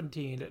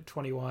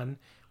 17-21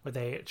 with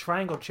a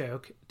triangle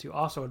choke to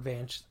also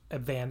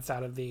advance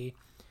out of the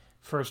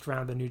first round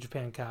of the New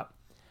Japan Cup.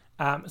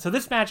 So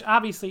this match,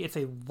 obviously, it's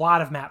a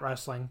lot of mat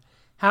wrestling.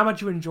 How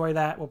much you enjoy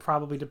that will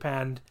probably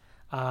depend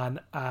on,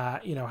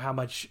 how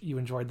much you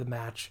enjoyed the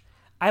match.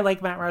 I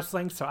like mat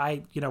wrestling, so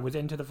I, was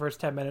into the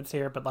first 10 minutes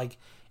here, but like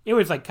it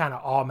was like kind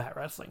of all mat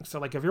wrestling. So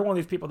like if you're one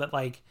of these people that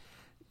like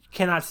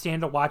cannot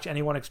stand to watch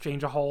anyone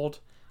exchange a hold,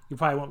 you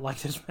probably won't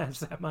like this match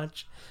that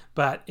much.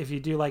 But if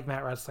you do like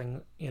mat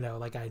wrestling,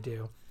 like I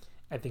do,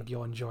 I think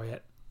you'll enjoy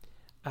it.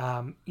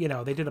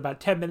 They did about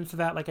 10 minutes of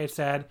that, like I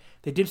said.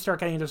 They did start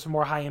getting into some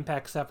more high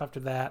impact stuff after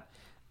that.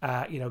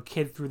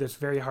 Kid threw this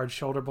very hard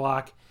shoulder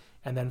block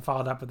and then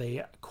followed up with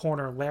a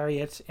corner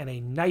lariat and a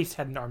nice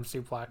head and arm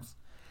suplex.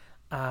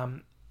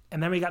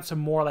 And then we got some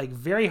more like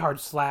very hard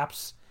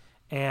slaps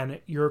and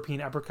European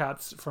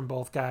uppercuts from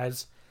both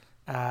guys,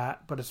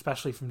 but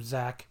especially from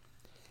Zach.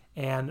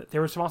 And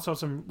there was also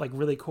some like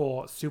really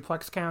cool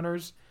suplex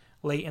counters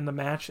late in the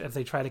match as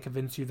they try to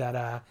convince you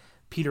that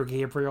Peter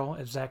Gabriel,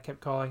 as Zach kept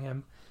calling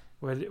him,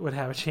 would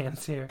have a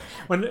chance here.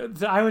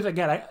 I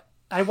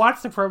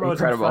watched the promos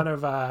Incredible. in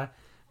front of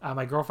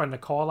my girlfriend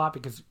Nicole a lot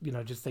because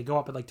just they go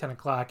up at like 10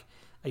 o'clock.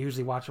 I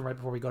usually watch them right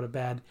before we go to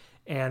bed,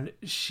 and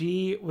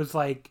she was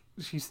like,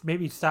 she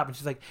made me stop, and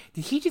she's like,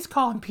 "Did he just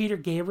call him Peter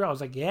Gabriel?" I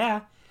was like,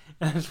 "Yeah."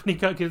 And it's funny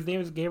because his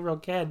name is Gabriel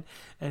Kidd,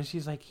 and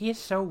she's like, "He is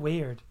so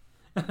weird."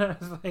 I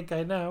was like,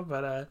 "I know,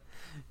 but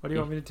what do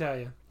you want me to tell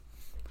you?"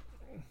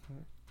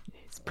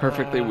 It's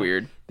perfectly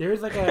weird. There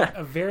was like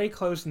a very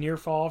close near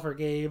fall for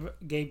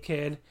Gabe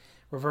Kidd,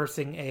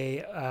 reversing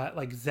a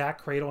like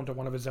Zach cradle into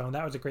one of his own.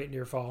 That was a great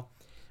near fall.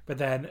 But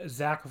then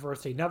Zach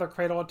reversed another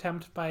cradle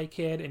attempt by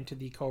Kidd into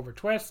the Cobra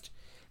Twist.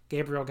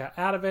 Gabriel got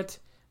out of it,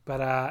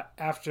 but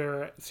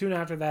soon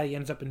after that, he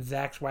ends up in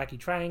Zach's wacky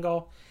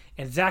triangle,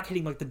 and Zach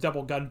hitting like the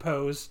double gun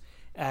pose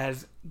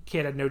as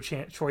Kidd had no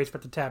choice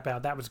but to tap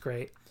out. That was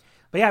great.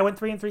 But yeah, I went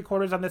 3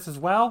 3/4 on this as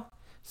well.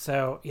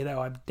 So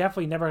I'm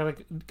definitely never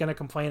gonna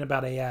complain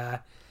about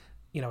a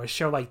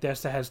show like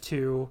this that has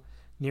two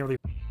nearly.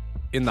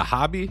 In the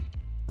hobby,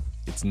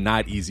 it's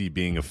not easy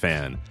being a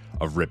fan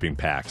of ripping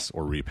packs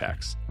or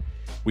repacks.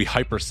 We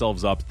hype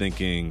ourselves up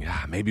thinking,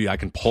 maybe I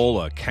can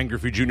pull a Ken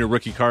Griffey Jr.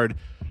 rookie card,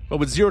 but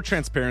with zero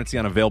transparency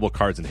on available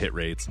cards and hit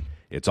rates,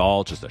 it's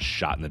all just a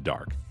shot in the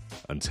dark.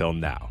 Until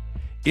now.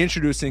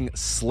 Introducing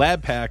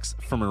Slab Packs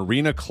from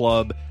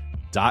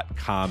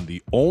ArenaClub.com,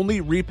 the only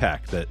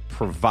repack that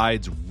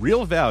provides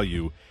real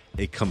value,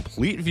 a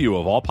complete view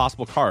of all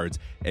possible cards,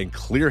 and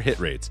clear hit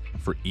rates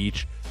for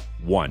each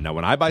one. Now,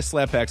 when I buy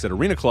Slab Packs at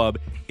Arena Club,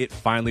 it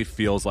finally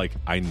feels like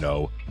I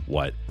know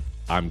what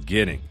I'm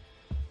getting.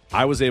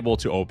 I was able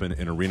to open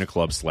an Arena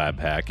Club slab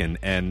pack,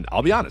 and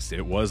I'll be honest,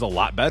 it was a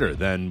lot better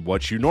than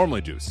what you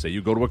normally do. Say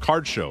you go to a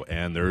card show,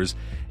 and there's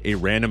a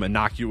random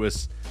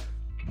innocuous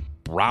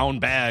brown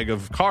bag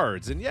of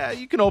cards, and yeah,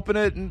 you can open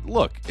it, and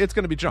look, it's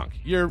going to be junk.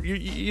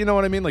 You know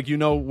what I mean? Like, you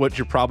know what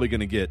you're probably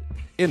going to get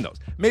in those.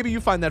 Maybe you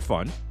find that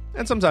fun,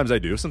 and sometimes I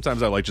do.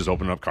 Sometimes I like just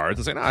opening up cards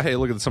and saying, hey,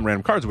 look at some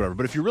random cards or whatever.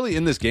 But if you're really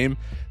in this game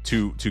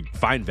to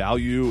find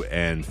value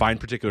and find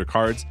particular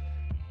cards,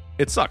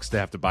 it sucks to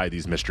have to buy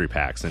these mystery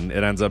packs, and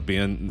it ends up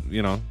being,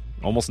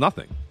 almost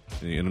nothing,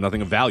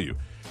 nothing of value.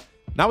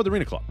 Not with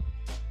Arena Club.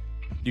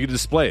 You can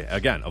display,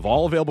 again, of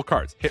all available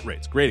cards, hit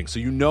rates, grading, so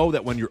you know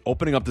that when you're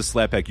opening up the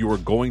slab pack, you are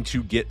going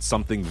to get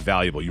something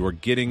valuable. You are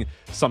getting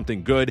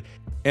something good.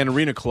 And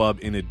Arena Club,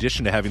 in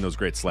addition to having those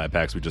great slab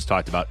packs we just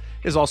talked about,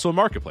 is also a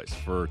marketplace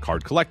for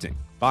card collecting,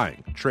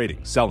 buying,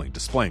 trading, selling,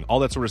 displaying, all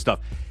that sort of stuff.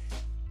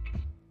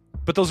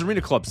 But those Arena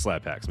Club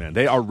slab packs, man,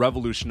 they are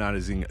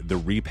revolutionizing the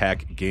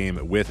repack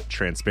game with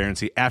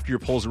transparency. After your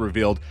pulls are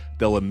revealed,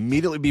 they'll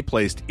immediately be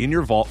placed in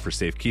your vault for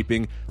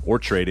safekeeping or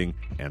trading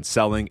and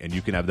selling, and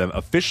you can have them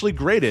officially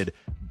graded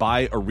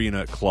by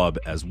Arena Club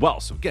as well.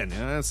 So again,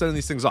 setting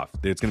these things off,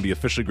 it's going to be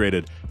officially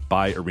graded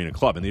by Arena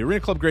Club. And the Arena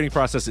Club grading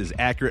process is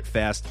accurate,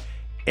 fast,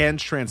 and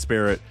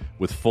transparent,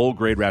 with full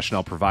grade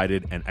rationale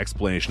provided and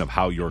explanation of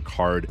how your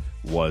card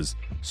was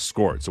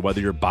scored. So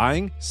whether you're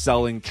buying,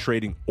 selling,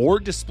 trading, or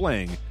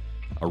displaying,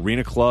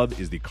 Arena Club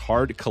is the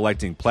card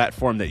collecting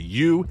platform that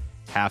you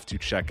have to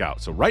check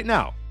out. So right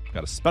now, I've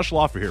got a special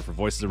offer here for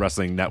Voices of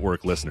Wrestling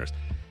Network listeners.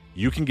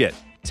 You can get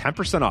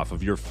 10% off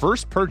of your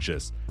first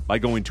purchase by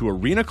going to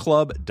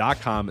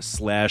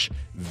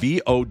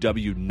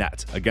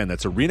arenaclub.com/VOWnet. Again,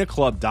 that's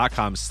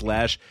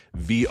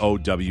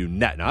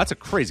arenaclub.com/VOWnet. Now, that's a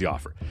crazy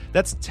offer.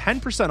 That's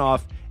 10%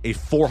 off a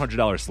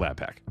 $400 slab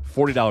pack.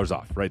 $40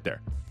 off right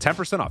there.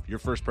 10% off your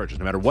first purchase.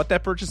 No matter what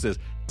that purchase is,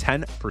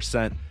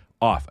 10%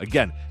 off.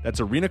 Again, that's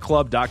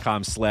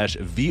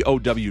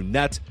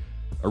arenaclub.com/VOWnet,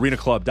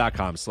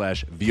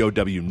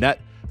 arenaclub.com/VOWnet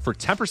for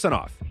 10%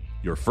 off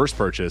your first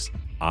purchase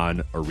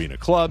on Arena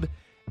Club.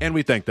 And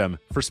we thank them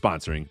for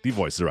sponsoring the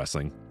Voices of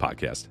Wrestling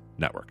Podcast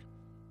Network.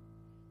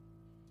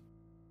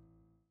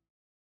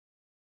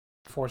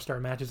 4-star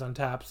matches on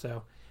top.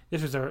 So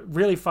this was a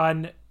really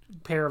fun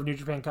pair of New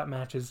Japan Cup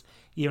matches,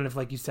 even if,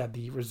 like you said,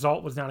 the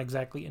result was not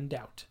exactly in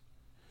doubt.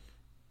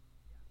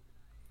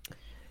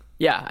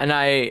 Yeah, and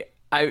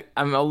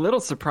I'm a little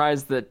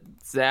surprised that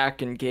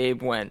Zach and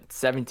Gabe went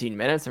 17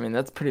 minutes. I mean,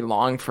 that's pretty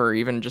long for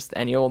even just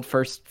any old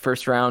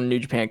first round New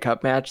Japan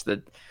Cup match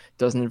that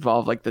doesn't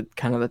involve like the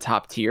kind of the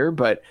top tier.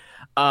 But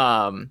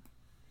I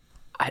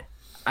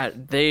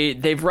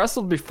they've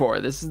wrestled before.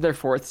 This is their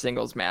fourth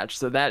singles match,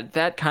 so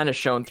that kind of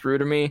shone through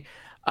to me.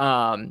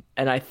 And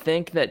I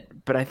think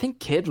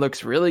Kid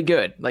looks really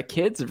good. Like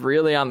Kid's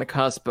really on the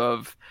cusp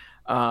of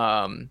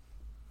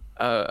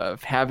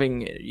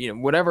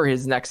having, whatever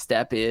his next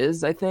step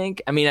is. I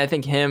think him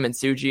and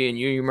Tsuji and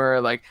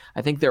Yuyumura, like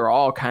I think they're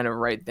all kind of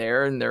right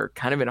there, and they're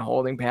kind of in a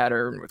holding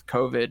pattern with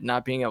COVID,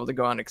 not being able to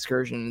go on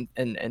excursion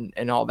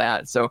and all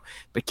that. So,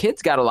 but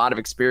Kid's got a lot of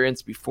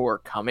experience before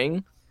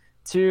coming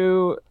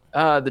to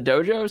the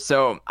dojo,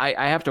 so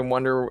I have to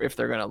wonder if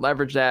they're going to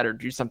leverage that or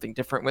do something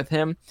different with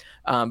him.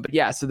 But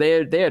yeah, so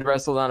they had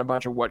wrestled on a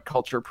bunch of What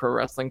Culture Pro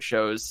Wrestling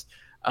shows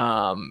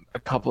a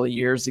couple of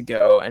years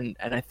ago, and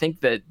I think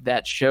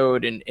that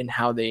showed in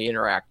how they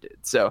interacted.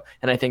 So,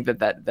 and I think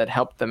that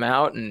helped them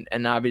out,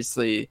 and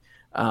obviously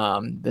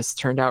this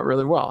turned out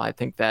really well. I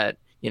think that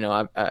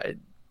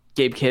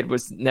Gabe Kidd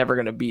was never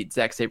going to beat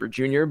Zack Sabre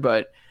Jr.,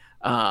 but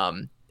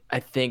I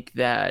think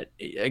that,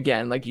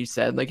 again, like you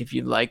said, like if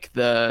you like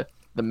the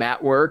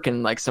mat work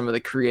and like some of the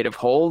creative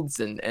holds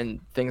and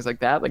things like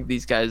that, like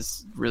these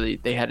guys really,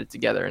 they had it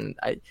together, and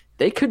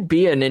they could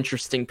be an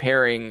interesting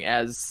pairing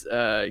as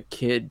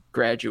Kid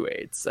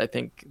graduates. I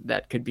think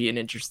that could be an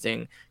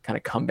interesting kind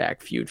of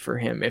comeback feud for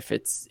him if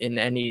it's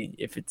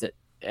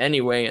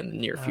any way in the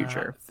near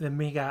future. Then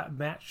we got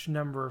match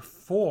number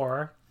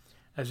 4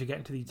 as you get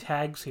into the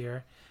tags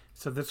here.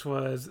 So this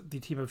was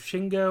the team of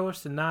Shingo,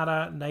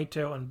 Sanada,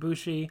 Naito, and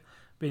Bushi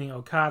beating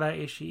Okada,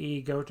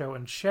 Ishii, Goto,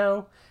 and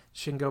Sho.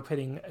 Shingo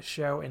pitting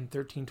Sho in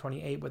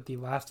 13:28 with the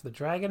Last of the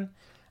Dragon.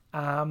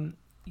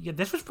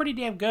 This was pretty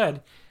damn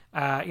good.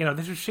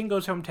 This was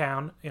Shingo's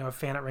hometown. A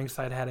fan at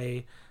ringside had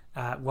a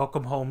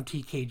welcome home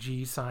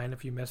TKG sign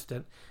if you missed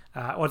it.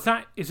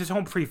 It's his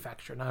home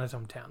prefecture, not his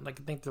hometown. Like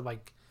I think they're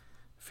like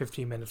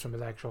 15 minutes from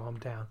his actual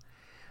hometown.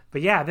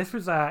 But yeah, this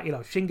was,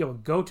 Shingo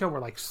and Goto were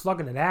like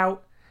slugging it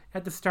out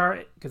at the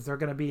start because they're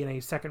going to be in a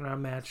second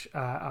round match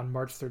on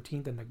March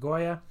 13th in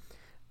Nagoya.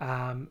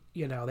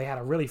 They had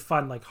a really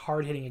fun, like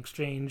hard hitting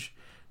exchange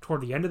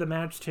toward the end of the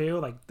match too.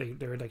 Like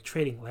they were like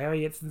trading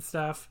lariats and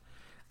stuff.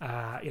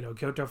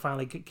 Goto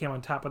finally came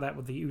on top of that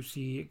with the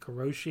Uchi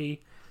Kuroshi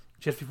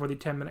just before the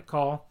 10-minute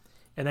call.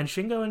 And then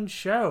Shingo and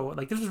Sho,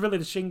 like this was really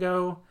the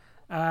Shingo,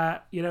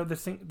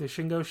 the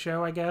Shingo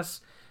show, I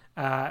guess.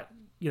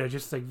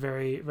 Just like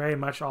very, very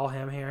much all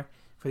him here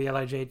for the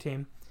LIJ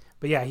team.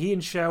 But yeah, he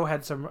and Sho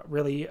had some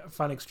really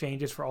fun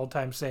exchanges for old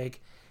time's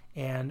sake.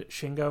 And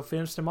Shingo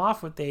finished him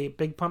off with a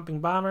big pumping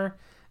bomber,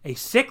 a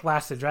sick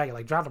Last of the Dragon,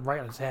 like dropped him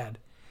right on his head.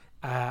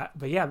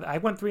 But yeah, I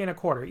went 3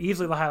 1/4,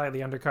 easily the highlight of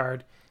the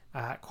undercard.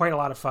 Quite a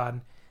lot of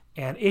fun.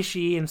 And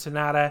Ishii and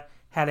Sanada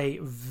had a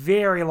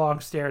very long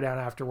stare down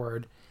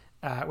afterward,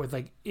 with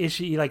like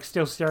Ishii like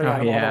still staring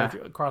at him all the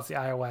way across the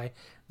aisleway.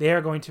 They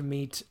are going to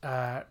meet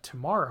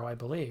tomorrow, I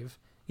believe.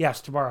 Yes,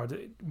 tomorrow,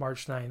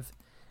 March 9th,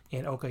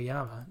 in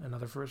Okayama,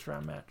 another first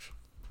round match.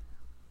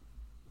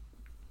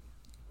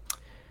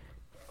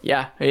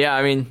 Yeah.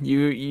 I mean,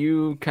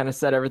 you kind of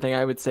said everything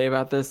I would say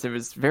about this. It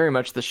was very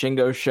much the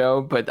Shingo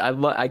show, but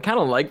I kind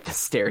of like the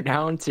stare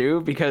down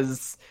too,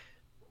 because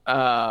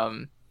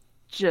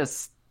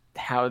just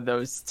how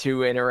those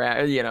two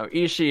interact.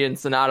 Ishii and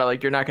Sanada,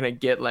 like you're not going to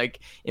get like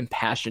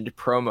impassioned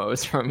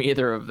promos from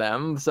either of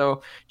them,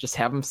 so just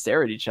have them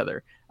stare at each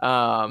other.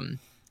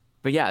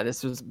 But yeah,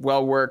 this was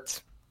well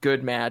worked,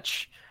 good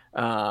match.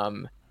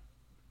 I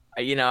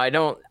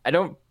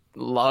don't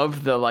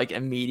love the like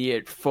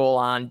immediate full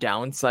on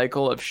down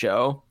cycle of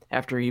Sho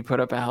after he put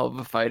up a hell of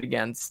a fight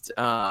against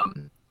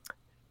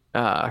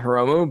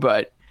Hiromu,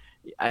 but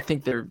I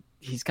think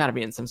he's got to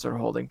be in some sort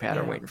of holding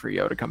pattern waiting for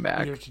Yo to come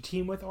back. Either to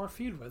team with or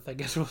feud with, I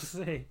guess we'll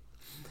see.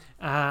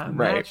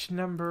 Match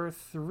number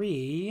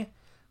 3,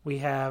 we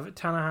have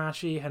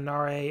Tanahashi,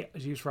 Hanare,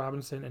 Juice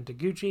Robinson, and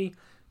Taguchi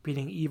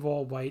beating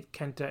Evil, White,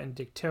 Kenta, and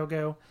Dick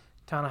Togo.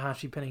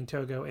 Tanahashi pinning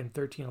Togo in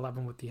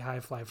 13:11 with the high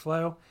fly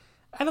flow.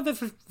 I thought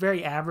this was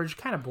very average,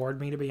 kind of bored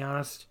me, to be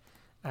honest.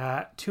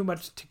 Too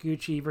much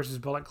Taguchi versus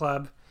Bullet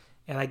Club,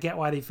 and I get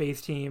why the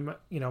face team,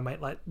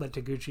 might let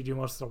Taguchi do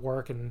most of the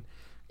work and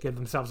give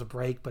themselves a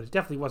break, but it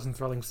definitely wasn't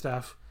thrilling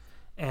stuff.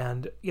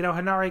 And,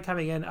 Hanare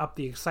coming in upped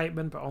the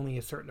excitement, but only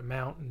a certain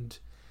amount, and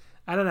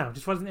I don't know,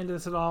 just wasn't into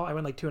this at all. I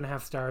went like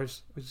 2.5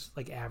 stars. It was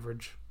like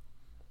average.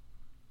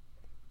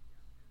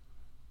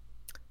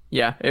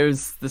 Yeah,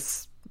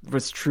 this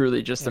was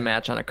truly just a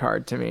match on a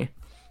card to me.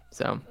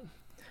 So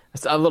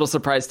a little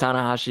surprised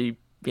Tanahashi,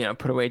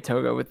 put away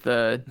Togo with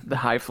the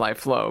high fly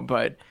flow,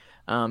 but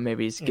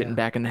maybe he's getting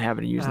back in the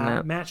habit of using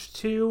that. Match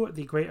 2,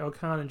 the Great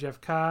Okan and Jeff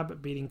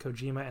Cobb beating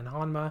Kojima and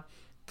Honma.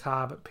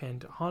 Cobb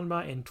pinned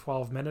Honma in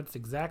 12 minutes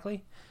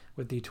exactly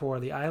with the Tour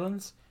of the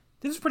Islands.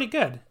 This is pretty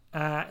good.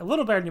 A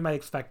little better than you might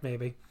expect,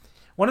 maybe.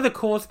 One of the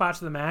coolest spots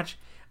of the match,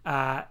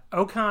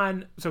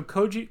 Okan, so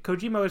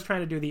Kojima was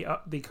trying to do the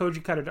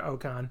Koji cutter to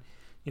Okan,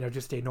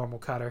 just a normal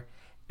cutter.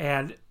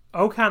 And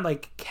Okan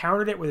like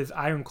countered it with his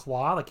iron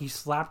claw, like he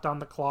slapped on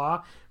the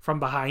claw from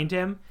behind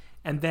him,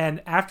 and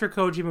then after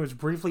Kojima was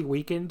briefly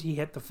weakened, he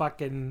hit the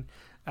fucking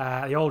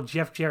the old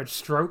Jeff Jarrett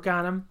stroke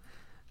on him.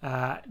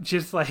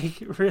 Just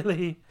like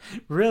really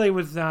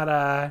was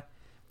not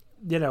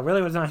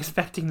really was not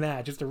expecting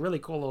that. Just a really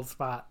cool little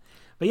spot.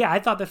 But yeah, I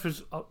thought this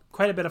was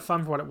quite a bit of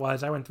fun for what it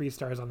was. I went 3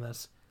 stars on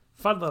this.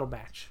 Fun little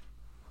match.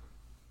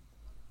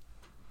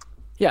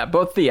 Yeah,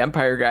 both the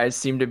Empire guys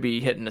seem to be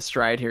hitting a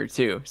stride here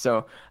too.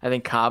 So I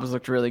think Cobb's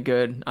looked really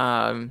good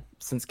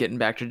since getting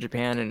back to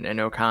Japan, and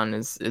Okan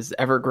is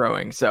ever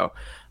growing. So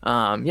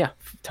yeah,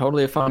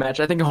 totally a fun match.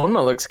 I think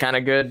Honma looks kind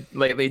of good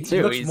lately too.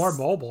 He looks more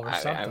mobile or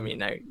something. I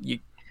mean,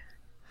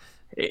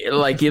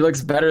 he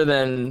looks better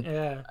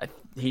than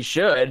he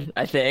should,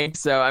 I think.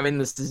 So I mean,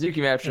 the Suzuki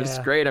match was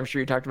great. I'm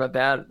sure you talked about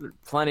that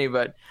plenty,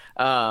 but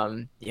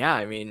yeah,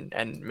 I mean,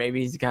 and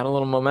maybe he's got a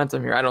little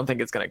momentum here. I don't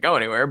think it's going to go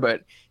anywhere,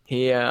 but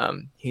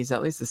he's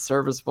at least a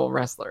serviceable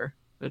wrestler,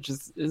 which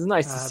is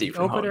nice to see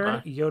from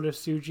opener, Honma. Yota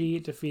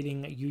Tsuji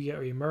defeating Yuya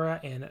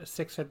Uemura in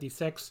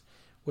 6:56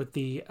 with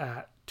the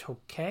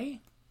Tokei.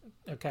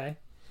 Okay.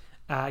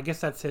 I guess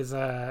that's his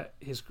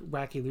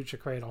wacky lucha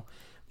cradle.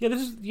 Yeah,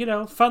 this is,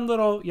 fun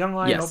little young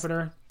lion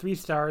opener, 3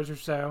 stars or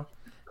so.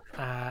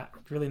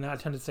 Really not a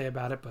ton to say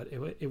about it, but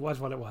it was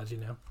what it was,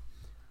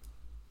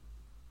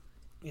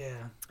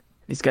 Yeah.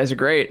 These guys are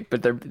great,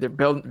 but they're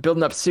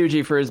building up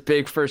Tsuji for his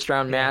big first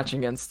round match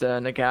against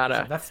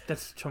Nagata. So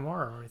that's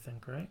tomorrow, I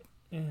think, right?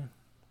 Yeah.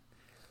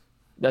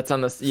 That's on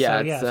the so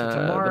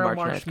tomorrow, the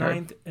March 9th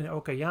card. in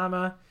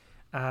Okayama.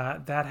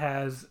 That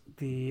has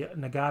the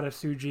Nagata,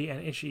 Tsuji,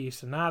 and Ishii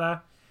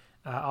Sanada.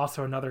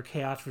 Also another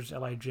Chaos vs.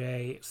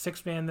 LIJ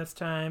 6-man this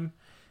time,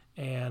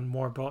 and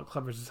more Bullet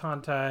Club vs.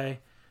 Hantai,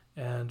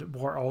 and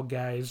more old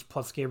guys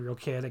plus Gabriel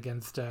Kidd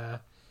against the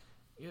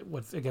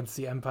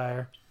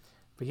Empire.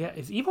 But yeah,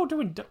 is Evo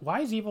doing? Why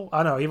is Evo?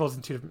 Oh no, Evo's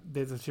in 2 different.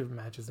 There's 2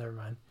 different matches. Never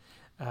mind.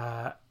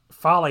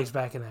 Foley's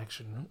back in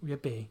action.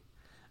 Yippee!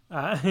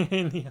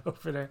 In the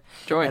opener.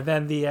 Joy. And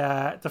then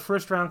the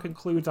first round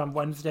concludes on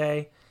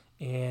Wednesday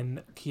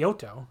in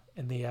Kyoto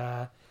in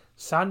the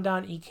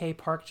Sandan Ike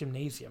Park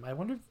Gymnasium. I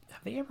wonder,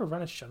 have they ever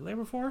run a show there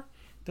before?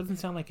 It doesn't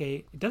sound like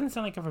a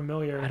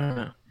familiar. I don't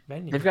know.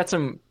 Venue. They've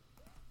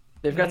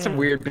got some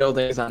weird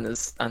buildings on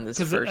this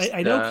first.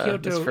 I know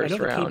Kyoto. I know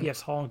round. the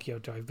KBS Hall in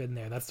Kyoto. I've been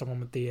there. That's the one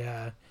with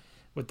the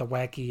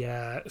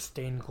wacky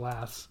stained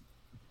glass.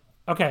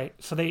 Okay,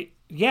 so they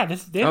have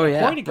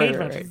quite a cage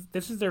match.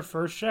 This is their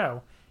first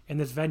show in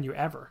this venue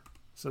ever.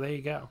 So there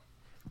you go.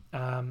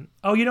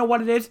 You know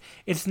what it is?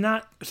 It's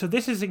not. So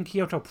this is in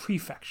Kyoto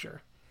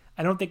Prefecture.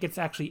 I don't think it's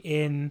actually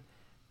in.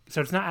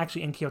 So it's not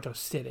actually in Kyoto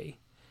City.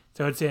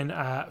 So it's in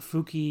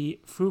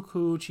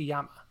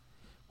Fukuchiyama,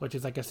 which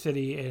is like a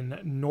city in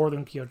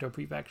northern Kyoto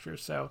Prefecture.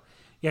 So,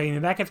 yeah,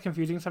 that gets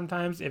confusing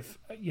sometimes if,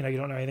 you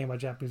don't know anything about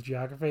Japanese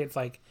geography. It's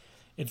like,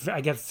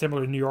 I guess,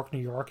 similar to New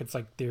York. It's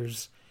like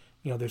there's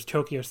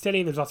Tokyo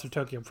City, there's also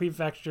Tokyo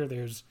Prefecture,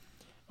 there's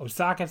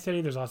Osaka City,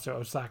 there's also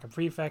Osaka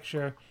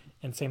Prefecture,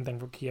 and same thing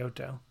for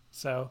Kyoto.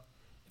 So,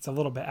 it's a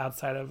little bit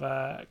outside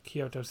of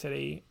Kyoto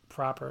City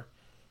proper.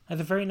 It has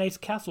a very nice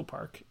castle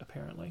park,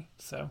 apparently.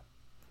 So,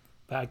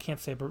 but I can't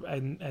say,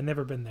 I've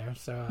never been there.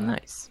 So,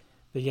 nice.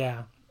 But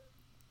yeah.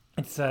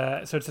 It's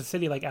it's a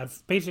city like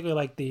basically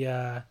like the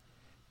I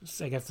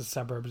guess the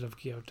suburbs of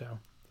Kyoto,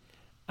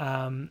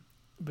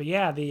 but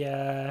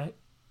yeah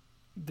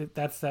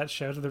that's that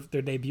show. So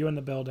their debut in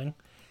the building,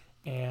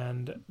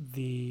 and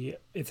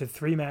it's a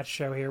 3-match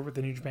show here with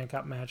the New Japan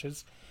Cup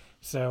matches.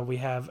 So we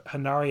have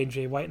Hanari and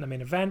Jay White in the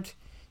main event,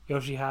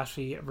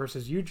 Yoshihashi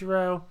versus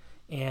Yujiro,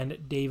 and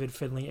David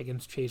Finlay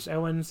against Chase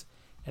Owens,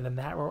 and then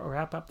that will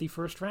wrap up the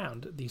first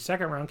round. The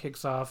second round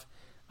kicks off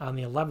on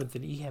the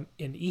 11th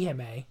in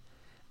Ihime.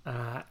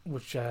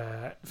 Which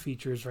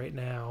features right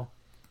now.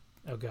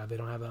 Oh god, they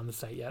don't have it on the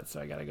site yet,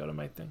 so I gotta go to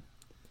my thing.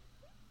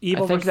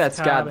 I think that's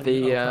got the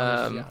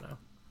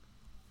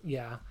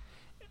yeah.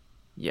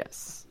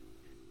 Yes.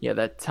 Yeah,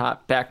 that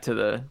top back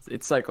to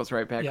it cycles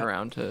right back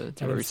around to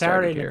where we Saturday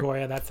started here.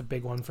 Nagoya, that's a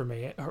big one for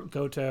me.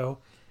 Goto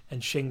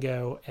and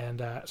Shingo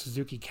and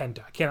Suzuki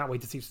Kenta. I cannot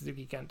wait to see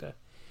Suzuki Kenta.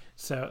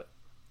 So,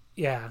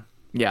 yeah.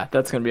 Yeah,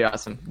 that's gonna be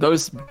awesome.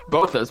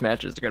 Both those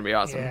matches are gonna be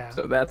awesome. Yeah.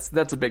 So that's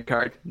a big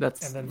card.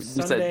 That's and then you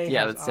Sunday said,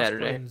 has that's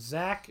Saturday. Oscar and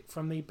Zach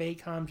from the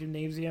Baycom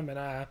Gymnasium in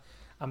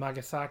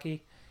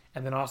Amagasaki,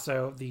 and then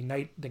also the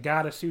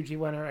Nagata Tsuji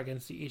winner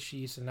against the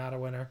Ishii Sanada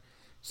winner.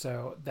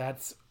 So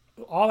that's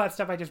all that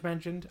stuff I just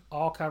mentioned,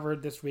 all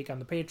covered this week on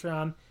the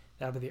Patreon.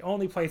 That'll be the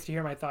only place to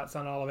hear my thoughts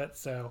on all of it.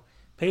 So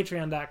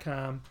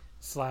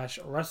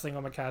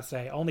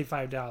patreon.com/wrestlingomakase, only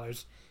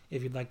 $5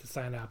 if you'd like to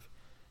sign up.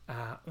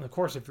 And of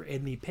course, if you're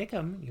in the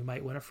Pick'em, you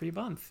might win a free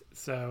month.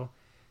 So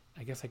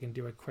I guess I can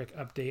do a quick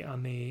update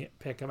on the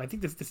Pick'em. I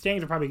think the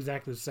standings are probably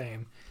exactly the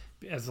same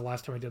as the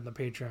last time I did on the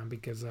Patreon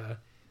because I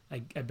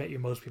bet you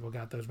most people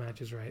got those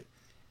matches right.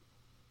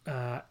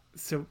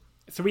 So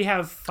we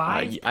have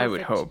 5 I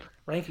would hope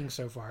rankings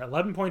so far.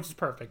 11 points is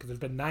perfect because there's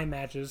been 9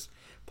 matches,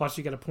 plus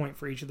you get a point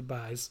for each of the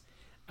buys.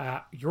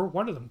 You're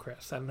one of them,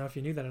 Chris. I don't know if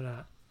you knew that or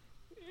not.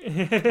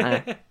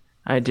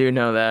 I do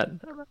know that.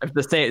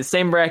 The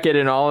same bracket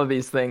in all of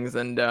these things,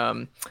 and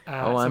so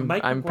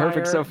Mike I'm McGuire,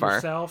 perfect so far.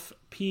 Yourself,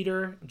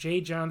 Peter,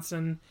 Jay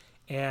Johnson,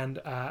 and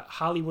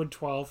Hollywood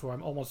 12, who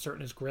I'm almost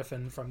certain is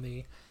Griffin from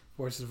the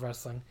Voices of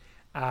Wrestling.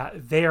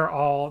 They are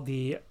all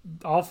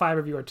 5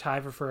 of you are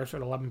tied for first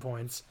at 11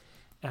 points.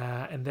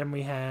 And then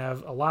we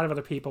have a lot of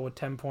other people with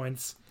 10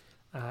 points.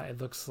 It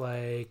looks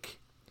like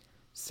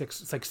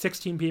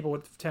 16 people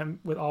with 10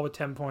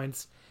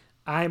 points.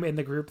 I'm in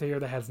the group here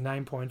that has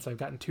 9 points. So I've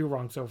gotten 2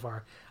 wrong so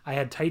far. I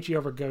had Taichi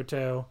over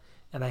Goto,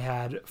 and I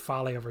had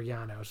Fale over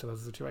Yano. So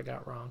those are the 2 I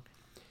got wrong.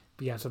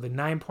 But yeah, so the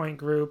 9-point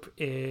group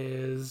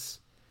is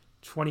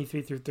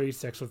 23 through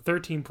 36, so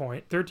 13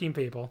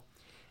 people.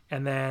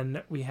 And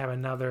then we have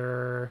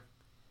a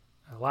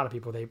lot of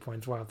people with 8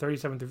 points. Wow,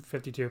 37 through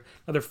 52.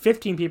 Another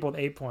 15 people with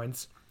 8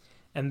 points.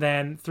 And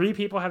then 3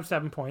 people have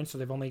 7 points, so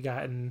they've only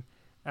gotten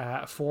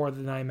 4 of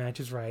the 9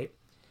 matches right.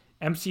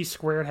 MC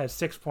Squared has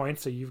 6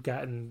 points, so you've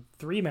gotten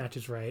 3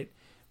 matches right.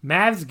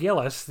 Mavs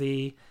Gillis,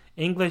 the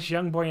English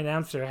young boy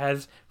announcer,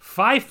 has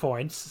 5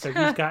 points, so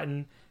he's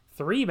gotten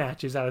 3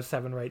 matches out of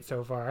 7 right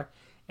so far.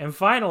 And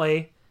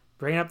finally,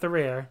 bringing up the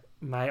rear,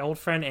 my old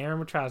friend Aaron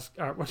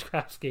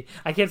Wachowski.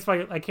 I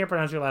can't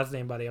pronounce your last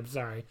name, buddy. I'm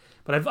sorry,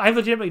 but I've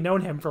legitimately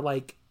known him for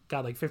like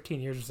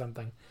 15 years or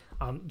something,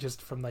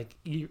 just from like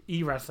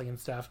e-wrestling and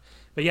stuff.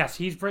 But yes,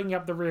 he's bringing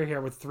up the rear here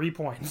with 3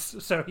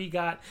 points. So he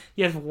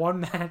has 1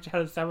 match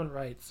out of 7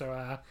 right.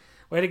 So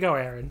way to go,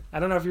 Aaron. I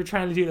don't know if you're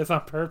trying to do this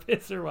on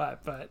purpose or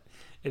what, but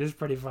it is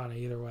pretty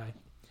funny either way.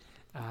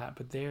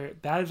 But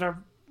that is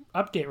our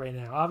update right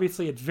now.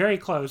 Obviously, it's very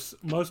close.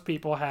 Most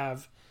people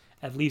have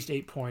at least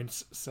 8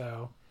 points.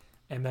 So.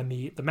 And then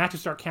the matches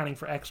start counting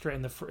for extra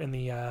in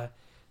the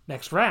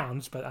next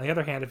rounds. But on the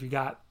other hand, if you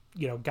got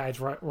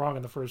guys wrong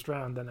in the first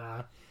round, then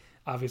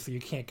obviously you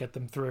can't get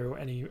them through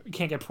you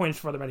can't get points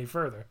for them any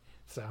further.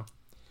 So,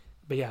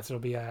 but yeah, so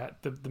it'll be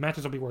the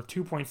matches will be worth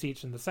 2 points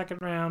each in the second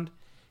round,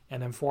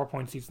 and then 4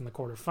 points each in the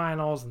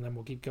quarterfinals, and then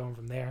we'll keep going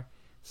from there.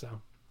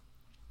 So,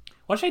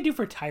 what should I do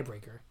for a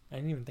tiebreaker? I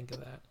didn't even think of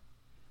that.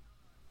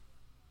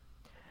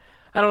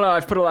 I don't know.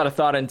 I've put a lot of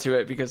thought into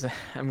it because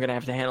I'm going to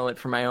have to handle it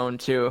for my own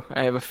too.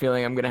 I have a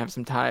feeling I'm going to have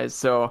some ties.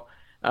 So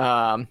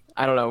I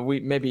don't know.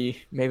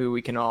 Maybe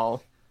we can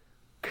all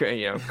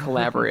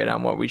collaborate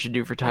on what we should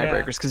do for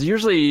tiebreakers, because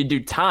usually you do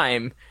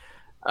time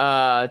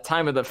of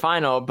the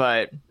final,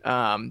 but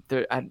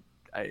I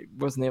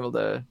wasn't able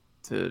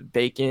to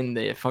bake in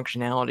the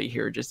functionality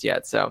here just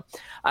yet. So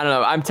I don't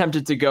know. I'm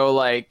tempted to go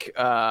like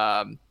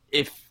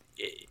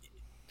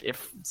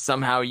if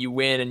somehow you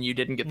win and you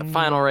didn't get the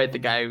final right, the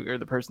guy or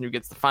the person who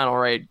gets the final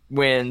right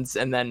wins,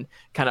 and then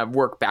kind of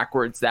work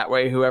backwards that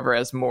way. Whoever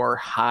has more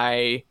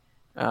high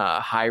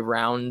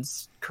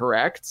rounds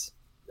correct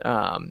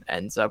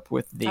ends up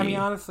with the. I mean,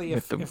 honestly,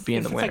 if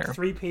being the winner. Like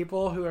 3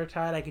 people who are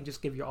tied, I can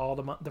just give you all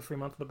the free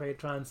month of the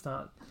Patreon. It's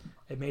not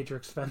a major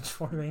expense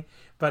for me.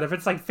 But if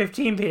it's like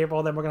 15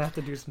 people, then we're gonna have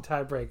to do some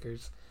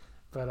tiebreakers.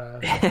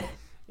 But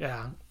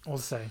yeah, we'll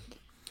see.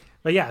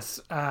 But yes,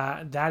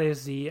 that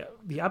is the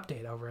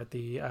update over at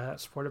the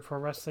Sport of Pro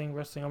Wrestling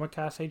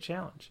Omakase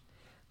Challenge.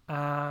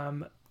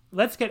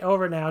 Let's get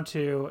over now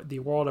to the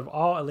world of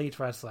All Elite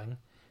Wrestling.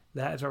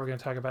 That is what we're going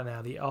to talk about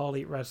now, the All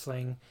Elite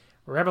Wrestling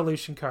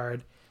Revolution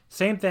card.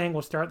 Same thing,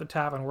 we'll start at the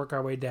top and work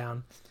our way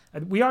down.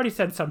 We already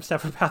said some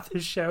stuff about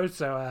this show,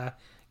 so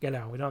we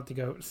don't have to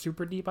go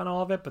super deep on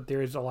all of it, but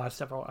there is a lot of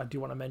stuff I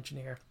do want to mention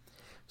here.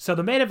 So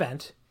the main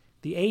event,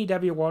 the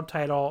AEW World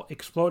Title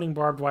Exploding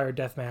Barbed Wire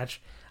Deathmatch.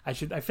 I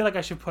feel like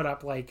I should put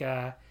up like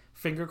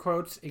finger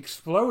quotes,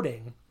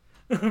 exploding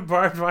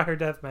barbed wire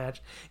deathmatch.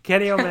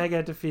 Kenny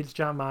Omega defeats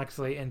Jon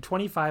Moxley in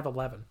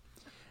 25-11.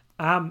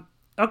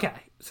 Okay,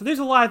 so there's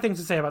a lot of things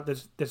to say about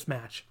this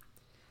match.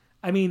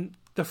 I mean,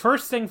 the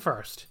first thing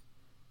first,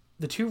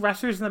 the 2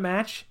 wrestlers in the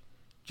match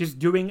just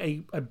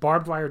doing a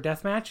barbed wire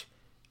deathmatch,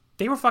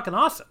 they were fucking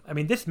awesome. I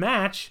mean, this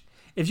match,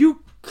 if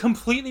you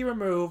completely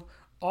remove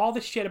all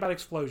the shit about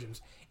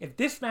explosions, if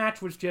this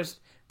match was just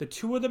the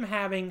 2 of them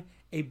having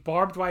a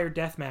barbed wire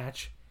death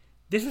match,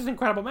 this was an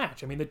incredible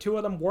match. I mean, the 2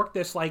 of them worked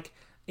this like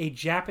a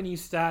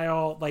Japanese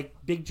style, like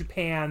Big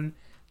Japan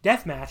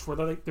death match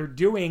where they're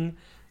doing,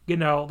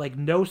 like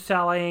no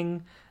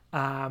selling.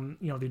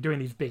 They're doing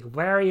these big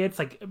lariats.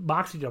 Like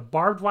Moxley did a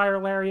barbed wire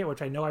lariat,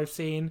 which I know I've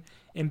seen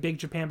in Big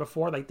Japan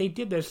before. Like they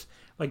did this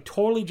like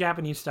totally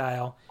Japanese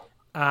style.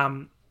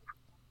 Where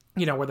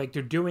like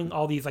they're doing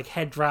all these like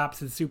head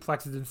drops and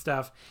suplexes and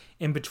stuff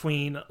in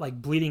between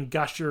like bleeding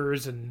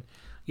gushers and,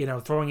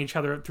 throwing each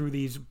other through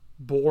these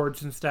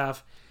boards and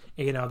stuff.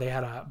 They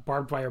had a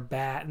barbed wire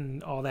bat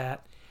and all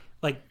that.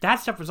 Like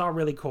that stuff was all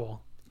really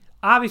cool.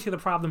 Obviously the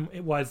problem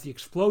was the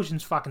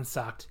explosions fucking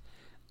sucked.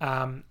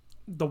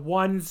 The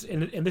ones,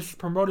 and this was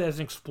promoted as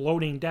an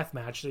exploding death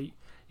match, so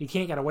you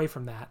can't get away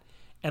from that.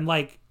 And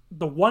like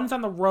the ones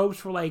on the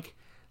ropes were like,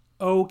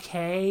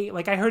 okay.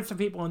 Like I heard some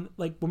people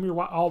when we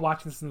were all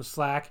watching this in the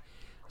Slack,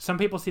 some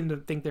people seemed to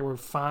think they were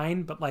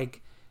fine, but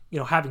like,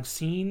 having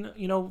seen,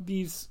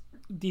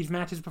 these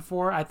matches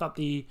before, I thought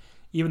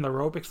even the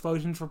rope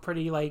explosions were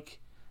pretty like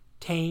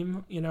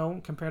tame,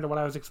 compared to what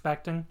I was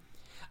expecting.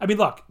 I mean,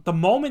 look, the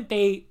moment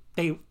they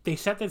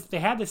set this, they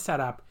had this set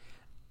up,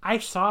 I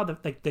saw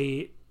that like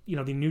the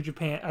the New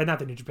Japan, not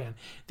the New Japan,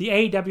 the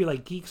AEW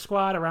like Geek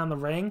Squad around the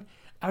ring,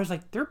 I was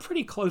like, they're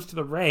pretty close to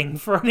the ring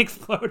for an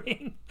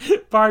exploding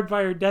barbed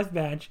wire death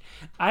match.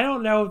 I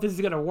don't know if this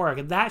is going to work.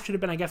 And that should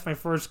have been, I guess, my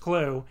first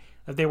clue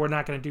that they were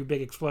not going to do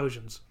big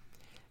explosions.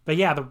 But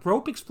yeah, the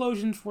rope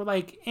explosions were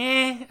like,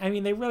 I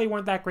mean, they really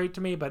weren't that great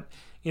to me, but,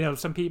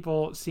 some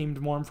people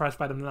seemed more impressed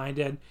by them than I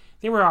did.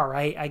 They were all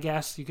right, I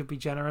guess. You could be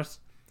generous.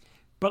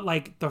 But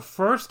like the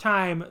first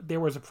time there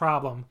was a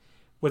problem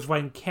was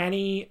when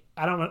Kenny,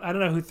 I don't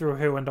know who threw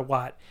who into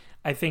what.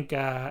 I think,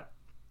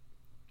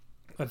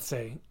 let's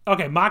see.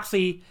 Okay,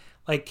 Moxley,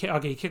 he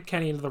kicked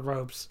Kenny into the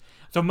ropes.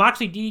 So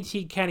Moxley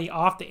DDT'd Kenny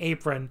off the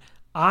apron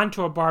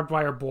onto a barbed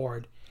wire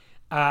board.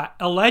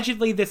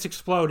 Allegedly, this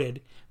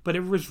exploded, but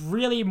it was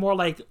really more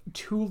like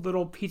two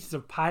little pieces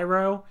of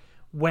pyro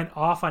went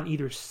off on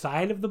either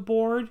side of the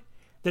board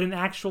than an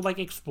actual,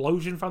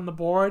 explosion from the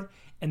board,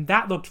 and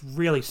that looked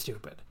really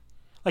stupid.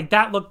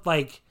 That looked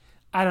like,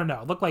 I don't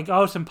know, looked like,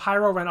 some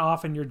pyro went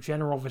off in your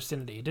general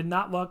vicinity. It did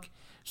not look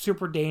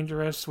super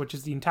dangerous, which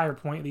is the entire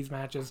point of these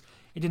matches.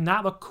 It did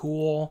not look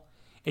cool.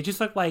 It just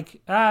looked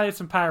like, there's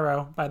some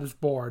pyro by this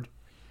board.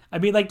 I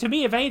mean, to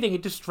me, if anything,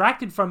 it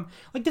distracted from,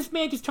 this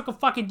man just took a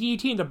fucking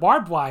DDT into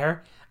barbed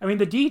wire. I mean,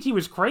 the DDT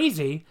was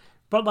crazy,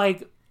 but,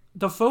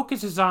 the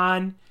focus is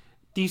on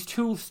these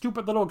two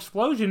stupid little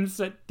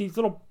explosions, these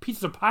little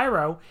pieces of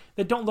pyro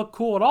that don't look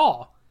cool at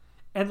all.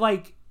 And,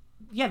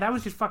 yeah, that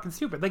was just fucking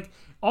stupid.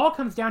 All it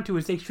comes down to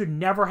is they should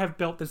never have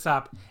built this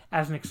up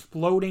as an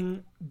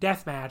exploding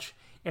death match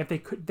if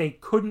they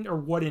couldn't or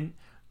wouldn't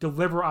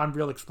deliver on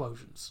real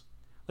explosions.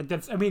 They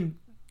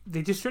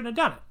just shouldn't have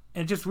done it.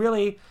 And just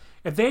really,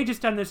 if they had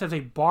just done this as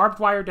a barbed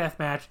wire death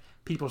match,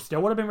 people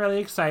still would have been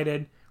really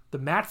excited. The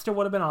match still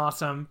would have been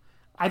awesome.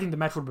 I think the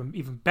match would have been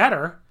even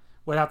better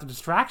without the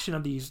distraction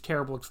of these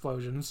terrible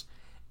explosions.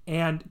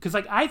 And, because,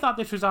 I thought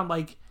this was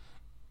on,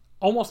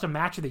 almost a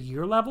match of the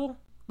year level.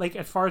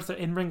 As far as the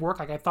in-ring work,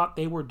 I thought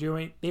they were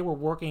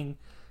working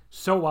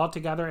so well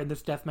together in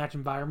this deathmatch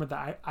environment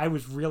that I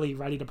was really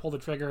ready to pull the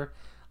trigger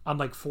on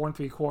 4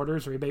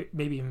 3/4 or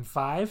maybe even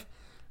 5.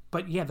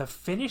 But yeah, the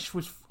finish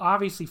was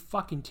obviously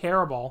fucking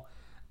terrible.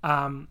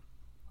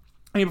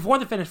 Before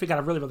the finish, we got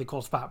a really, really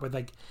cool spot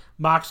where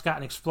Mox got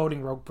an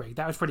exploding rope break.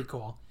 That was pretty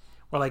cool.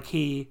 Where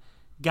he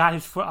got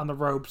his foot on the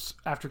ropes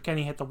after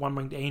Kenny hit the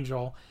one-winged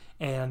angel,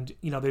 and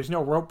there's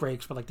no rope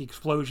breaks, but the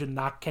explosion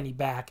knocked Kenny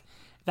back.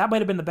 That might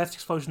have been the best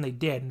explosion they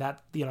did, and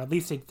that, at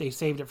least they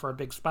saved it for a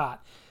big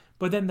spot.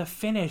 But then the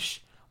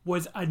finish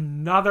was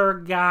another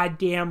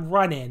goddamn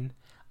run-in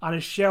on a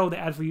show that,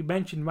 as we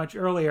mentioned much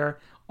earlier,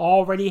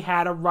 already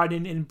had a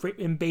run-in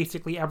in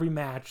basically every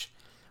match.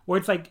 Where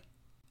it's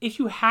if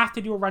you have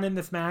to do a run-in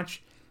this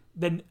match,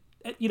 then,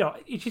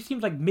 it just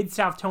seems like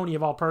Mid-South Tony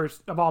of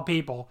all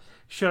people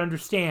should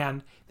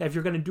understand that if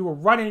you're going to do a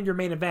run-in in your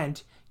main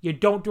event, you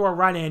don't do a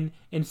run-in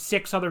in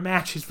 6 other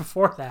matches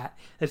before that.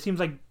 That seems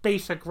like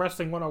basic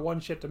Wrestling 101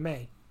 shit to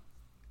me.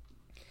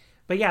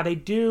 But yeah, they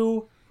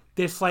do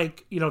this,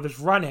 this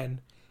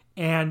run-in,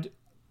 and,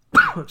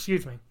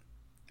 excuse me,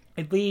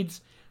 it leads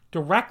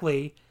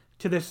directly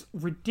to this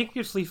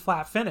ridiculously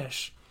flat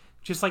finish.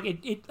 Just I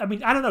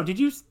don't know, did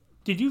you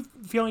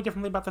feel any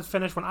differently about this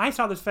finish? When I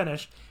saw this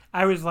finish,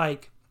 I was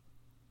like,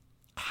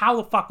 how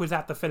the fuck was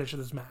that the finish of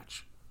this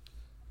match?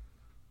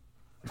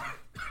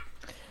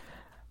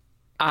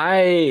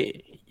 I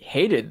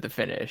hated the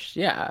finish.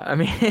 Yeah.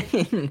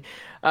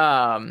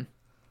 I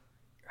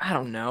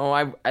don't know.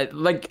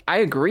 I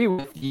agree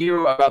with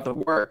you about the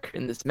work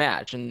in this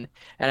match. And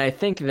I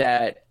think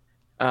that,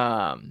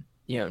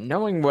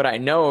 knowing what I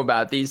know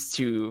about these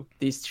two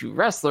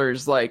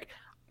wrestlers,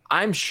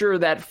 I'm sure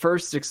that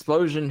first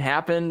explosion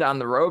happened on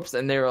the ropes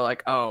and they were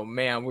like, oh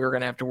man, we're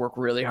going to have to work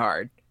really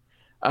hard.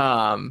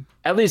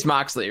 At least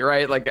Moxley,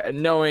 right?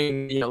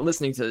 Knowing,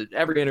 listening to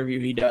every interview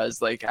he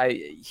does,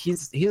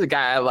 he's a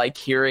guy I like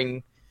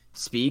hearing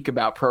speak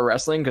about pro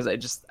wrestling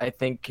because I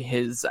think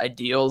his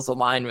ideals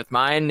align with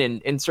mine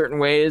in certain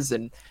ways,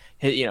 and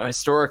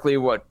historically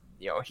what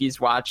he's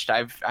watched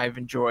I've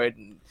enjoyed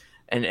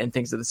and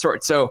things of the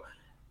sort. So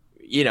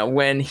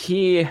when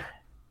he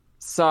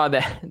saw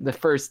that the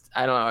first,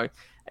 I don't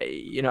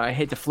know, I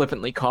hate to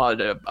flippantly call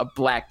it a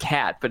black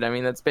cat, but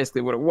that's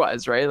basically what it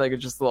was, right?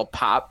 It's just a little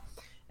pop.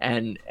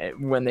 And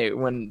when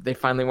they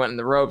finally went in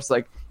the ropes,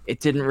 that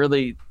didn't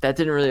really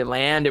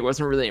land. It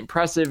wasn't really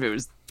impressive. It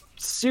was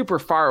super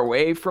far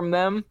away from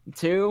them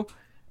too.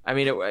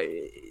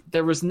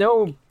 There was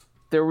no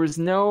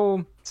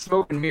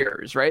smoke and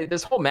mirrors, right?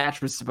 This whole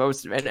match was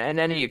supposed to, and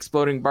any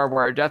exploding barbed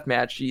wire death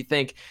match, you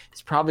think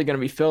it's probably going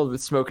to be filled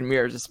with smoke and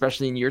mirrors,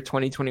 especially in year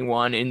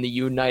 2021 in the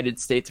United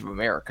States of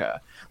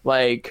America.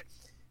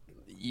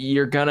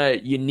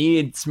 You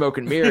need smoke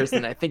and mirrors,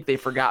 and I think they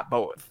forgot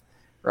both,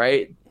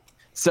 right?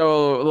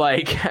 So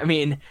I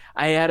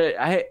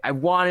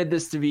wanted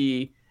this to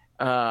be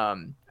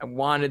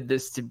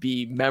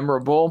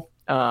memorable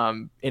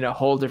in a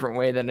whole different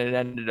way than it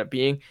ended up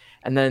being.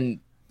 And then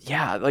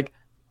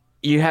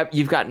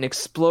you've got an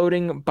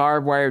exploding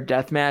barbed wire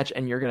death match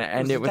and you're going to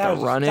end it with a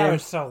run-in.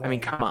 So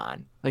come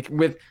on.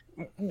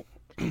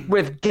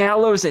 with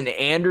Gallows and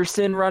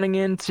Anderson running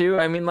in too.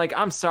 I mean, like,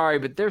 I'm sorry,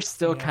 but they're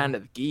still kind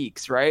of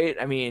geeks, right?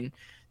 I mean,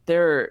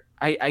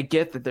 I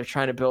get that they're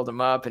trying to build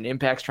them up and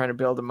Impact's trying to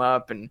build them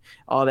up and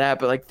all that,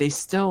 but like, they're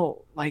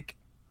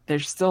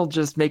still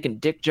just making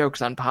dick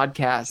jokes on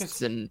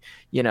podcasts and,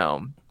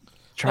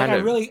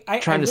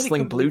 trying to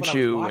sling Blue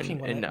Chew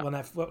when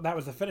that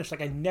was the finish.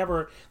 Like, I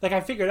never, like,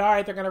 I figured, all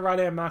right, they're gonna run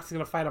in, Moxley's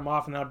gonna fight him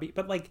off, and that'll be.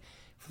 But like,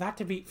 for that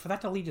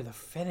to lead to the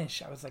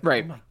finish, I was like,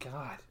 right. Oh my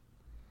god.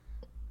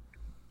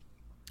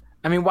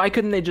 I mean, why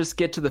couldn't they just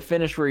get to the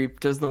finish where he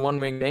does the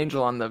one-winged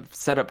angel on the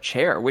setup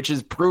chair, which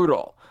is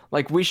brutal?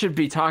 Like, we should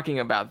be talking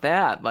about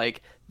that.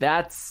 Like,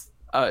 that's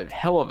a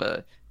hell of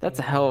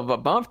a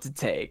bump to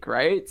take,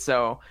 right?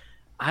 So,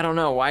 I don't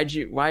know. I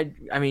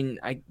mean,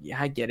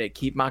 I get it.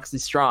 Keep Moxley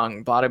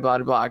strong, blah, blah, blah,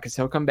 blah, because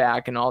he'll come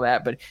back and all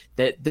that. But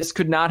this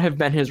could not have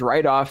been his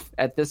write-off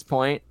at this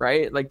point,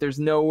 right? Like, there's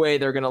no way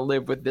they're going to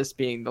live with this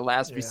being the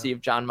last we see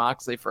of Jon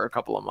Moxley for a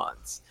couple of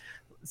months.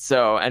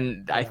 So,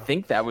 I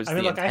think that was the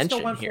intention I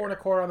still went here.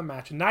 4.25 on the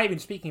match, and not even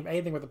speaking of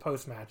anything with the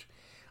post-match.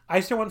 I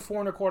still went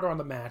 4.25 on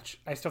the match.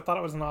 I still thought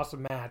it was an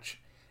awesome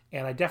match,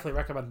 and I definitely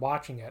recommend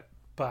watching it.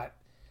 But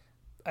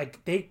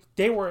like they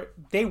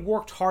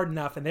worked hard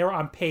enough, and they were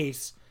on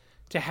pace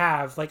to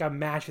have like a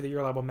match of the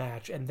year level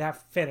match, and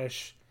that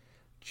finish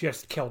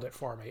just killed it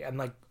for me. And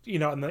like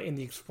in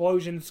the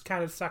explosions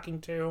kind of sucking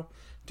too,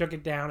 took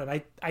it down.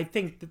 And I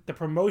think that the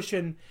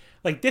promotion,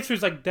 like, this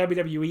was like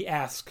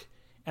WWE-esque.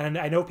 And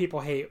I know people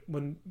hate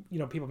when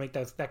people make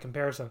that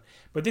comparison,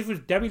 but this was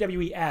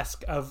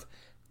WWE-esque of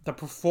the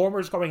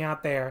performers going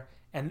out there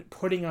and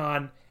putting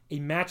on a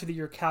match of the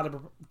year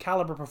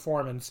caliber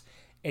performance,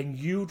 and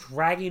you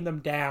dragging them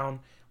down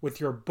with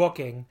your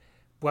booking,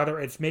 whether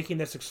it's making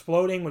this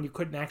exploding when you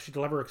couldn't actually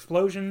deliver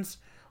explosions,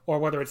 or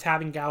whether it's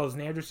having Gallows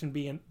and Anderson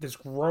be in this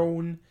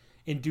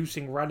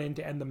groan-inducing run-in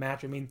to end the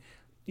match. I mean,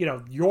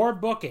 your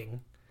booking.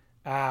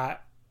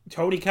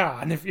 Tony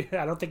Khan,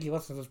 I don't think he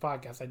listens to this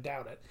podcast, I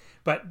doubt it.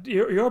 But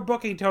you're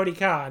booking Tony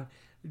Khan,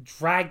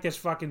 dragged this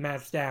fucking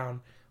match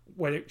down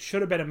when it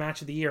should have been a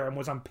match of the year and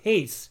was on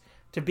pace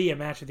to be a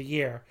match of the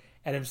year.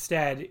 And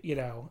instead, you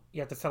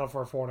have to settle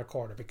for a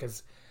 4.25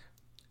 because,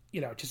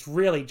 just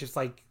really just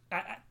like,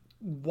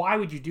 why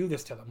would you do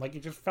this to them? Like,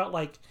 it just felt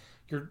like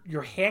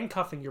you're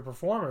handcuffing your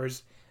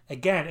performers,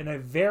 again, in a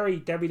very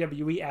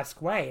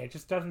WWE-esque way. It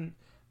just doesn't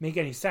make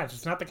any sense.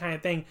 It's not the kind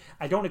of thing,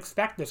 I don't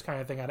expect this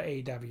kind of thing out of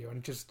AEW,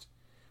 and just,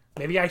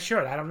 maybe I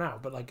should, I don't know,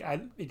 but like,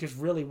 it just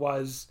really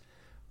was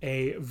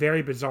a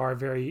very bizarre,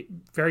 very,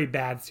 very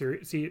bad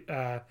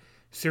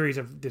series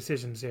of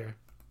decisions here.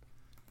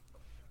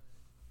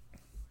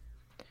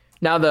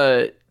 Now,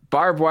 the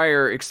barbed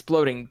wire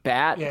exploding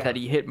bat that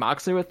he hit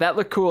Moxley with, that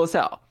looked cool as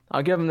hell.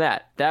 I'll give him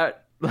that.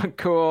 That looked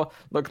cool.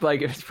 Looked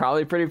like it was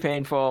probably pretty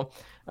painful.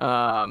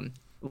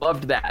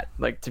 Loved that,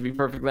 like, to be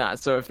perfectly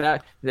honest. So if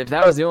that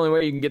was the only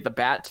way you can get the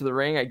bat to the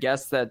ring, I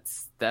guess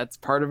that's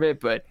part of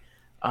it. But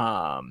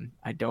I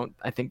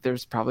think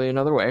there's probably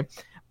another way.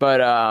 But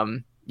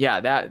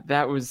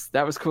that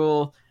was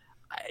cool.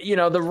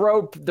 The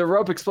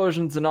rope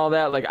explosions and all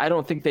that, like, I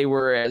don't think they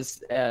were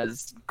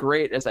as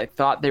great as I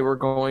thought they were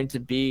going to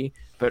be.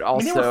 But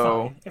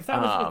also, they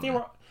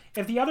were fine.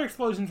 If the other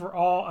explosions were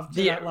all up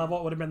to that level,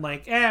 it would have been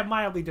like,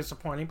 mildly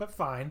disappointing, but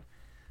fine.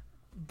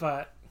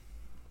 But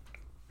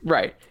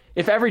right.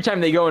 If every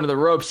time they go into the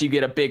ropes you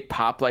get a big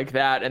pop like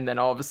that, and then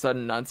all of a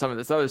sudden on some of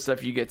this other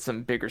stuff you get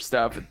some bigger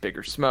stuff with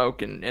bigger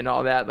smoke and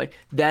all that, like,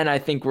 then I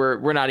think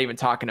we're not even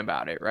talking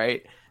about it,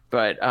 right?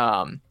 But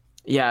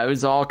it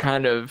was all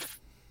kind of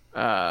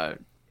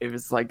it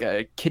was like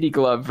a kitty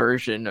glove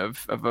version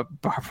of a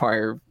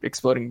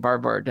exploding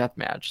barbed wire death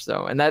match.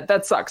 So, and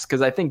that sucks,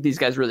 because I think these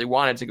guys really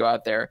wanted to go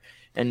out there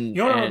and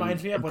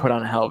put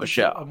on a hell of a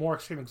show. A more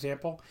extreme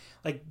example,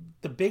 like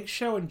the Big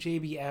Show and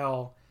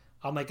JBL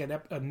on like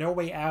a No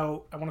Way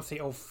Out, I want to say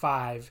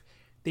 05,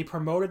 they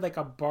promoted like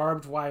a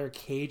barbed wire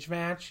cage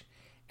match,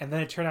 and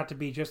then it turned out to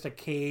be just a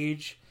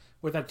cage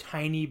with a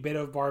tiny bit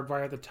of barbed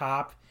wire at the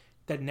top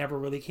that never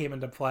really came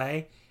into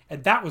play.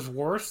 And that was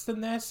worse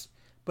than this,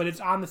 but it's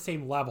on the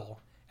same level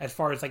as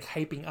far as like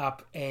hyping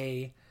up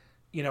a,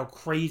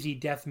 crazy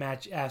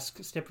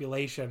deathmatch-esque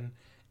stipulation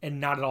and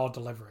not at all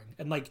delivering.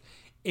 And like,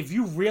 if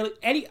you really,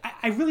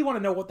 I really want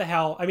to know what the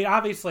hell, I mean,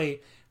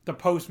 obviously the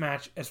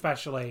post-match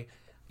especially,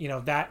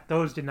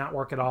 those did not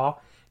work at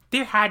all.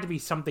 There had to be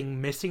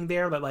something missing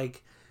there that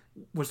like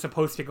was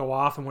supposed to go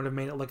off and would have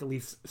made it look at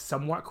least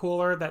somewhat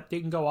cooler that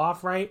didn't go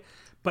off right.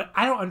 But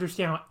I don't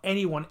understand how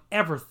anyone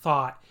ever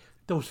thought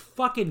those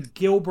fucking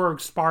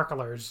Gilbert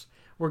sparklers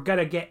were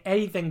gonna get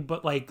anything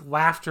but like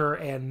laughter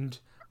and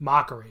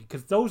mockery,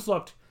 because those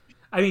looked,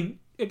 I mean,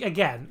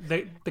 again,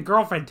 the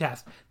girlfriend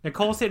test.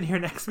 Nicole's sitting here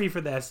next to me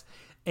for this,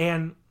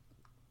 and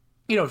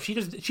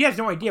she has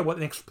no idea what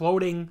an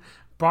exploding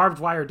barbed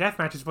wire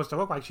deathmatch is supposed to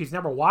look like. She's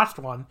never watched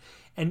one,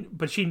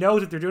 but she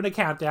knows that they're doing a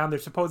countdown.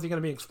 There's supposedly going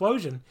to be an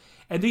explosion,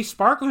 and these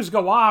sparklers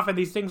go off, and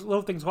these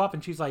little things go up,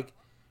 and she's like,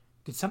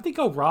 "Did something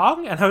go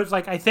wrong?" And I was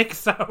like, "I think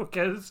so,"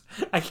 because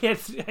I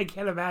can't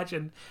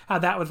imagine how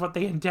that was what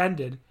they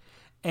intended.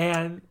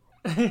 And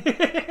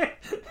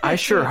I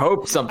sure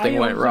hope something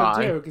went wrong.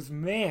 Because,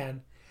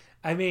 man,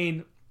 I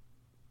mean,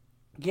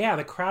 yeah,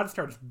 the crowd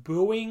starts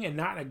booing, and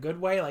not in a good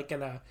way, like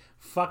in a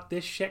fuck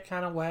this shit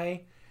kind of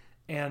way.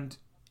 And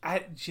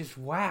I just,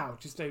 wow,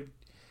 just a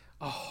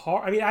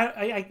hard. I mean,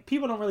 I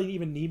people don't really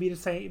even need me to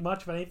say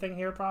much of anything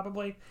here.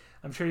 Probably,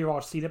 I'm sure you've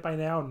all seen it by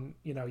now, and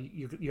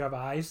you have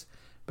eyes.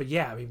 But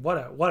yeah, I mean, what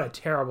a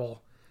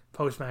terrible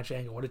post match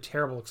angle. What a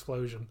terrible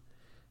explosion.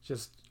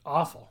 Just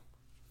awful.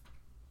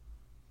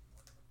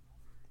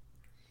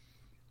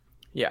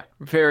 Yeah,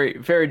 very,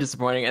 very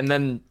disappointing. And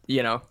then,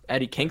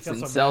 Eddie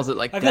Kingston sells it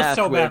like death. I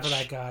feel so bad for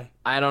that guy.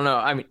 I don't know.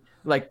 I mean,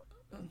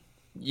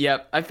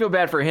 yep, I feel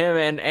bad for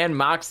him and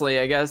Moxley,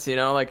 I guess, I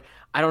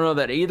don't know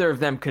that either of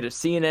them could have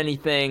seen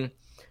anything.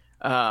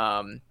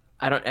 And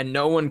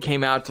no one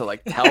came out to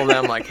tell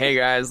them hey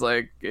guys,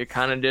 it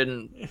kind of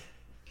didn't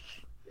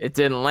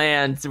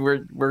land. So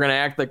we're going to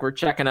act like we're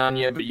checking on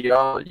you, but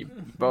you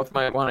both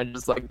might want to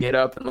just get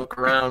up and look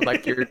around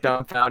like you're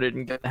dumbfounded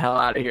and get the hell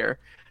out of here.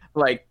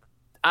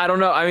 I don't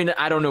know. I mean,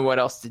 I don't know what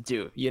else to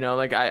do.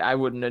 I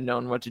wouldn't have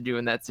known what to do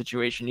in that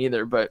situation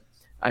either. But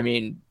I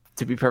mean,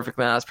 to be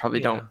perfectly honest, probably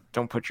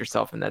don't put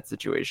yourself in that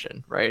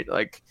situation, right?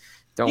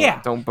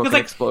 Don't book an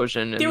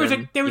explosion. There was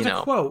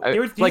a quote. There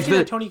was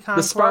the Tony Khan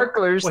the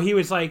Sparklers. Where he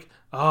was like,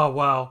 "Oh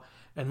well,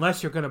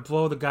 unless you're gonna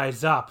blow the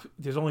guys up,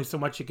 there's only so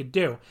much you could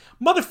do."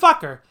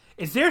 Motherfucker,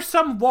 is there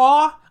some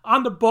law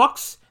on the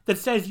books that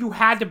says you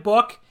had to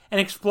book an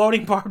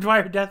exploding barbed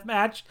wire death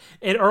match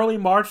in early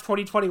March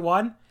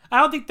 2021? I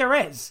don't think there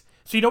is.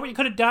 So you know what you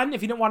could have done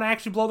if you didn't want to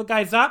actually blow the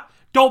guys up?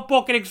 Don't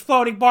book an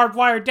exploding barbed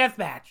wire death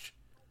match.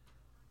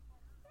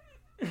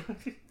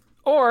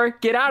 Or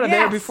get out of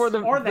there before the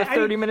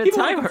 30-minute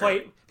timer.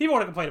 People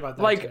want to complain about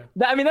that too.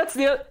 I mean,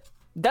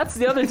 that's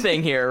the other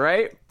thing here,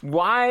 right?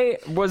 Why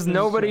was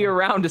nobody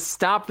around to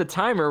stop the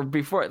timer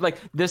before?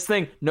 This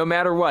thing, no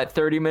matter what,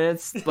 30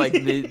 minutes,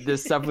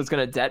 this stuff was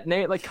going to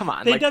detonate. Come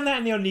on. They've done that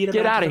in the Onita match.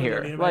 Get out of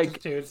here.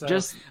 Too, so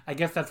I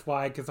guess that's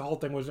why, because the whole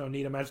thing was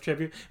Onita match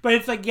tribute. But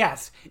it's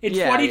yes, it's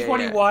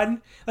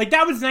 2021. Yeah.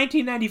 That was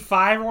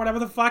 1995 or whatever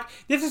the fuck.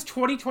 This is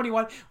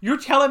 2021. You're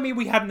telling me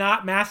we have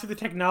not mastered the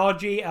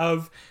technology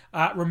of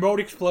remote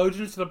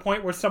explosions to the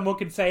point where someone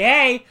can say,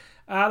 hey,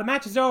 the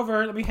match is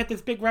over. Let me hit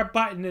this big red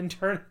button and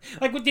turn.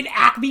 Did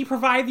Acme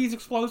provide these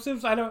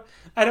explosives? I don't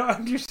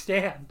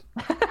understand.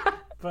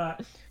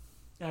 But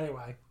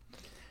anyway,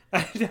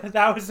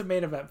 that was the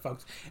main event,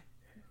 folks.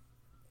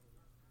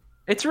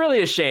 It's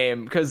really a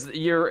shame because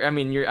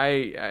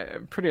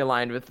I'm pretty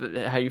aligned with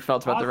how you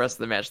felt about the rest of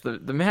the match.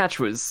 The match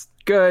was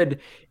good.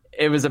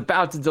 It was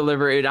about to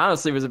deliver. It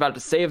honestly was about to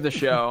save the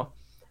show.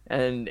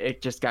 And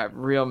it just got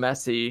real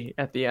messy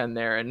at the end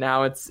there, and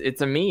now it's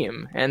a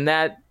meme, and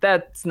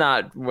that's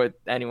not what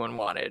anyone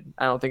wanted.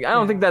 I don't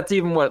think that's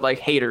even what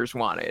haters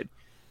wanted.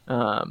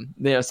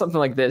 Something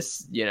like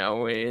this,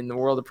 in the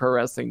world of pro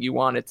wrestling, you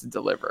want it to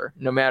deliver,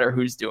 no matter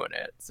who's doing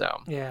it. So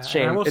it's a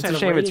shame. It's a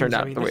shame it turned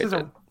out the way it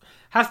did.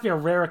 Has to be a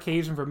rare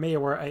occasion for me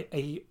where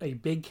a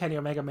big Kenny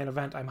Omega main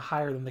event, I'm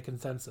higher than the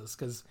consensus,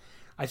 because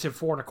I said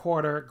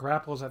 4.25,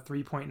 Grapple's at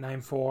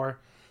 3.94.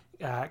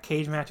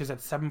 Cage matches at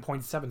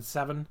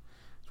 7.77,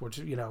 which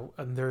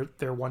and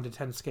their 1 to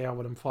 10 scale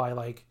would imply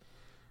 3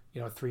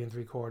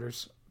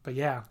 3/4. But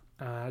yeah,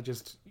 I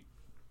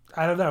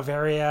don't know,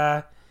 very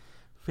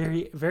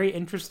very, very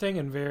interesting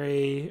and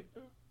very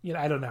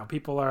I don't know.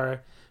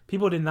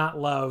 People did not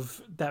love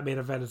that main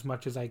event as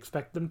much as I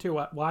expected them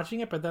to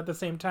watching it, but at the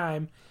same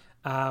time,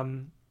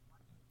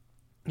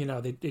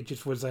 it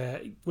just was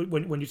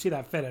when you see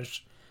that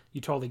finish,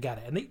 you totally get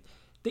it, and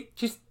they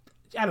just.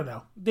 I don't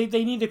know.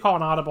 They need to call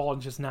an audible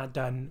and just not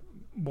done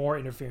more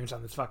interference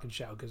on this fucking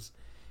show, because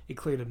it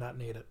clearly did not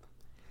need it.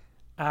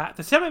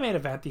 The semi-main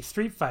event, the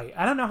street fight.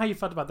 I don't know how you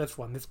felt about this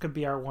one. This could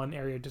be our one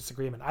area of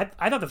disagreement.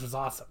 I thought this was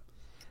awesome.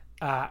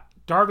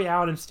 Darby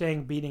Allin and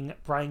Sting beating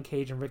Brian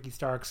Cage and Ricky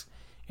Starks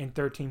in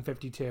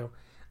 13:52.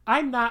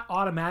 I'm not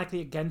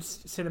automatically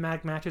against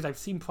cinematic matches. I've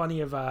seen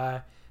plenty of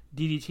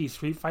DDT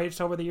street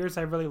fights over the years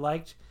I really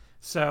liked.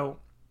 So,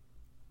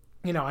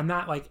 I'm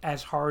not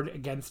as hard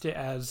against it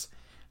as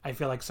I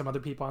feel like some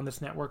other people on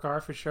this network are,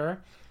 for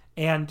sure.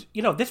 And,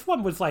 this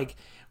one was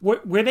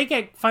where they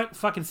get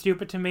fucking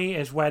stupid to me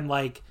is when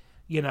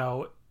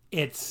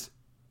it's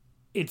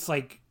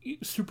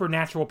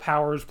supernatural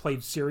powers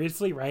played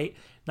seriously, right?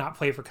 Not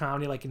played for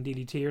comedy like in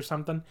DDT or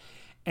something.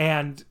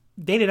 And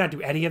they did not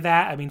do any of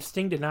that. I mean,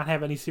 Sting did not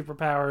have any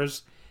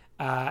superpowers.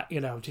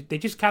 They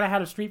just kind of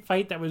had a street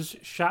fight that was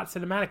shot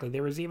cinematically.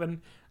 There was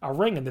even a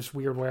ring in this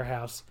weird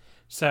warehouse.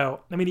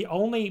 So, I mean, the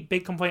only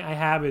big complaint I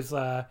have is,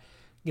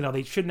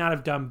 they should not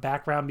have done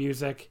background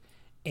music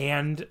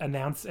and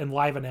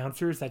live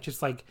announcers. That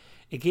just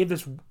it gave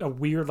this a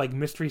weird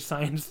Mystery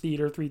Science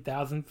Theater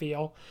 3000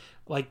 feel.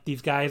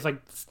 These guys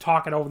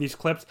talking over these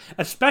clips,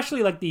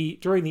 especially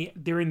during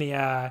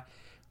the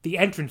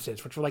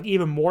entrances, which were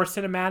even more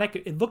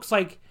cinematic. It looks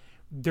like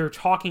they're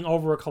talking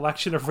over a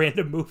collection of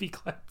random movie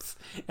clips,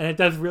 and it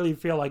does really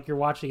feel like you're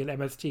watching an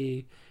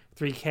MST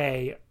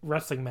 3K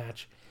wrestling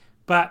match.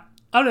 But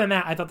other than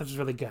that, I thought this was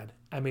really good.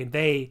 I mean,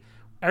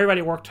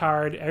 everybody worked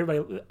hard.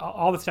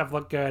 All the stuff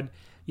looked good.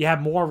 You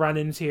have more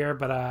run-ins here,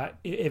 but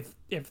if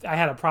I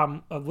had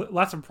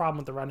less of a problem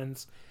with the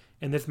run-ins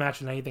in this match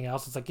than anything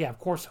else, it's like, yeah, of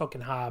course Hook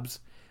and Hobbs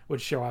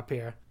would show up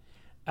here.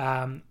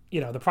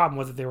 The problem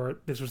was that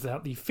this was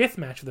the fifth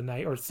match of the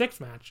night, or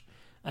sixth match,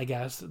 I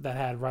guess, that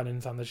had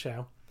run-ins on the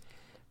show.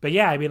 But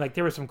yeah, I mean, like,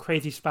 there were some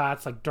crazy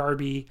spots, like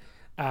Darby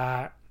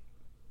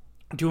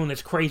doing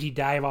this crazy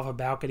dive off a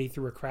balcony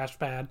through a crash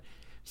pad.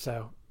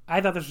 So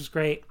I thought this was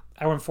great.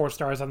 I went 4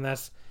 stars on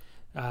this.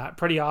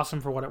 Pretty awesome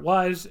for what it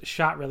was.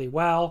 Shot really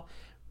well.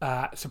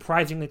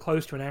 Surprisingly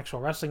close to an actual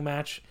wrestling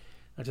match,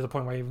 to the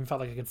point where I even felt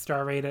like I could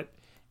star rate it.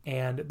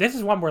 And this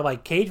is one where,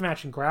 like, cage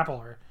match and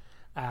grapple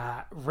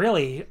are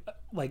really,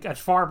 like, as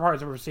far apart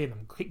as I've ever seen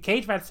them.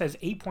 Cage match says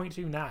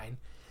 8.29,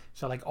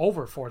 so, like,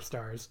 over 4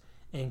 stars.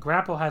 And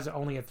grapple has it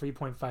only at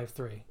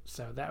 3.53,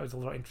 so that was a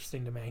little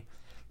interesting to me.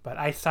 But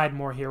I side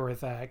more here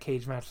with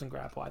cage match than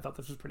grapple. I thought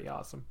this was pretty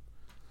awesome.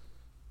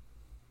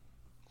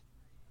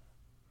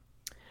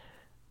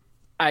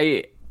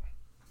 I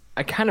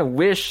kind of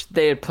wish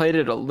they had played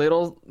it a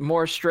little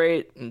more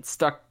straight and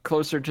stuck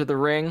closer to the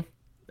ring.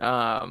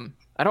 I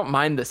don't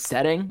mind the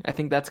setting. I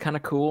think that's kind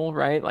of cool,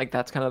 right? Like,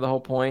 that's kind of the whole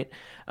point.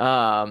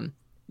 But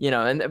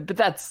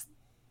that's...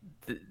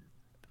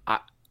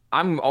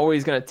 I'm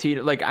always gonna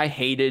teeter. Like, I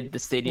hated the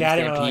Stadium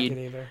Stampede. I didn't like it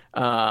either.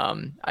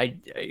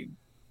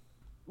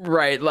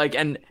 Right, like,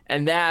 and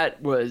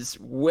that was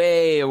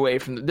way away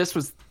from. This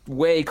was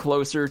way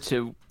closer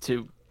to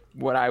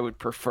what I would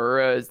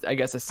prefer as, I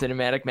guess, a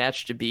cinematic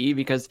match to be,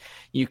 because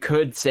you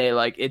could say,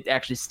 like, it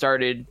actually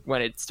started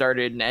when it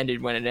started and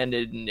ended when it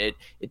ended, and it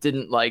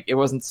didn't, like, it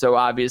wasn't so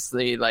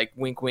obviously like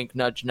wink wink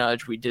nudge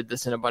nudge, we did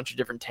this in a bunch of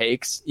different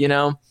takes,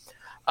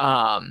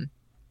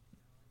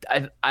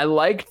 I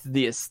liked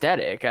the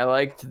aesthetic. I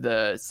liked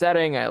the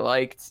setting. I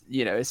liked,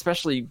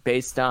 especially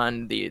based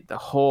on the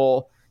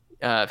whole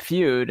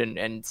feud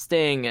and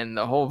Sting and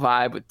the whole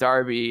vibe with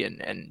Darby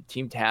and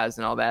Team Taz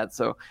and all that.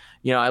 So,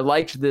 I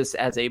liked this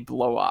as a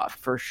blow off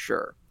for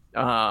sure.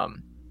 I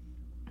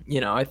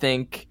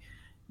think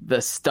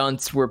the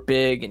stunts were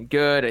big and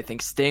good. I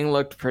think Sting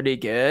looked pretty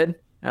good,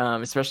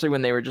 especially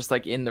when they were just,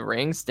 like, in the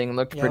ring. Sting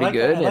looked pretty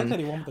good. I like that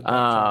he won with the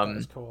that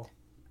was cool.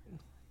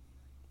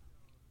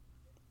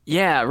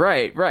 Yeah,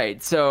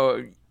 right.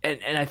 So,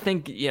 and I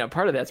think,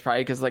 part of that's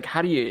probably because, like,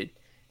 how do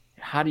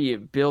you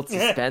build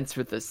suspense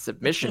with a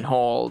submission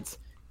hold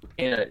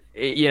in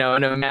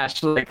a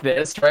match like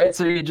this, right?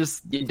 So you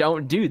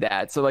don't do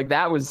that. So, like,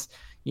 that was,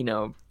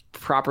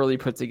 properly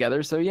put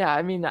together. So yeah,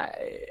 I mean,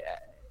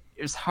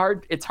 it's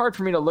hard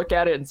for me to look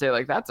at it and say,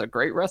 like, that's a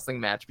great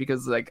wrestling match,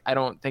 because, like, I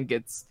don't think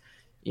it's,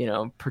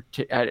 I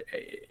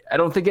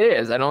don't think it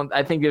is.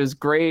 I think it was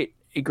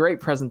a great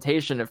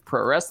presentation of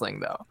pro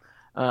wrestling, though.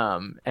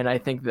 And I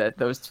think that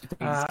those two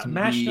things can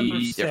match be number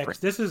 6. different.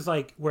 This is,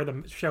 like, where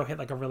the show hit,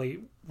 like, a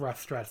really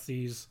rough stretch.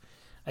 These,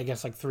 I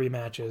guess, like, 3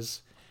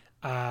 matches.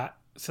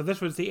 So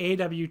this was the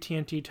AEW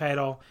TNT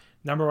title,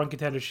 number 1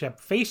 contendership,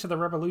 Face of the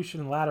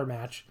Revolution ladder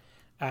match.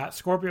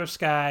 Scorpio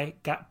Sky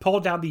got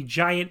pulled down the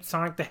giant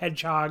Sonic the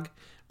Hedgehog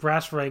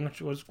brass ring,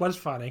 which was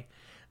funny.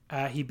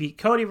 He beat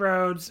Cody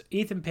Rhodes,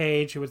 Ethan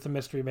Page, who was the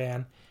mystery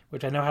man,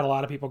 which I know had a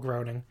lot of people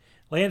groaning,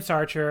 Lance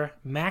Archer,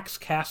 Max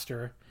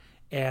Caster,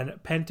 and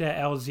Penta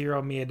El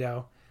Zero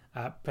Miedo.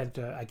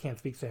 Penta, I can't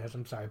speak Spanish,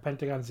 I'm sorry.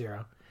 Pentagon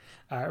Zero.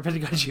 Or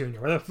Pentagon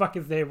Jr., whatever the fuck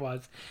his name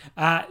was.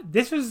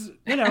 This was,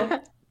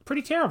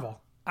 pretty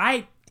terrible.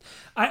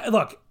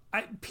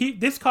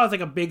 This caused,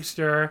 like, a big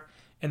stir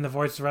in the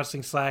Voice of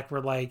Wrestling Slack,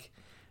 where, like,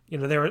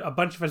 there were a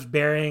bunch of us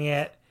burying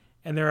it,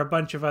 and there were a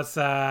bunch of us,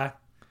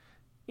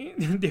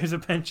 there's a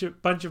bunch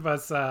of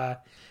us, a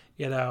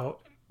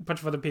bunch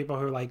of other people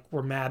who, like,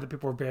 were mad that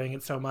people were burying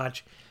it so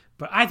much.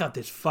 But I thought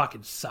this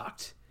fucking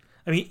sucked.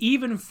 I mean,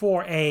 even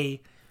for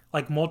a,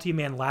 like,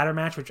 multi-man ladder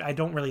match, which I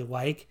don't really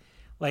like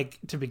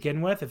to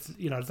begin with, it's,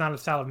 it's not a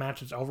style of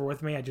match that's over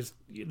with me. I just,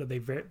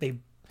 they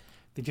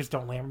just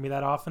don't land with me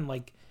that often.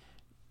 Like,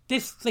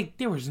 this, like,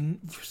 there was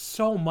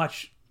so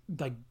much,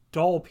 like,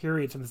 dull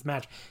periods in this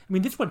match. I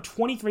mean, this went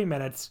 23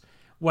 minutes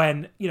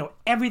when,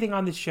 everything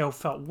on this show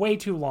felt way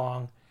too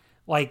long.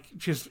 Like,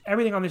 just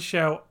everything on this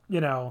show,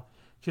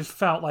 just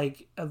felt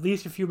like at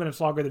least a few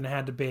minutes longer than it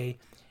had to be.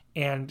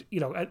 And,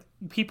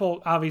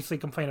 people obviously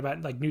complain about,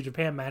 like, New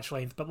Japan match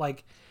length, but,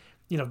 like,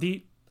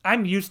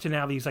 I'm used to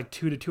now these, like,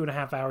 2 to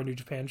 2.5 hour New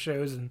Japan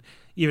shows, and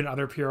even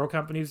other Puro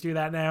companies do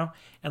that now.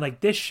 And,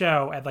 like, this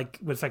show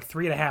was like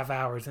 3.5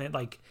 hours, and it,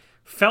 like,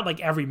 felt like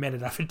every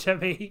minute of it to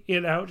me,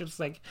 just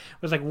like,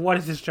 was like, what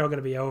is this show going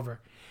to be over?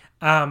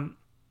 But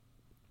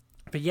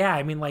yeah,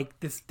 I mean, like,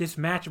 this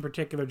match in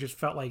particular just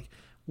felt like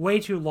way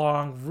too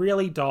long,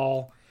 really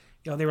dull.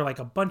 They were, like,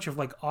 a bunch of,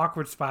 like,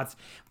 awkward spots.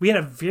 We had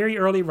a very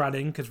early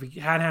run-in, because we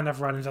hadn't had enough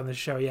run-ins on this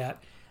show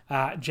yet.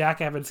 Jack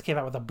Evans came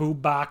out with a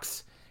boob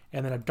box,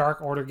 and then a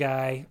Dark Order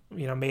guy,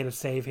 made a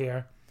save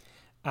here.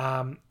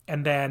 And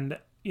then,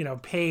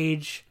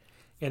 Paige,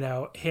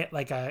 hit,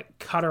 like, a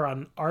cutter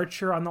on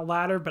Archer on the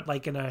ladder, but,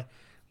 like, in a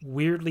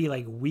weirdly,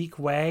 like, weak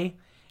way.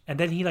 and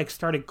then he like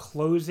started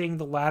closing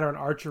the ladder on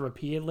Archer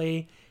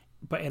repeatedly,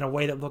 but in a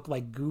way that looked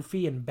like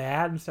goofy and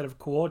bad instead of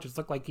cool. It just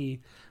looked like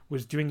he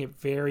was doing it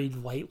very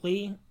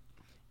lightly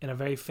in a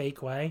very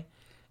fake way.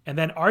 And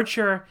then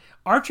Archer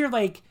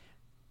like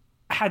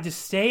had to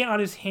stay on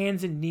his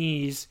hands and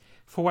knees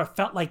for what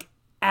felt like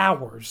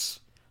hours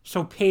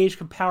so Paige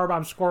could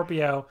powerbomb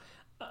Scorpio.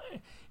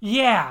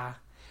 Yeah.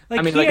 Like,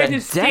 I mean, like a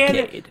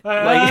decade.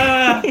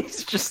 Like,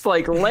 he's just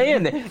like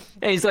laying there,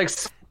 and he's like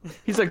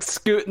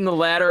scooting the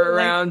ladder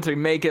around to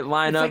make it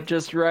line up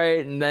just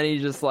right, and then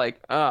he's just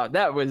like, oh,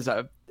 that was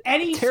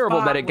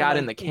terrible that it got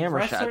in the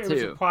camera shot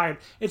too.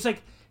 It's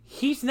like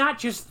he's not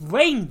just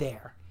laying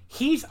there;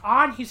 he's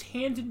on his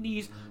hands and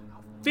knees,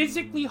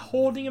 physically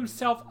holding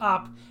himself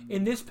up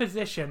in this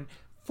position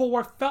for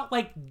what felt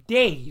like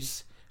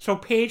days. So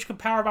Paige could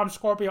powerbomb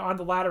Scorpio on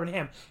the ladder and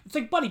him. It's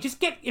like, buddy,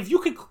 if you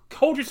could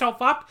hold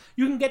yourself up,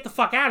 you can get the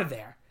fuck out of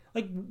there.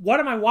 Like, what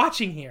am I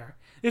watching here?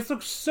 This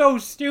looks so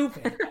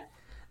stupid.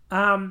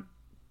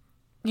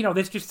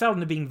 This just fell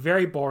into being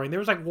very boring. There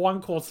was like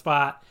one cool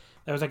spot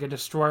that was like a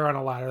destroyer on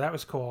a ladder. That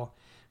was cool.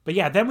 But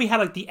yeah, then we had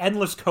like the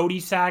endless Cody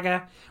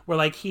saga where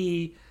like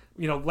he,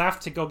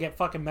 left to go get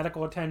fucking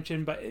medical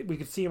attention, but we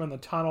could see him in the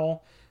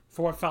tunnel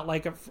for what felt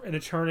like an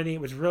eternity.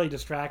 It was really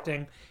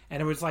distracting. And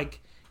it was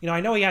like, I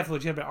know he had a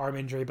legitimate arm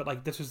injury, but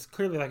like this was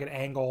clearly like an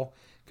angle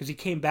because he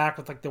came back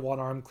with like the one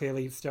arm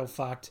clearly still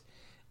fucked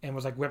and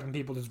was like whipping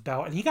people with his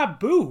belt, and he got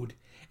booed.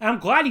 And I'm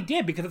glad he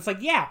did, because it's like,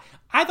 yeah,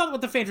 I thought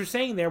what the fans were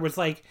saying there was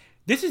like,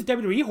 this is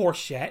WWE horse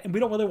shit, and we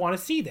don't really want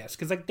to see this,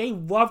 because like they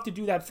love to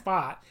do that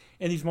spot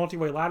in these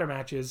multi-way ladder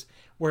matches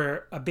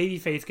where a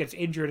babyface gets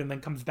injured and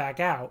then comes back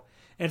out.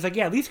 And it's like,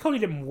 yeah, at least Cody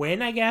didn't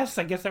win, I guess.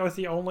 I guess that was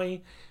the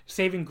only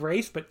saving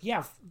grace. But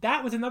yeah,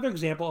 that was another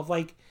example of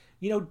like,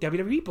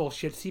 WWE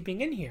bullshit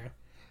seeping in here.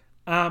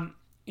 And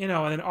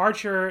then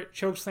Archer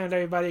chokeslammed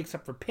everybody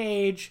except for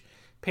Paige.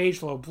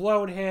 Paige low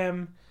blowed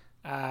him,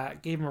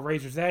 gave him a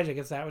razor's edge. I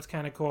guess that was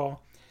kind of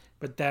cool.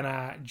 But then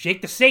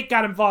Jake the Snake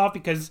got involved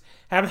because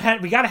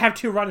we got to have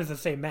two runners in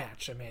the same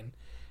match. I mean,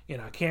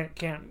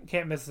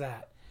 can't miss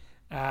that.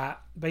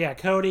 But yeah,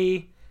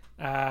 Cody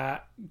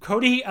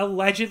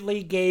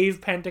allegedly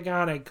gave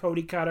Pentagon a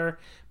Cody cutter,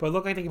 but it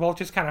looked like they both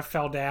just kind of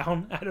fell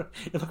down.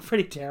 It looked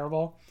pretty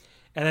terrible.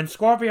 And then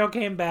Scorpio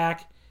came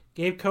back,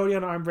 gave Cody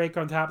an arm breaker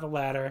on top of the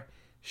ladder,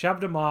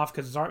 shoved him off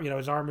because his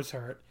arm was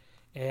hurt,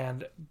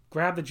 and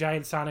grabbed the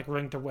giant Sonic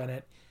ring to win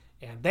it.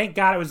 And thank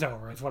God it was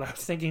over, is what I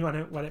was thinking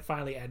when it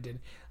finally ended.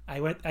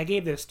 I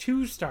gave this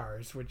 2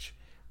 stars, which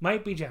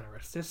might be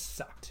generous. This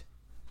sucked.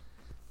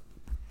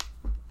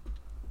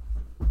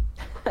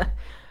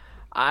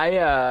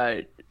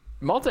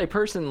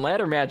 Multi-person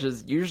ladder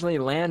matches usually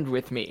land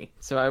with me,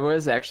 so I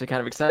was actually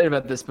kind of excited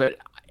about this. But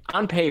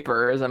on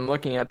paper, as I'm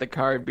looking at the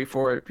card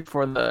before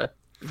the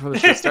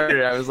show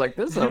started, I was like,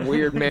 this is a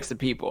weird mix of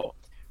people,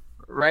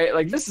 right?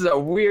 Like that's a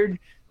weird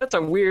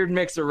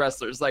mix of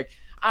wrestlers. Like,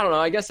 I don't know,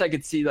 I guess I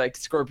could see like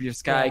Scorpio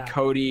Sky, yeah,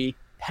 Cody,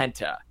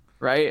 Penta,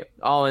 right?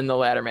 All in the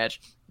ladder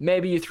match.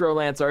 Maybe you throw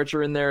Lance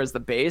Archer in there as the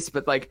base,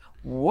 but like,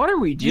 what are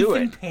we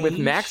doing with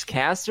Max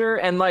Caster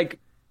and like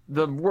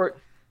the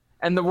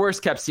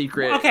worst kept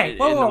secret? Okay,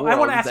 whoa. I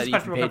want to ask this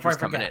question before I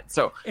forget.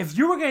 So if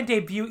you were going to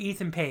debut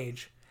Ethan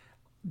Page,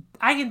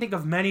 I can think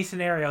of many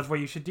scenarios where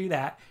you should do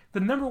that. The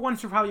number one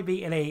should probably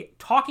be in a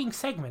talking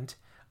segment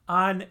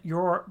on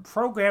your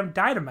program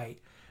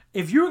Dynamite.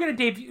 If you were going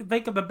to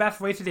think of the best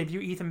ways to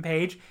debut Ethan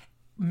Page,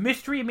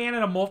 Mystery Man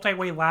in a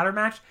multi-way ladder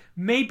match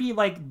may be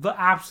like the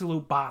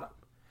absolute bottom.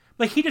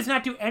 Like, he does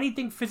not do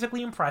anything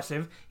physically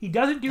impressive. He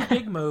doesn't do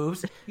big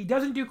moves. He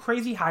doesn't do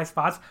crazy high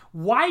spots.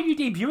 Why are you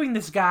debuting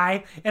this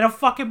guy in a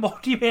fucking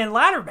multi-man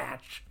ladder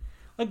match?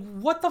 Like,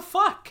 what the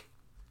fuck?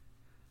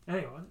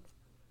 Anyway.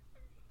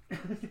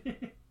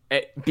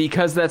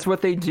 Because that's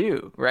what they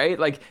do, right?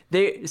 Like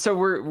so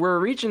we're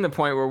reaching the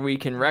point where we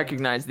can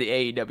recognize the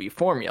AEW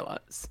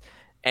formulas,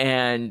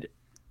 and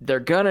they're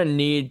gonna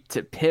need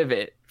to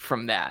pivot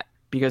from that,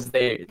 because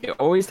they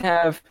always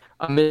have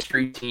a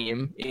mystery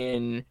team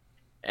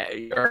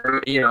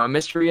or a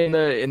mystery in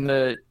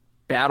the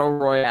battle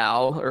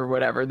royale or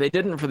whatever. They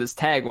didn't for this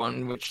tag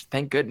one, which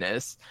thank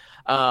goodness.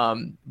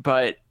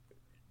 But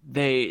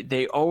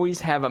they always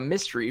have a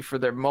mystery for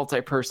their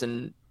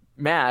multi-person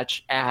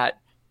match at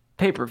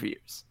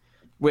pay-per-views,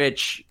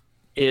 which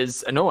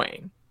is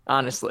annoying,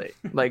 honestly.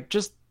 Like,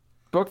 just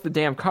book the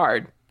damn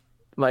card,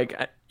 like,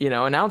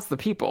 announce the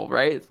people,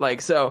 right? Like,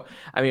 so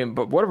I mean,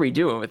 but what are we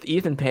doing with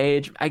Ethan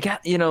Page? I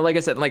got, like I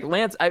said, like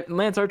Lance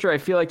Archer, I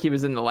feel like he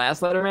was in the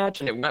last ladder match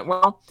and it went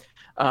well.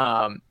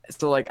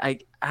 So like I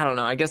don't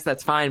know, I guess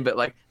that's fine, but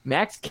like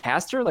Max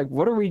Caster, like,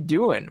 what are we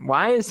doing?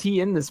 Why is he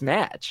in this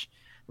match?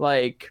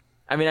 Like,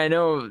 I mean, I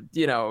know,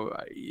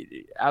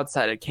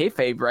 outside of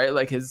kayfabe, right?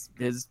 Like his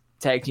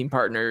tag team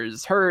partner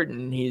is hurt,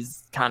 and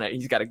he's got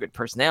a good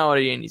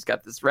personality, and he's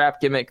got this rap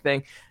gimmick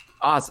thing.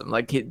 Awesome.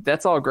 Like,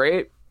 that's all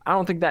great. I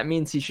don't think that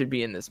means he should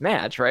be in this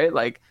match, right?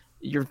 Like,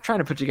 you're trying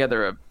to put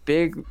together a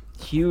big,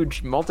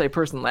 huge,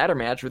 multi-person ladder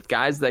match with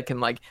guys that can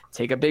like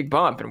take a big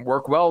bump and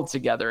work well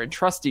together and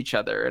trust each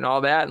other and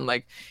all that. And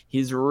like,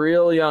 he's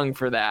real young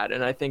for that.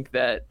 And I think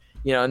that,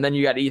 and then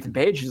you got Ethan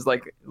Page, who's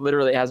like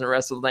literally hasn't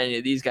wrestled any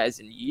of these guys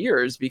in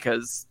years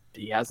because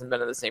he hasn't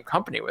been in the same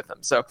company with them.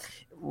 So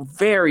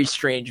very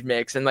strange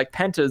mix. And like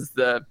Penta's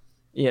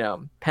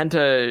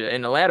Penta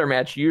in a ladder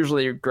match,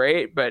 usually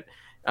great, but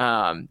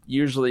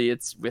usually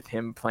it's with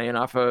him playing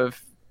off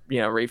of,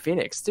 Rey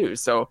Fenix too.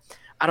 So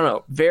I don't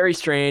know, very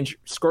strange.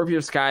 Scorpio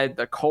Sky,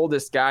 the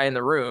coldest guy in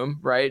the room,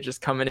 right? Just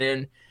coming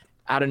in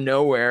out of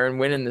nowhere and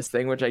winning this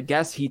thing, which I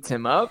guess heats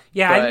him up.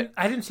 Yeah, but,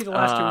 I didn't see the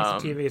last 2 weeks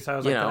of TV, so I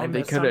was like, did I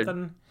miss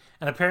something?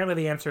 And apparently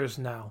the answer is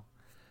no.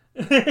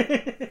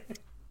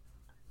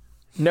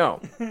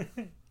 No.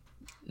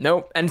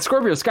 Nope. And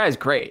Scorpio Sky is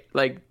great.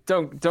 Like,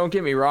 don't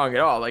get me wrong at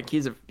all. Like,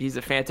 he's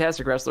a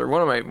fantastic wrestler.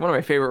 One of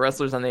my favorite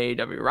wrestlers on the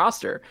AEW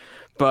roster.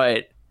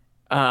 But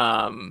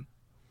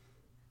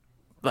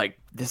like,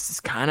 this is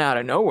kind of out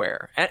of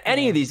nowhere. And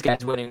any of these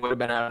guys winning would have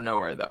been out of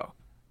nowhere, though.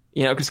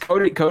 Because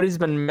Cody's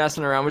been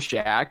messing around with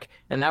Shaq,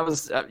 and that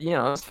was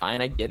it's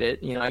fine. I get it.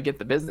 I get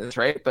the business,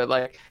 right? But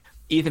like,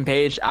 Ethan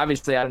Page,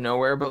 obviously out of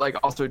nowhere, but like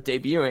also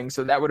debuting,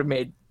 so that would have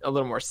made a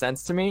little more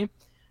sense to me.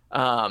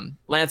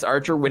 Lance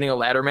Archer winning a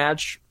ladder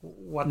match,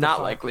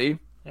 not likely.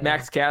 Yeah.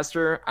 Max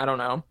Caster, I don't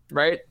know.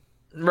 Right.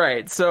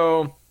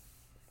 So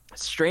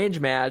strange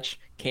match,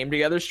 came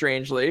together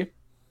strangely.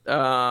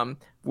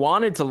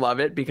 Wanted to love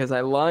it because I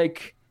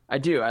like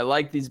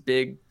these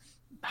big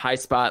high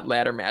spot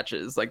ladder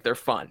matches. Like, they're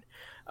fun.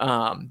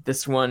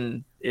 This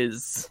one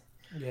is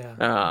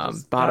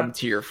bottom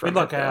tier for me.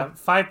 Look,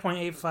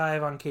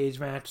 5.85 on Cage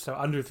Match, so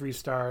under 3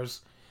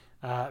 stars.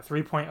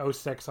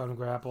 3.06 on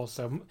Grapple.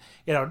 So,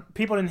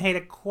 people didn't hate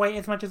it quite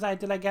as much as I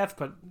did, I guess,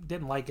 but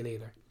didn't like it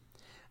either.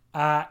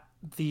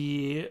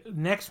 The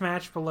next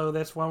match below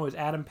this one was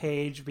Adam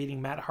Page beating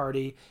Matt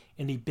Hardy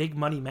in the big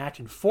money match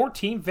in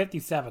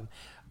 14:57.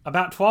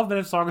 About 12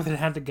 minutes longer than it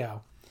had to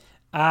go.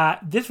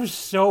 This was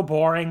so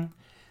boring.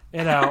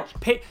 Matt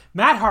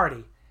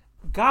Hardy.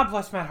 God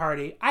bless Matt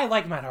Hardy. I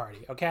like Matt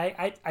Hardy,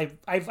 okay?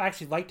 I've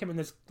actually liked him in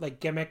this like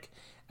gimmick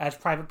as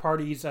Private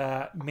Party's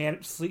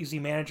sleazy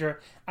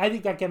manager. I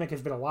think that gimmick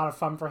has been a lot of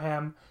fun for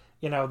him.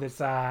 This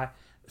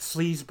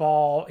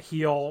sleazeball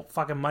heel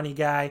fucking money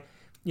guy.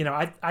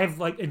 I've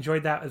like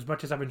enjoyed that as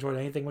much as I've enjoyed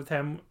anything with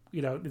him.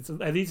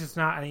 At least it's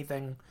not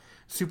anything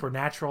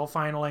supernatural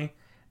finally.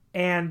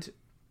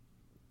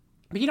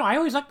 But I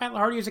always liked Matt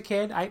Hardy as a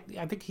kid. I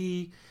think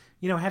he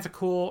has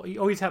he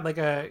always had like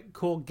a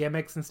cool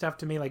gimmicks and stuff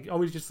to me. Like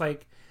always just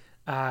like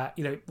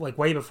like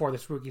way before the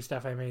spooky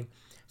stuff. I mean,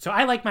 so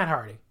I like Matt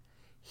Hardy.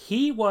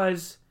 He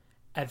was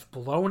as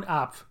blown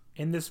up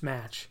in this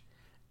match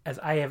as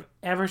I have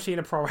ever seen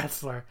a pro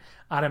wrestler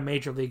on a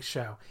major league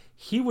show.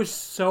 He was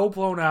so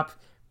blown up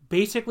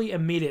basically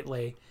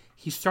immediately.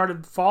 He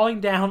started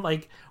falling down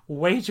like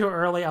way too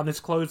early on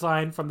this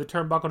clothesline from the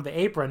turnbuckle to the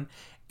apron.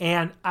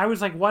 And I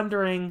was like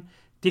wondering,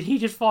 did he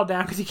just fall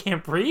down because he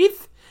can't breathe?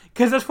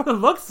 Because that's what it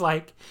looks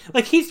like.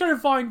 Like, he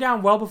started falling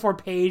down well before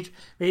Page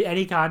made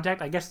any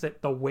contact. I guess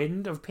that the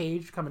wind of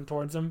Page coming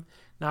towards him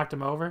knocked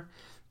him over.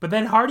 But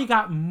then Hardy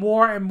got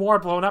more and more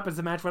blown up as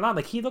the match went on.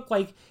 Like, he looked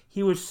like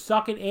he was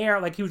sucking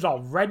air. Like, he was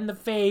all red in the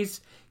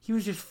face. He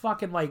was just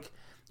fucking, like,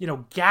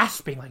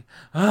 gasping. Like,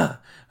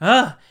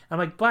 I'm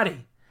like,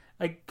 buddy,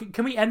 like,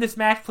 can we end this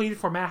match, please,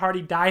 before Matt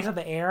Hardy dies of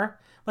the air?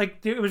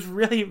 Like, dude,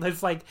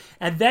 it's like,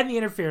 and then the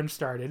interference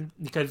started,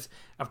 because,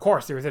 of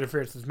course, there was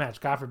interference in this match.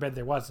 God forbid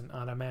there wasn't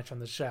on a match on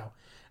the show.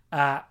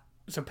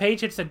 So Page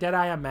hits a dead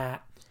eye on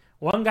Matt.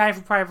 One guy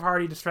from Private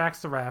Party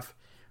distracts the ref.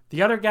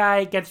 The other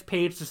guy gets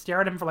Page to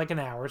stare at him for like an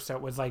hour, so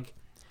it was like,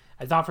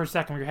 I thought for a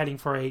second we were heading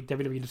for a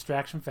WWE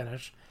distraction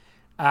finish.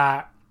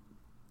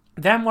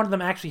 Then one of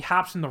them actually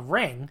hops in the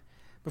ring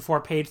before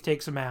Page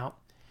takes him out.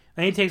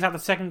 Then he takes out the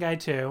second guy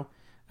too.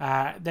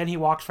 Then he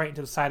walks right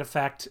into the side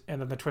effect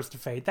and then the twist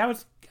of fate. That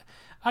was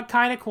a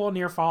kind of cool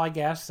near fall, I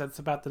guess. That's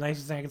about the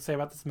nicest thing I can say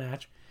about this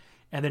match.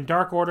 And then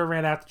Dark Order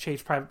ran out to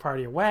chase Private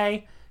Party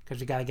away, because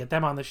you got to get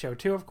them on the show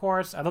too, of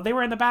course. Although they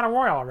were in the Battle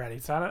Royal already,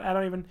 so I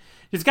don't even...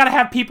 Just got to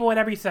have people in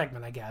every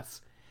segment, I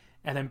guess.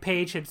 And then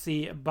Page hits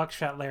the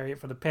buckshot lariat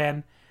for the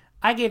pin.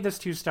 I gave this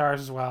 2 stars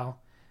as well.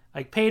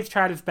 Like, Page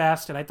tried his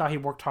best, and I thought he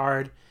worked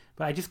hard,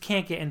 but I just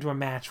can't get into a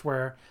match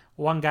where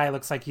one guy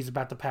looks like he's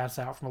about to pass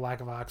out from a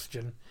lack of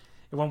oxygen.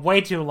 It went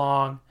way too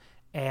long,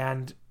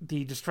 and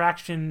the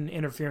distraction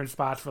interference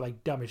spots were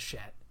like dumb as shit.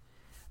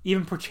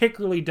 Even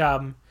particularly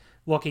dumb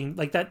looking,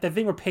 like that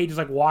thing where Page is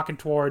like walking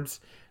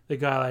towards the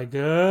guy like,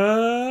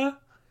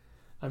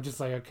 I'm just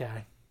like,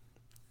 okay.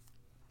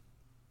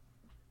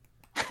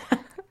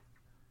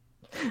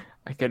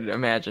 I could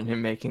imagine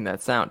him making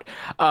that sound.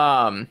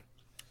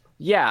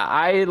 Yeah,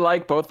 I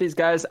like both these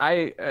guys.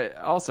 I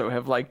also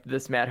have liked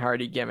this Matt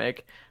Hardy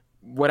gimmick.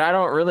 What I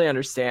don't really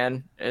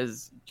understand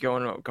is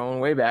going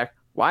way back.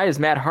 Why is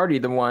Matt Hardy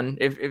the one?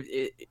 If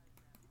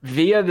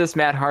via this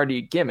Matt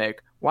Hardy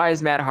gimmick, why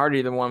is Matt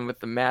Hardy the one with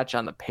the match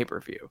on the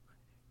pay-per-view?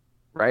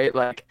 Right?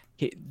 Like,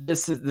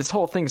 this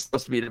whole thing's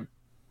supposed to be to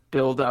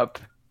build up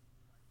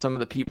some of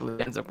the people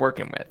he ends up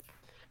working with.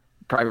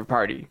 Private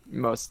Party,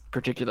 most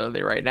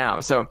particularly right now.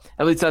 So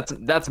at least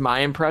that's my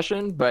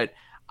impression, but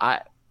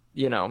I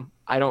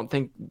don't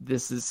think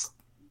this is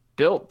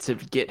built to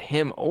get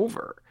him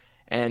over.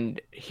 And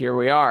here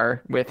we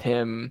are with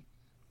him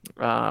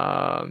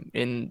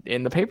in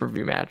the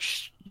pay-per-view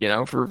match,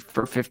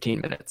 for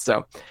 15 minutes.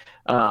 So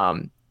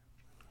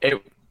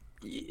it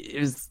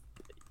was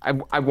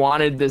I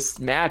wanted this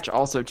match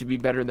also to be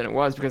better than it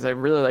was, because I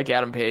really like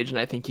Adam Page and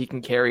I think he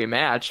can carry a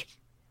match,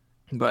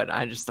 but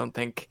I just don't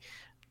think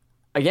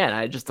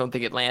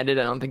it landed.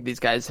 I don't think these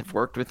guys have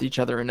worked with each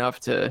other enough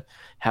to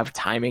have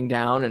timing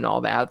down and all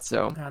that.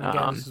 So,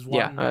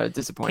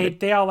 disappointed.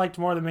 They all liked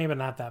more than me, but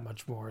not that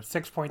much more.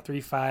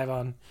 6.35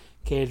 on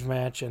Cage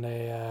Match and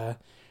a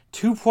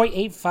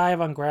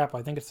 2.85 on Grapple.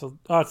 I think it's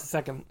the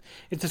second.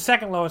 It's the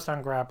second lowest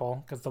on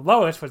Grapple, because the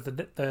lowest was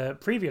the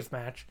previous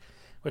match,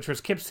 which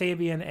was Kip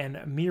Sabian and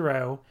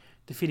Miro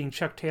defeating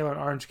Chuck Taylor and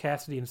Orange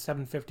Cassidy in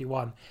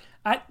 7:51.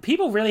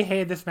 People really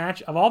hated this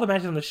match. Of all the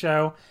matches on the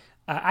show,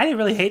 I didn't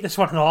really hate this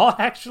one at all,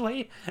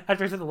 actually,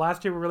 after I said the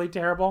last two were really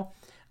terrible.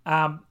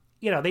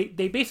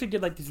 They basically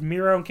did like this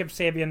Miro and Kip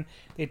Sabian.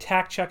 They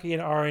attacked Chucky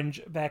and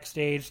Orange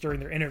backstage during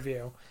their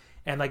interview.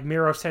 And like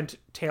Miro sent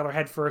Taylor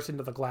headfirst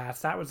into the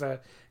glass. That was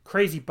a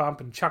crazy bump,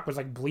 and Chuck was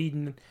like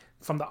bleeding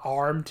from the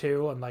arm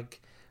too, and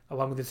like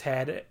along with his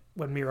head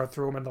when Miro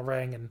threw him in the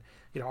ring. And,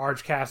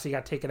 Orange Cassidy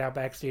got taken out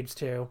backstage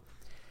too.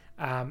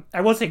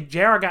 I will say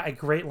JR got a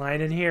great line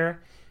in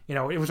here.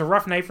 It was a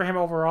rough night for him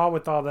overall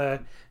with all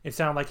it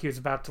sounded like he was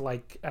about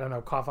to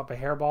cough up a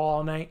hairball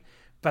all night.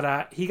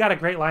 But he got a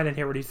great line in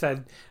here where he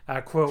said,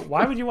 quote,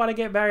 "Why would you want to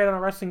get married on a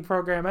wrestling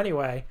program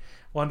anyway?"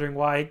 Wondering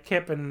why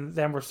Kip and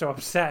them were so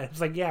upset.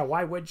 It's like, yeah,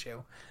 why would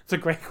you? It's a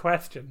great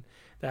question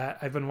that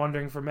I've been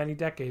wondering for many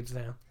decades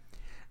now.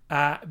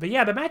 But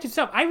yeah, the match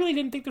itself, I really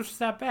didn't think this was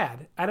that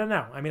bad. I don't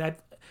know. I mean,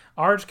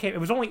 Orange came. It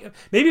was only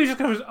maybe it was just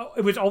because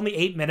it was only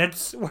 8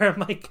 minutes. Where I'm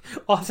like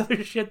all this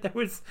other shit. There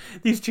was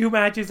these two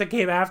matches that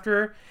came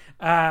after,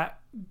 that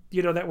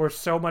were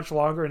so much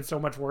longer and so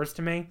much worse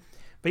to me.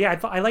 But yeah,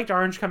 I liked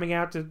Orange coming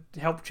out to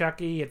help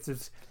Chucky. It's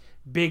this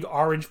big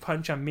orange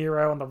punch on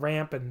Miro on the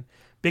ramp, and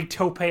big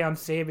tope on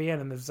Sabian,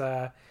 and this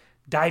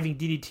diving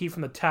DDT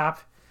from the top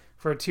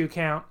for a 2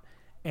 count.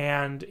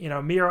 And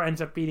Miro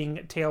ends up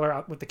beating Taylor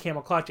out with the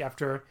camel clutch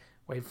after,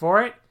 wait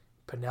for it,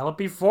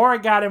 Penelope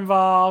Ford got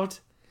involved.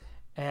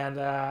 And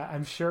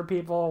I'm sure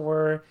people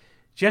were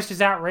just as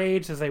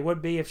outraged as they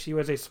would be if she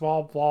was a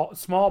small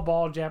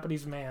ball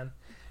Japanese man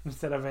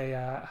instead of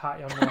a hot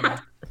young woman.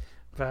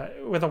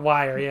 But with a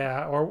wire,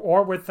 yeah,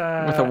 or with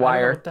a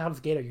wire. What the hell does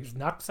Gato use?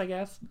 Nux, I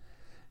guess.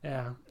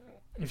 Yeah,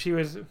 if she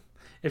was,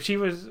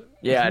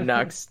 yeah,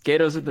 Nux.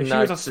 Gato's with the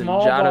Nux. If she was a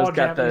small ball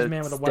Japanese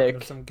man with a weapon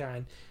of some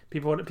kind,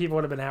 people would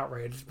have been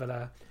outraged.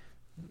 But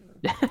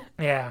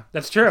yeah,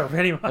 that's true.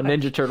 Anyway, a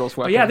Ninja Turtles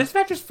weapon. But yeah, this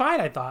match was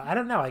fine. I thought. I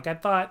don't know. I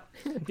thought,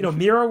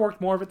 Miro worked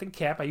more of it than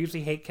Kip. I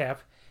usually hate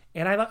Kip,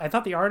 and I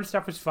thought the orange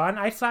stuff was fun.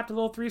 I slapped a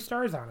little 3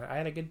 stars on it. I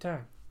had a good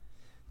time.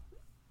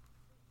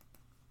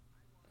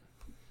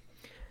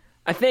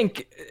 I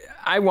think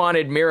I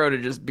wanted Miro to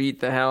just beat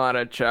the hell out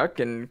of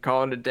Chuck and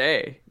call it a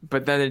day,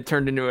 but then it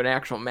turned into an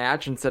actual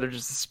match instead of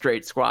just a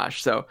straight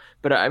squash. So,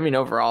 but I mean,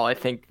 overall, I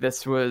think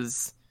this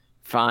was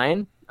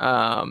fine.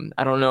 I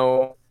don't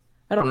know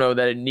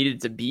that it needed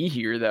to be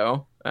here,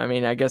 though. I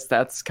mean, I guess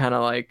that's kind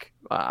of like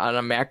on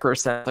a macro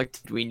sense, like,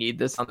 do we need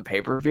this on the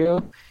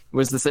pay-per-view?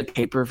 Was this a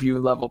pay-per-view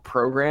level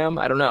program?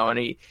 I don't know. And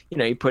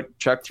he put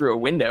Chuck through a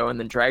window and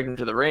then dragged him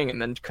to the ring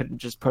and then couldn't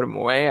just put him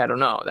away. I don't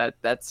know.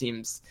 That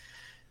seems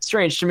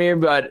strange to me,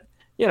 but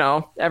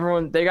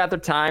everyone, they got their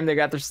time, they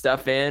got their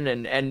stuff in,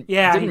 and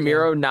yeah, didn't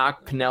Miro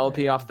knock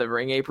Penelope off the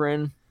ring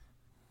apron?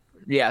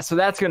 Yeah, so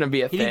that's going to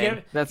be a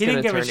thing. That's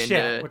going to turn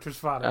into, which was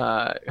fun.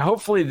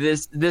 Hopefully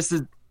this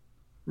is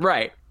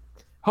right.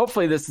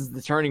 Hopefully this is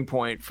the turning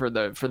point for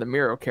the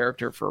Miro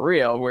character for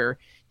real, where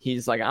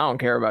he's like, I don't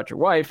care about your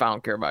wife, I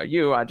don't care about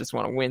you, I just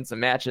want to win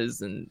some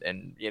matches and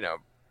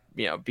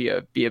be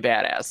a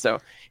badass. So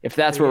if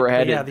that's where we're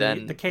headed,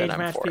 then the cage then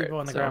match people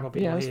and the grapple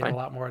people hated a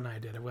lot more than I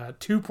did. We had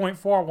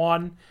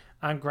 2.41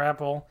 on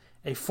grapple,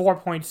 a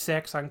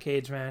 4.6 on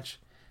cage match.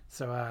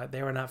 So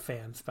they were not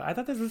fans, but I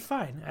thought this was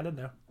fine. I don't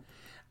know.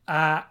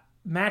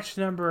 Match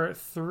number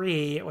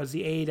 3 was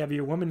the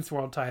AEW Women's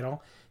World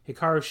Title.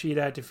 Hikaru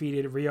Shida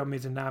defeated Ryo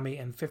Mizunami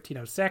in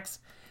 15:06.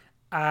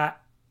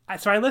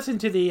 So I listened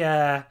to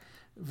the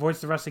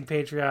Voice of Wrestling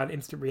Patreon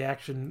instant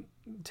reaction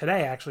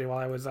today, actually, while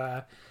I was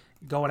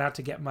going out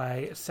to get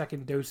my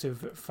second dose of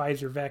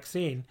Pfizer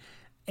vaccine.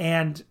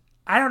 And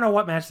I don't know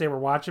what match they were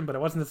watching, but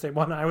it wasn't the same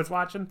one I was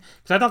watching,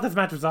 because I thought this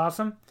match was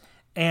awesome.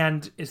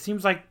 And it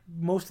seems like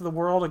most of the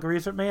world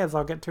agrees with me, as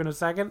I'll get to in a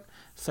second.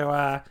 So,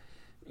 I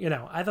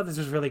thought this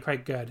was really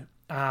quite good.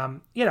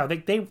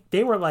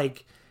 They were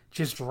like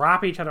just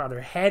dropping each other on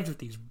their heads with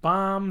these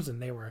bombs, and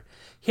they were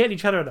hitting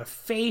each other in the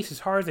face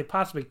as hard as they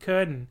possibly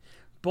could, and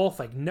both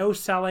like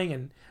no-selling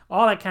and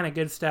all that kind of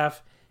good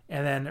stuff.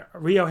 And then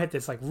Ryo hit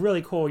this like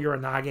really cool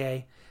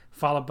Uranage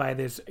followed by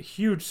this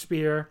huge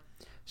spear.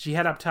 She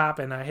had up top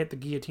and hit the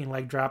guillotine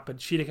leg drop, but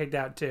Shida kicked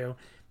out too.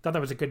 Thought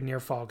that was a good near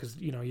fall because,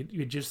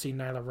 you just see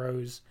Nyla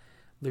Rose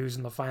lose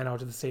in the final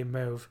to the same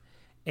move.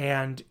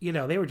 And,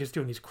 they were just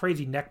doing these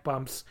crazy neck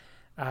bumps.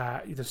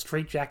 The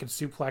straight jacket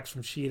suplex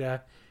from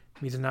Shida.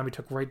 Mizunami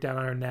took right down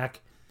on her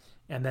neck.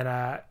 And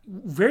then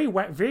very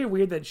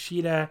weird that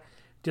Shida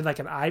did like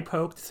an eye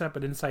poke to set up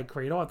an inside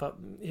cradle. I thought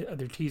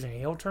they're teasing a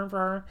heel turn for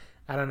her.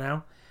 I don't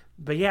know.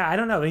 But yeah, I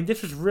don't know. I mean,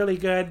 this was really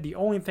good. The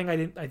only thing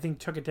I think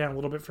took it down a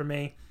little bit for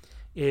me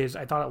is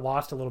I thought it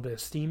lost a little bit of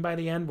steam by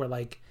the end, where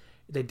like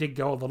they did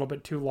go a little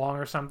bit too long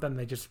or something.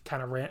 They just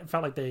kind of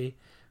felt like they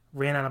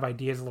ran out of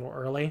ideas a little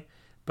early.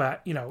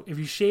 But, if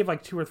you shave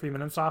like 2 or 3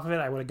 minutes off of it,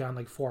 I would have gone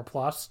like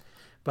 4+.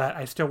 But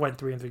I still went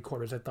 3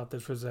 3/4. I thought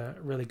this was a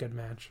really good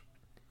match.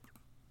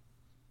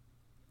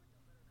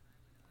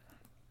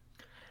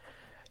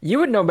 You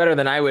would know better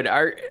than I would.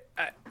 I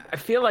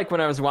feel like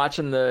when I was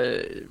watching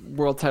the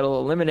World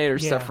Title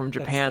Eliminator stuff from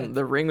Japan,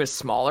 the ring was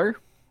smaller.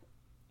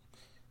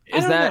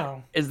 Is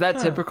that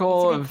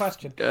typical? That's a good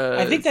question.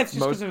 I think that's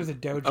just because it was a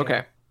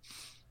dojo.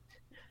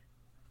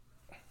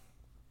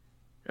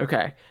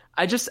 Okay.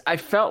 I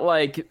felt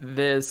like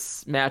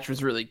this match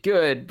was really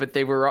good, but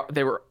they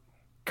were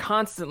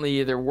constantly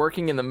either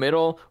working in the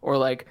middle or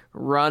like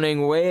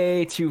running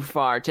way too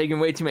far, taking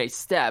way too many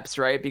steps,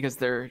 right? Because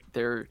they're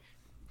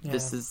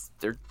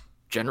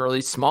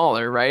generally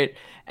smaller, right?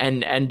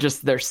 And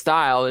just their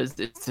style is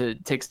to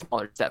take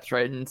smaller steps,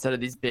 right? Instead of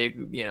these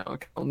big,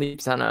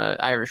 leaps on a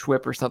Irish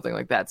whip or something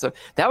like that. So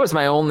that was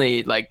my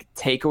only like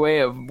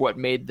takeaway of what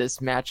made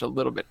this match a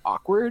little bit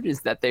awkward,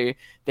 is that they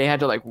had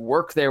to like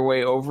work their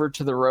way over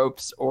to the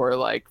ropes, or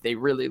like they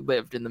really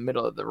lived in the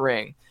middle of the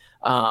ring.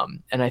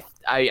 And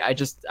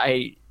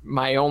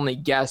my only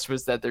guess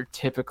was that they're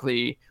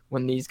typically,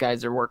 when these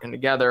guys are working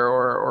together,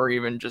 or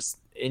even just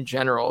in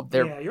general,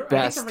 they're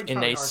best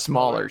in a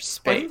smaller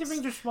space. I think the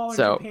rings are smaller in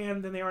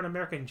Japan than they are in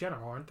America in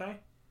general, aren't they?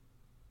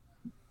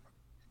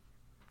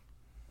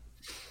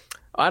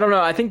 I don't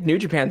know. I think New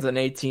Japan's an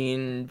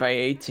 18 by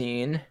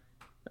 18.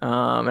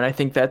 And I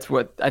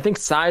think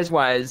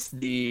size-wise,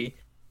 the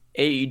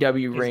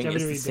AEW ring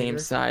is the same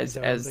size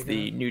as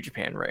the New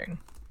Japan ring.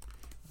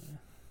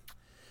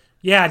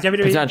 Yeah,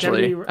 WWE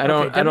potentially. I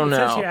don't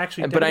know.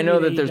 Actually, but I know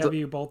that there's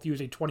both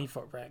use a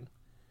 20-foot ring,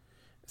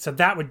 so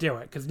that would do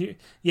it. Because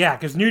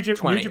New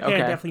Japan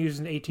definitely uses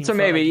an 18. So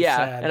maybe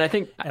and I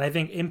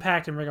think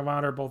Impact and Ring of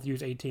Honor both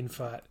use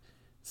 18-foot.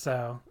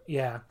 So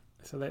yeah,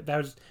 so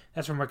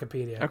that's from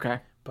Wikipedia. Okay,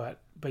 but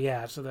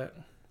yeah, so that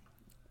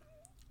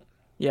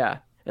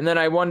and then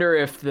I wonder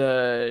if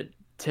the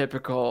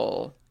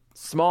typical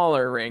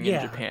smaller ring in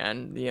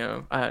Japan,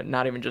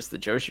 not even just the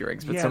Joshi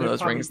rings, but some of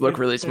those rings look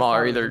really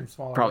smaller,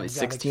 probably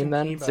 16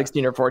 then,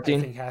 16 or 14.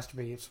 I think it has to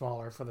be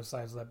smaller for the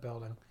size of that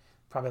building,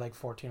 probably like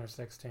 14 or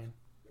 16.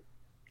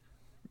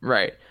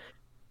 Right.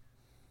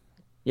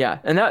 Yeah,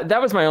 and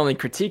that was my only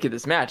critique of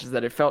this match, is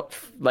that it felt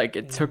like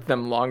it took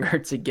them longer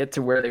to get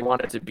to where they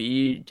wanted to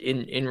be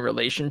in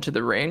relation to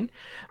the ring.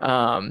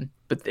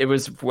 But it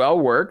was well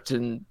worked,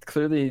 and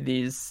clearly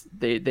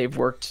they've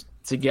worked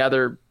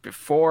together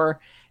before.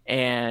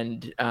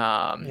 And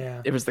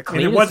it was the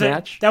cleanest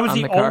match. That was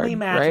the only card,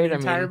 match right? in the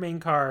entire main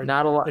card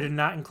not a lot. that did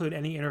not include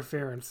any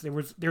interference. There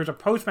was a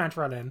post-match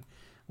run-in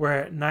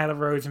where Nyla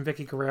Rose and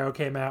Vicky Guerrero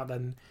came out,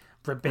 then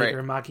Britt Baker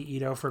and Maki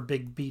Ito for a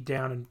big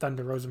beatdown, and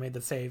Thunder Rosa made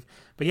the save.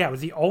 But yeah, it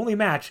was the only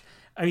match.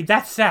 I mean,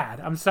 that's sad.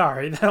 I'm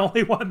sorry that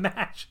only one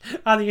match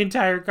on the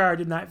entire card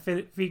did not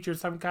feature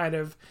some kind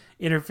of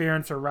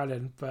interference or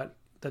run-in. But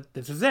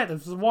this is it.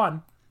 This is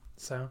one.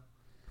 So.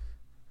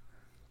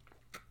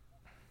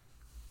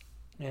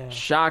 Yeah.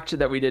 Shocked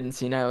that we didn't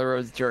see Nyla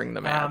Rose during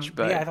the match,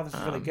 but I thought this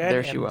was really good.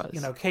 There she was.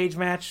 Cage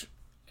match.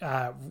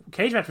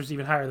 Cage match was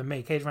even higher than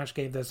me. Cage match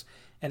gave this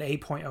an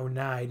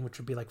 8.09, which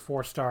would be like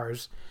 4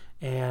 stars,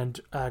 and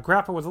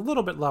Grapple was a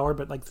little bit lower,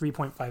 but like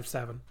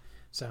 3.57.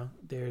 So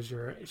there's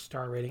your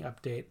star rating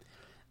update.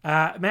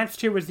 Match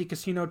 2 was the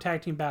Casino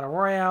Tag Team Battle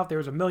Royale. There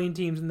was a million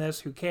teams in this.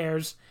 Who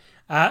cares?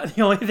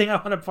 The only thing I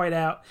want to point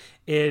out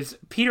is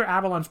Peter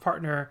Avalon's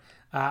partner,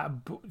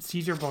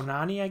 Caesar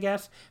Bonani, I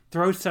guess,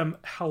 throws some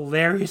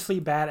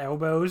hilariously bad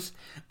elbows.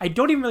 I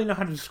don't even really know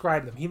how to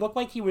describe them. He looked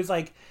like he was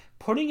like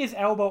putting his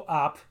elbow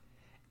up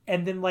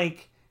and then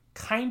like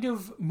kind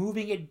of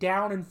moving it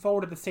down and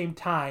forward at the same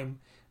time,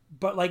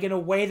 but like in a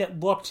way that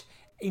looked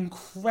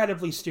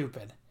incredibly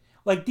stupid.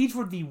 Like, these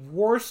were the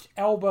worst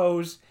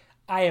elbows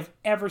I have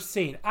ever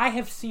seen. I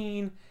have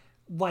seen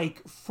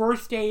like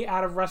first day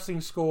out of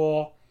wrestling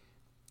school,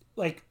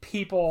 like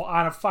people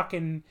on a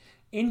fucking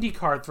indie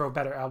card throw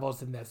better elbows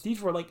than this.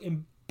 These were like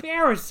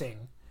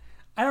embarrassing.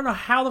 I don't know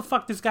how the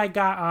fuck this guy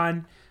got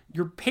on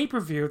your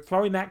pay-per-view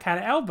throwing that kind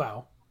of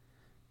elbow.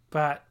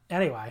 But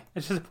anyway, I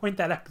just point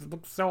that out because it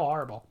looks so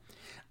horrible.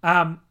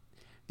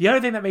 The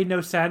other thing that made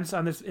no sense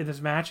in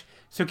this match,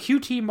 so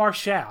QT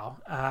Marshall,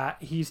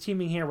 he's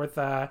teaming here with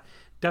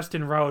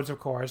Dustin Rhodes, of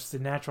course, the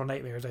Natural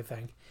Nightmares, I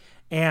think.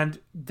 And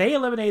they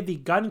eliminated the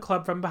Gun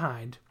Club from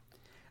behind.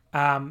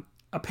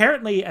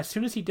 Apparently, as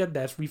soon as he did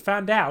this, we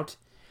found out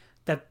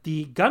that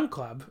the Gun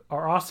Club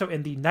are also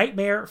in the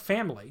Nightmare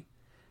family.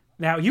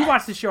 Now, you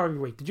watch the show every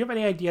week. Did you have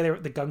any idea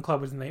the Gun Club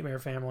was the Nightmare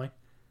family?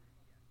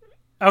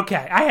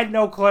 Okay, I had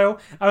no clue.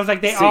 I was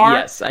like, they are.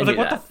 Yes, I was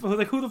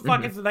like, who the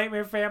fuck is the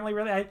Nightmare family?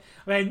 Really? I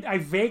mean, I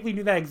vaguely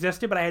knew that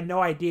existed, but I had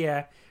no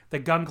idea the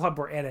Gun Club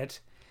were in it.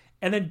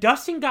 And then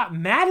Dustin got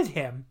mad at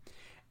him,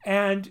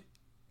 and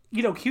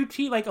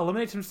QT like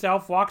eliminates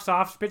himself, walks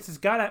off, spits his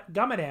gum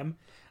at him.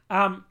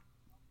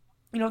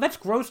 That's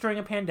gross during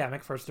a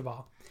pandemic, first of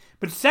all.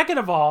 But second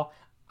of all,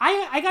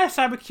 I gotta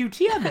side with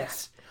QT on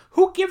this.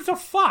 Who gives a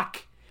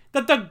fuck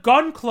that the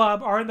Gun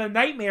Club are in the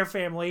Nightmare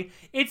family?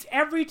 It's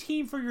every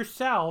team for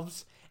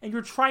yourselves, and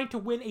you're trying to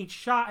win a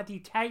shot at the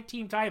tag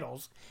team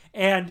titles.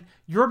 And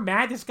you're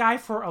mad at this guy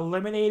for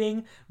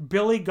eliminating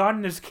Billy Gunn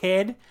and his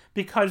kid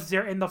because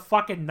they're in the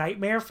fucking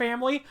Nightmare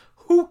family?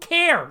 Who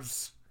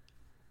cares?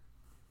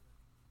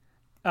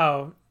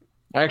 Oh.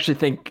 I actually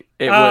think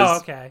it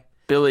was okay.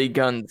 Billy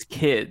Gunn's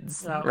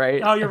kids,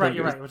 right? Oh, you're right.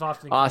 It was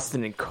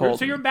Austin and Colton.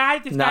 So you're mad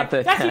at this guy?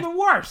 That's even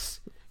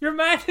worse. You're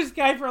mad at this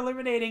guy for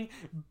eliminating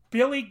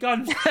Billy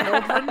Gunn's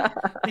children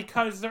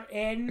because they're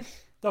in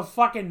the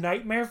fucking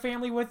Nightmare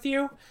family with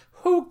you?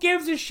 Who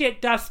gives a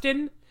shit,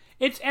 Dustin?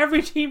 It's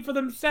every team for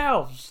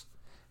themselves.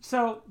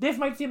 So this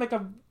might seem like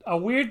a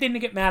weird thing to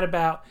get mad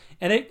about,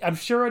 and I'm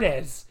sure it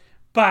is.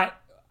 But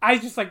I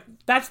just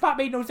that spot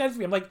made no sense to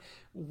me. I'm like,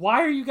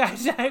 why are you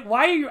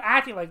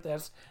acting like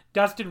this,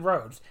 Dustin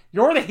Rhodes?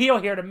 You're the heel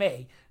here to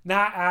me,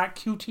 not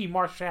QT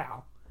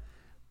Marshall.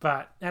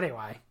 But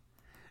anyway.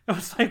 It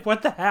was like,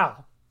 what the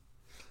hell?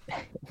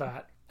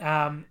 But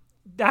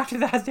after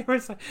that, there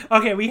was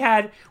okay. We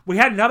had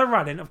another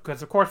run-in,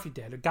 because of course we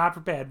did. God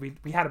forbid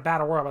we had a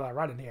battle royal without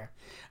run-in here.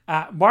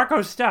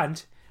 Marco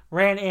Stunt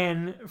ran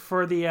in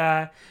for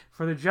the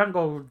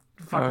jungle.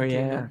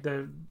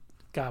 The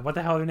God, what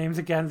the hell are their names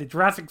again? The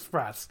Jurassic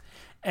Express,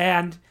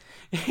 and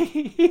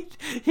he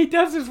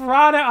does this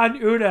Rana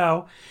on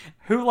Uno,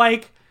 who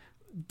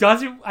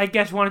doesn't, I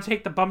guess, want to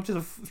take the bump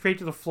straight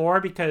to the floor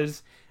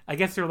because I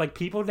guess there were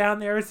people down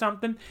there or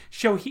something.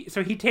 So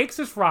he takes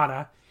this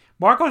Rana.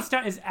 Marco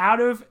Stunt is out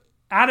of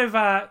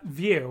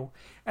view,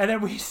 and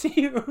then we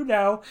see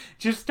Uno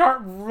just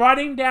start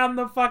running down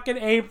the fucking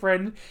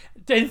apron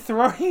and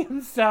throwing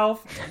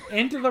himself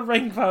into the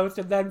ring post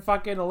and then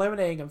fucking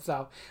eliminating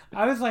himself.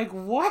 I was like,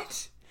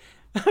 what?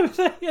 I was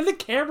like, and the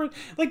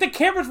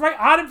camera's right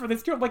on him for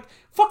this too. I'm like,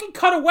 fucking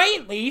cut away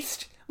at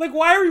least.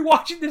 Why are we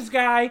watching this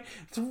guy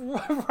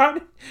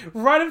run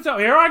himself?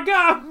 Here I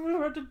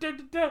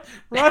go!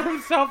 Run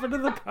himself into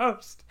the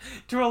post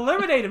to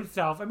eliminate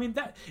himself. I mean,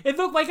 it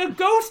looked like a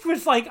ghost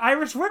was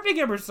Irish whipping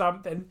him or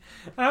something.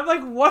 And I'm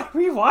like, what are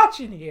we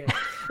watching here?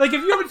 If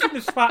you haven't seen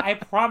this spot, I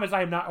promise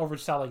I am not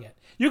overselling it.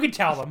 You can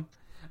tell them.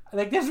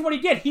 This is what he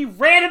did. He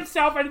ran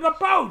himself into the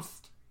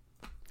post.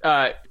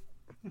 I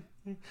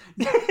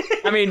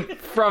mean,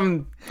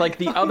 from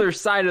the other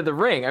side of the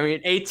ring. I mean,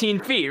 18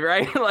 feet,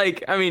 right?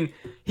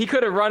 He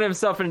could have run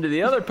himself into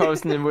the other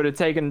post and it would have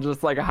taken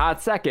just a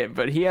hot second,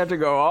 but he had to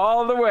go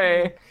all the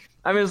way.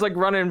 I mean, it was like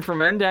running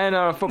from end to end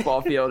on a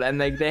football field, and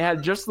they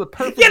had just the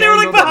perfect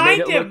angle that made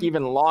it look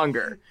even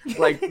longer.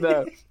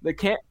 The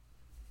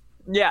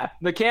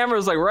camera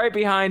was right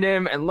behind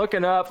him and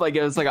looking up,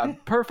 it was a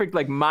perfect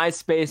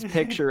MySpace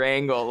picture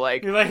angle.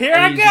 You're like, here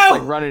I go,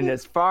 just, running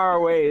as far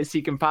away as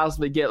he can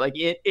possibly get,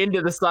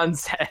 into the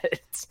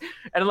sunset.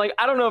 And I'm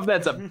I don't know if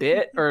that's a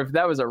bit or if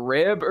that was a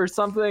rib or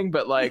something,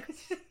 but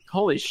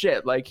holy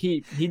shit,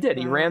 he did.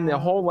 He ran the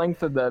whole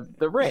length of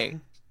the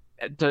ring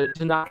to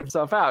knock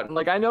himself out. And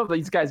I know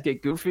these guys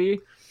get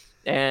goofy,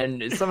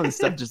 and some of the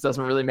stuff just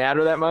doesn't really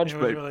matter that much.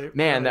 But really,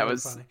 man, that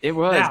was funny. It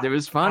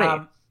was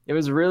funny. It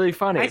was really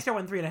funny. I still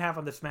went 3.5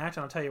 on this match,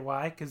 and I'll tell you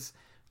why. Because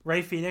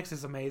Rey Fenix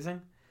is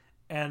amazing,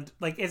 and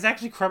it's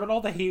actually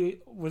criminal that he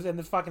was in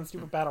this fucking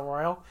stupid battle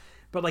royal.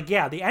 But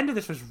the end of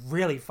this was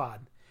really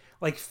fun.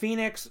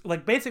 Phoenix,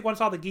 basically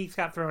once all the geeks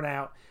got thrown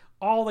out,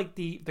 all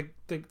the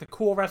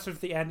cool wrestlers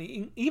at the end,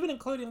 even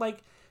including not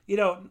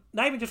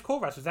even just cool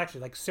wrestlers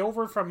actually,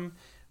 Silver from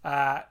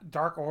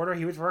Dark Order,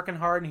 he was working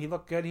hard and he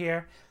looked good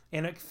here.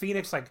 And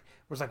Phoenix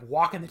was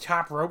walking the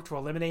top rope to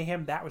eliminate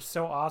him. That was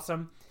so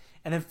awesome.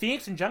 And then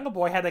Phoenix and Jungle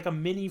Boy had a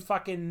mini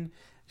fucking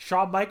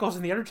Shawn Michaels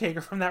and The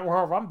Undertaker from that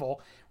Royal Rumble,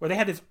 where they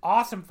had this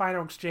awesome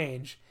final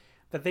exchange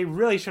that they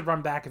really should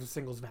run back as a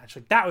singles match.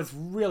 That was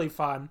really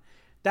fun.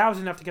 That was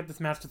enough to get this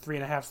match to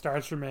 3.5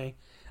 stars for me.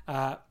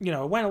 It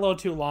went a little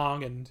too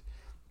long, and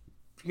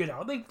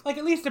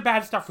at least the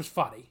bad stuff was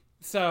funny.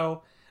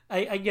 So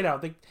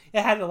it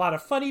had a lot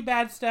of funny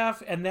bad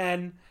stuff, and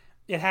then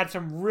it had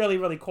some really,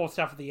 really cool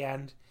stuff at the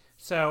end.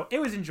 So it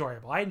was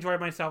enjoyable. I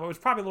enjoyed myself. It was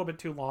probably a little bit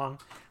too long,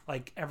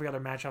 like every other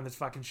match on this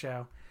fucking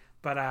show.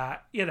 But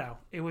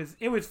it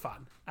was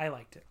fun. I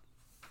liked it.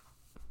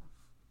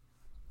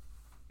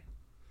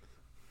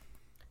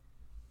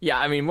 Yeah,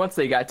 I mean, once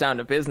they got down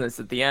to business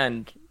at the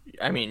end,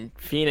 I mean,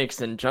 Phoenix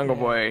and Jungle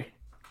Boy,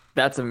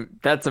 that's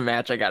a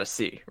match I got to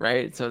see,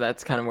 right? So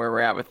that's kind of where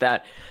we're at with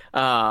that.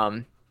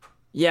 I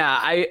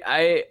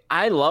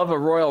love a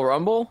Royal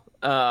Rumble.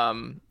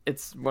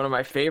 It's one of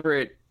my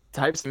favorite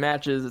types of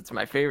matches. It's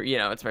my favorite,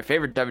 it's my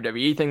favorite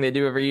WWE thing they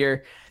do every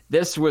year.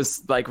 This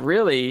was like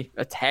really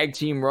a tag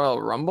team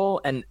Royal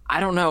Rumble, and I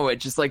don't know, it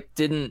just like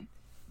didn't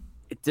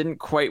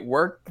quite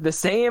work the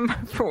same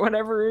for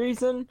whatever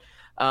reason.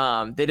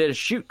 They did a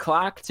shoot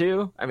clock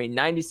too. I mean,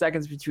 90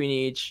 seconds between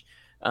each.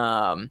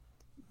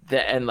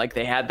 And like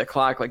they had the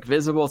clock like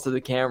visible to the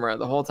camera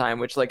the whole time,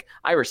 which like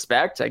I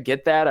respect. I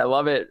get that. I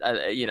love it.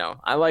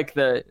 I like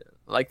the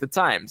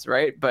times,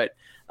 right? But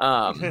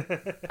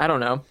I don't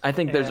know. I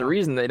think there's a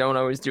reason they don't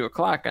always do a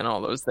clock on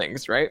all those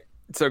things, right?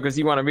 So because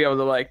you want to be able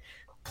to like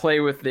play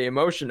with the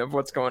emotion of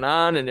what's going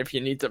on, and if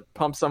you need to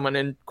pump someone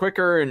in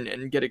quicker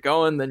and get it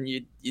going, then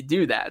you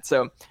do that.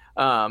 So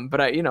but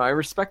I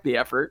respect the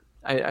effort.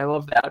 I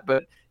love that.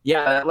 But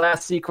yeah, that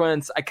last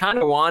sequence, I kind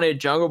of wanted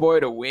Jungle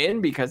Boy to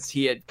win because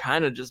he had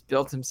kind of just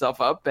built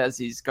himself up as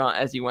he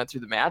went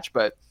through the match.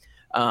 But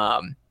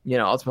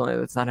ultimately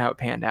that's not how it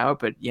panned out.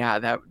 But yeah,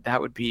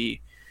 that would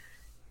be,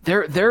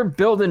 they're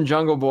building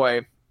Jungle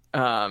Boy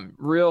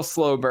real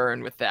slow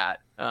burn with that.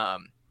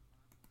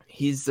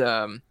 He's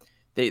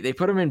they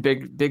put him in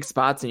big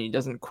spots and he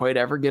doesn't quite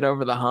ever get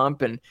over the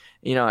hump. And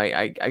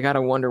I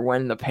gotta wonder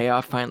when the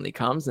payoff finally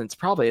comes, and it's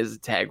probably as a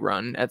tag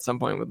run at some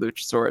point with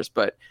Luchasaurus.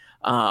 But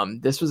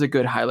this was a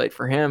good highlight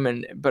for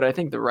him, but I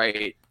think the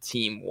right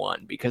team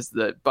won because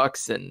the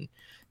Bucks and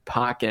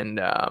Pac and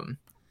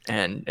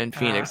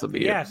Phoenix will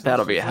be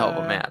that'll be a hell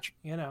of a match.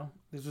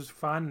 This was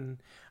fun.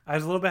 And I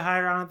was a little bit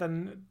higher on it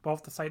than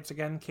both the sites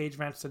again. Cage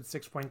Match said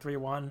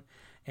 6.31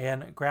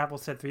 and Grapple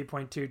said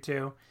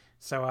 3.22.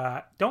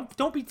 So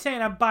don't be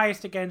saying I'm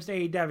biased against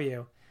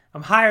AEW.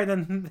 I'm higher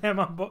than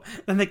them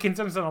than the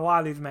consensus on a lot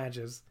of these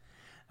matches.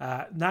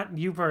 Not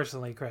you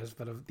personally, Chris,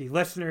 but of the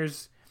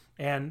listeners.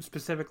 And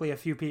specifically a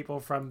few people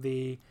from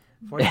the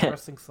Voice of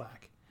Wrestling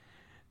Slack.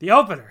 The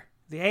opener,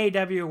 the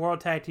AEW World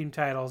Tag Team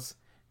titles.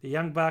 The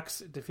Young Bucks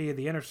defeated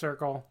the Inner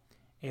Circle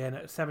in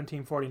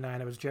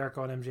 1749. It was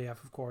Jericho and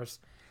MJF, of course.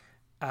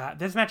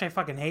 This match I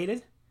fucking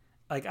hated.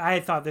 Like, I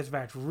thought this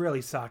match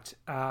really sucked.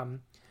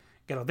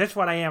 This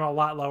one I am a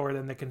lot lower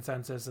than the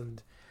consensus,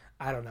 and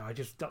I don't know. I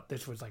just thought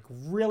this was like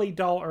really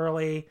dull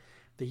early.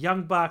 The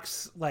Young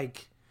Bucks,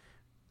 like,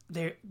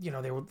 they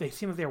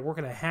seem like they were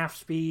working at half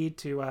speed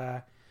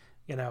to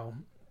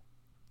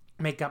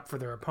make up for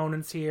their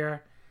opponents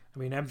here. I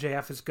mean,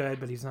 MJF is good,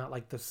 but he's not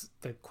like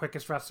the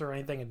quickest wrestler or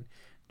anything. And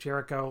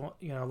Jericho,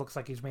 looks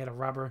like he's made of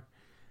rubber.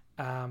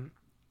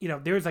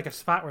 There was like a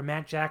spot where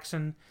Matt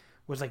Jackson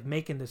was like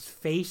making this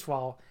face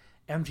while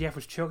MJF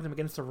was choking him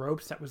against the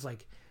ropes. That was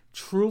like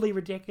truly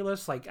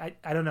ridiculous. Like,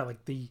 I don't know,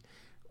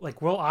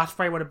 like Will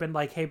Ospreay would have been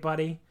like, hey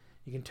buddy,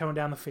 you can tone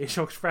down the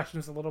facial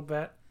expressions a little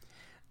bit.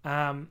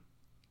 There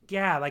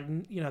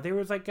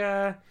was like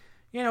a,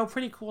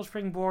 pretty cool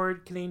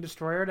springboard Canadian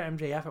Destroyer to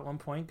MJF at one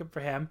point. Good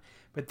for him.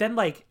 But then,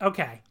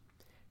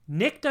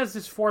 Nick does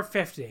this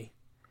 450.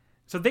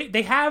 So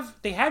they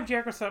have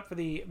Jericho set up for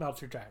the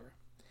Meltzer driver.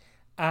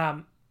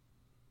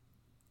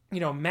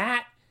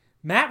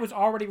 Matt was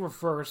already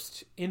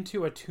reversed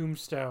into a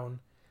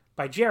tombstone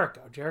by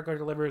Jericho. Jericho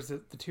delivers the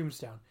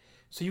tombstone.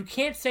 So you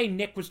can't say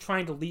Nick was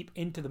trying to leap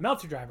into the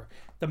Meltzer driver.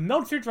 The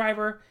Meltzer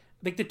driver,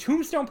 like the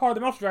tombstone part of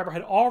the Meltzer driver,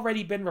 had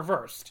already been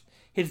reversed.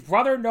 His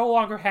brother no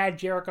longer had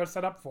Jericho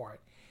set up for it.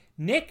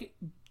 Nick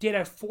did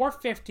a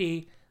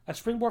 450, a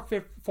springboard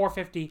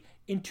 450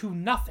 into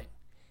nothing.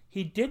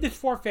 He did this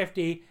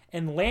 450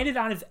 and landed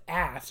on his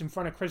ass in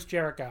front of Chris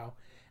Jericho.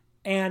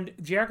 And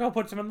Jericho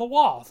puts him in the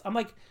walls. I'm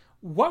like,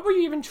 what were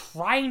you even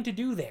trying to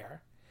do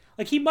there?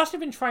 Like, he must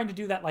have been trying to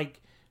do that,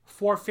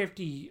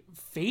 450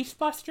 face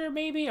buster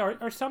maybe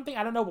or something.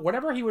 I don't know. But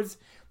whatever he was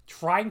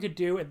trying to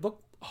do, it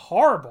looked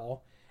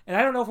horrible. And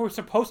I don't know if it was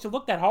supposed to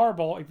look that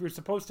horrible, if you were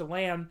supposed to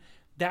land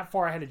that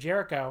far ahead of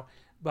Jericho.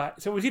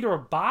 But so it was either a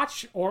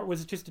botch or it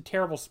was just a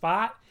terrible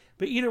spot.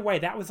 But either way,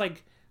 that was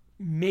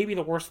maybe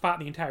the worst spot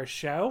in the entire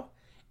show.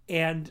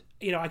 And,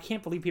 I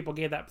can't believe people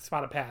gave that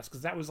spot a pass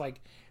because that was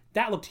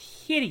that looked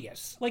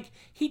hideous.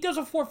 He does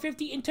a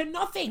 450 into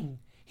nothing.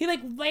 He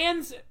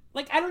lands,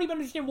 I don't even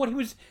understand what he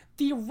was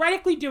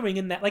theoretically doing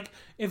in that.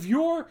 If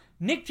you're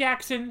Nick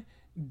Jackson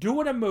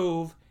doing a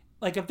move,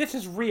 if this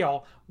is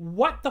real,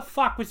 what the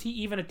fuck was he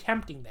even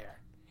attempting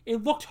there?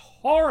 It looked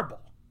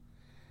horrible.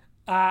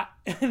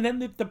 And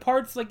then the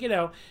parts,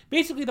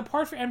 basically the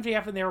parts for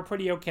MJF in there were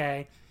pretty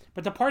okay,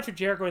 but the parts for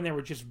Jericho in there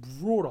were just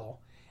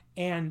brutal.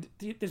 And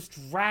this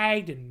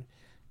dragged and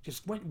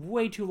just went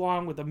way too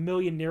long with a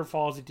million near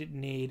falls it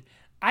didn't need.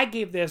 I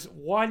gave this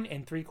 1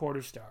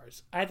 3/4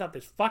 stars. I thought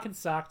this fucking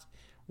sucked.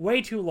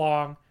 Way too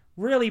long,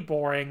 really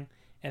boring,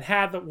 and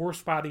had the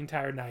worst spot of the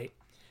entire night.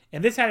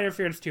 And this had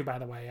interference too, by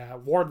the way.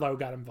 Wardlow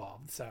got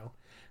involved. So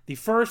the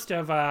first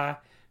of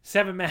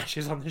 7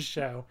 matches on this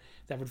show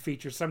that would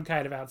feature some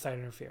kind of outside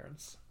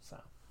interference. So.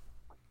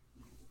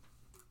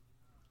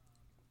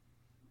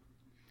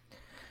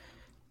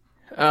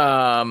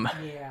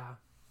 Yeah.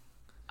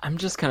 I'm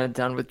just kind of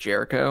done with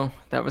Jericho.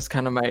 That was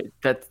kind of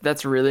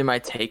that's really my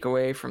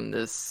takeaway from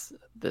this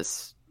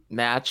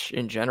match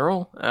in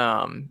general.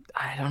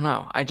 I don't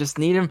know. I just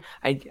need him.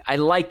 I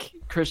like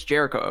Chris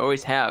Jericho. I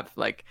always have.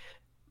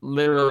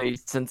 literally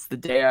since the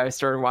day I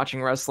started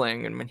watching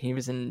wrestling, and when he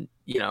was in,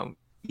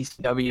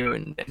 ECW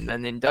and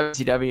then in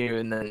WCW,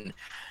 and then,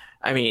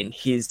 I mean,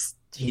 he's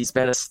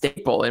been a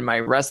staple in my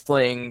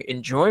wrestling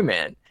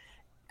enjoyment,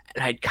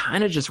 and I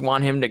kind of just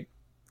want him to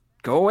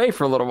go away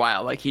for a little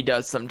while like he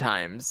does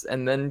sometimes,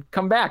 and then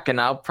come back, and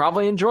I'll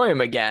probably enjoy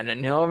him again,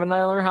 and he'll have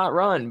another hot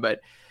run.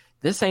 But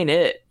this ain't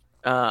it.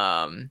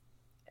 And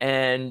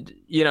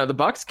the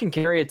Bucks can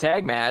carry a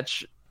tag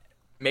match.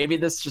 Maybe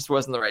this just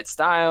wasn't the right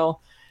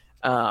style.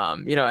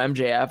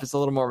 MJF is a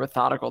little more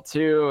methodical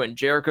too, and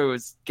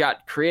Jericho's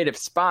got creative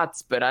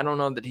spots, but I don't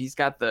know that he's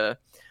got the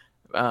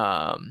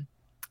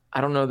I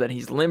don't know that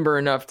he's limber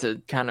enough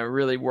to kind of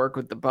really work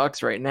with the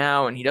Bucks right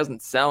now, and he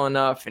doesn't sell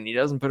enough, and he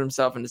doesn't put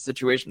himself in a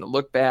situation to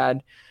look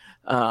bad.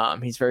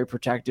 He's very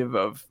protective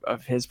of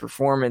his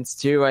performance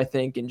too, I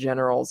think, in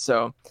general.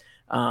 So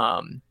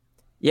and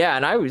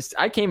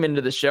I came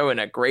into the show in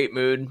a great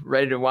mood,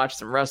 ready to watch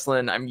some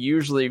wrestling. I'm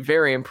usually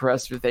very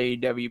impressed with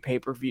AEW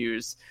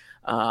pay-per-views.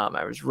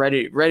 I was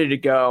ready to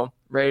go,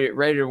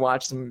 ready to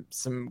watch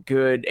some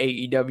good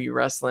AEW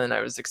wrestling.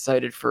 I was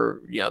excited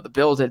for, the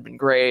build had been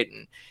great.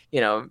 And,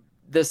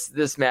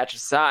 this match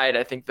aside,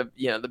 I think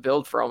the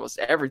build for almost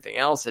everything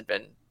else had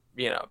been,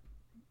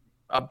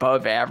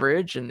 above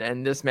average.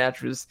 And this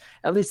match was,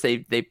 at least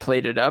they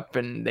played it up,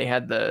 and they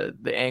had the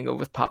angle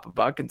with Papa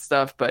Buck and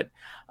stuff. But,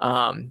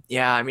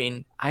 I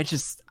mean, I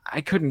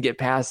couldn't get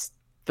past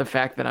the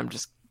fact that I'm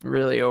just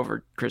really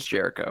over Chris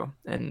Jericho,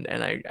 and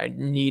I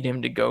need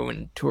him to go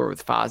and tour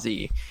with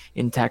Fozzy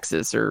in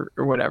Texas or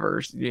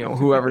whatever,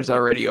 whoever's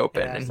already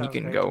open, and he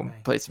can go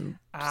play some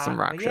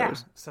rock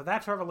shows. So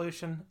that's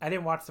Revolution. I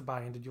didn't watch the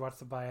buy-in. Did you watch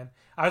the buy-in?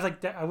 I was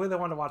like, I really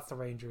wanted to watch the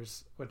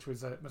Rangers, which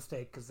was a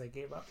mistake because they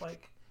gave up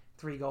like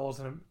 3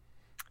 goals and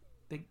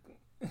they.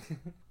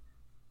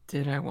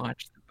 Did I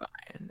watch the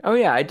buy-in? Oh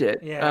yeah, I did.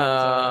 Yeah.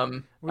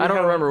 I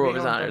don't remember what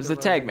was on it. It was a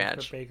tag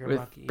match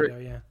with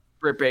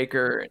Britt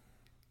Baker.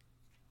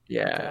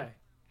 Yeah. Okay.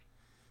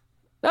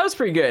 That was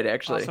pretty good,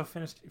 actually. Also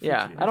finished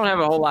I don't have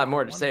a whole lot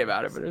more to say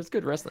about it, but it was a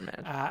good wrestling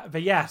match.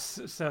 But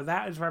yes, so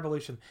that is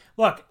Revolution.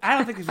 Look, I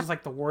don't think this was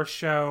like the worst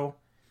show.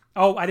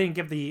 Oh, I didn't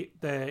give the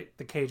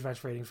cage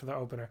match ratings for the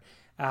opener.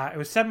 It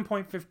was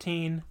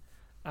 7.15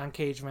 on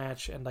cage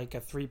match and like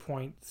a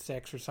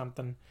 3.6 or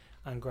something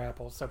on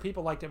Grapple. So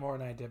people liked it more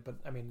than I did, but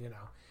I mean,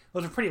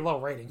 those are pretty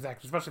low ratings,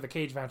 actually, especially the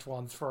cage match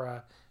ones for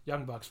a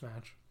Young Bucks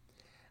match.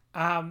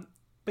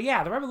 But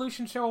yeah, the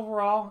Revolution show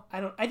overall,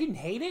 I didn't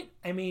hate it.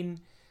 I mean,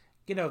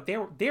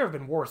 there have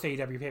been worse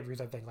AEW pay-per-views,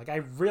 I think. Like, I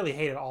really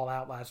hated All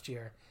Out last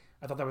year.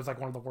 I thought that was like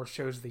one of the worst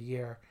shows of the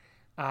year.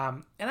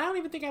 And I don't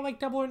even think I like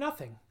Double or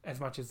Nothing as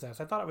much as this.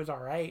 I thought it was all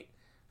right.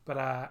 But,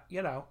 I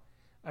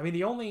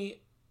mean,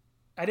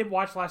 I didn't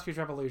watch last year's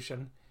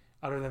Revolution,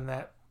 other than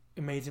that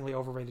amazingly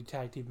overrated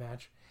tag team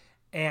match.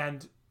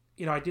 And,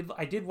 I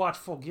did watch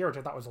Full Gear, which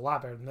I thought was a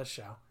lot better than this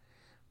show.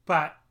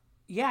 But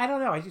yeah, I don't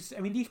know.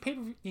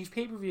 These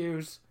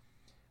pay-per-views,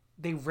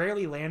 they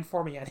rarely land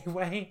for me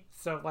anyway.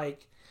 So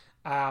like,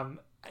 I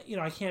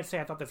can't say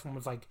I thought this one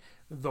was like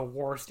the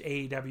worst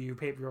AEW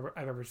pay-per-view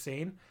I've ever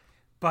seen.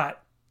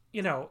 But,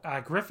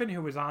 Griffin,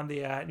 who was on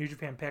the New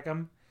Japan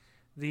Pick'em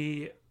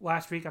the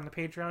last week on the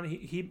Patreon,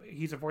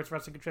 he's a Voice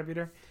Wrestling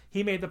contributor.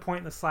 He made the point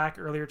in the Slack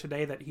earlier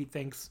today that he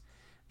thinks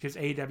just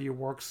AEW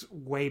works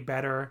way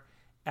better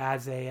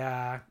as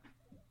a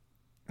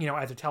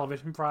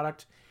television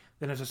product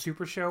than as a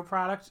Super Show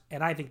product,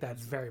 and I think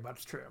that's very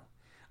much true.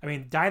 I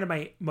mean,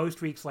 Dynamite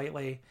most weeks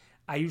lately,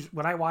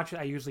 when I watch it,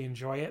 I usually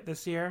enjoy it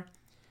this year.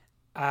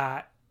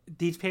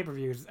 These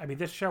pay-per-views, I mean,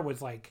 this show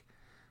was like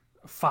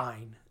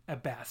fine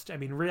at best. I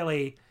mean,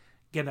 really,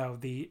 their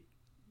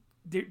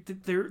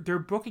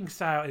booking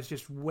style is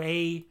just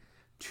way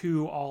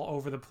too all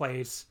over the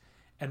place,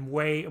 and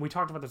we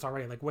talked about this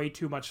already, like way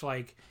too much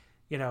like,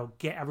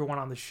 get everyone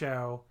on the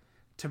show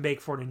to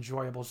make for an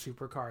enjoyable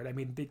super card. I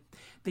mean,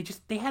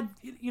 they had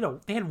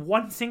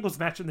one singles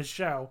match in the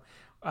show,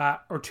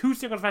 or 2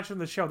 singles matches in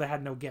the show that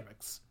had no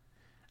gimmicks.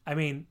 I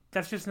mean,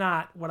 that's just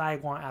not what I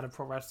want out of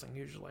pro wrestling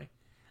usually.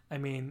 I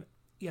mean,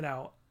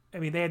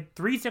 they had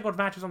 3 singles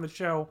matches on the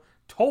show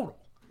total.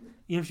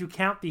 If you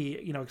count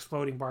the,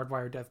 exploding barbed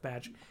wire death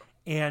match.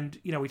 And,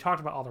 we talked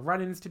about all the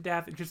run-ins to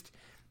death.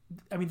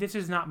 This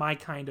is not my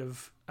kind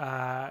of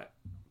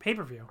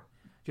pay-per-view.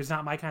 Just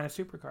not my kind of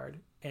super card.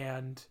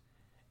 And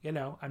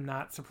I'm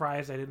not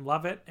surprised I didn't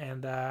love it,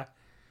 and I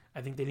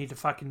think they need to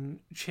fucking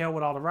chill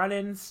with all the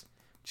run-ins,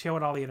 chill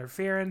with all the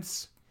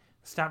interference,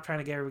 stop trying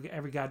to get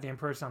every goddamn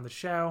person on the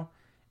show,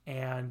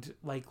 and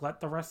like let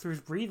the wrestlers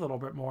breathe a little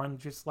bit more, and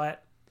just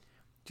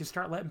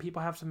start letting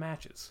people have some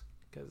matches.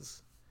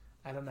 Because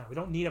I don't know, we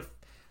don't need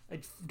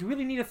do we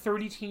really need a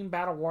 30-team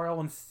battle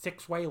royal and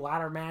 6-way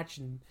ladder match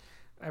and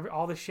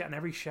all this shit on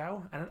every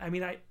show?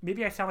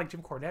 Maybe I sound like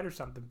Jim Cornette or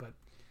something, but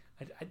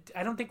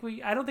I don't think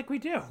we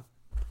do.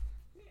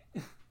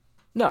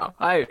 No,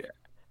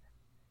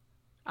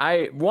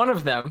 one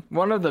of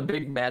the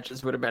big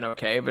matches would have been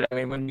okay, but I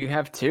mean, when you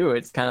have 2,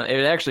 it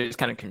actually is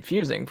kind of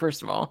confusing,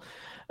 first of all.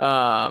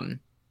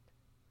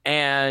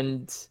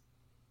 And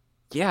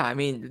yeah, I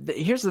mean,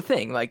 here's the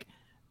thing, like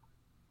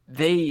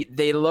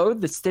they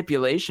load the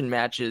stipulation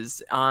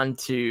matches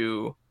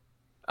onto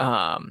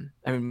I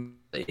mean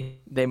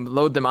they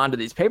load them onto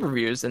these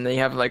pay-per-views and they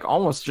have like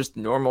almost just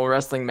normal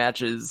wrestling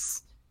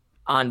matches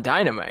on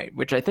Dynamite,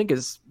 which I think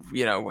is,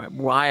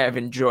 why I've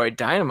enjoyed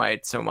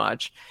Dynamite so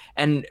much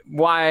and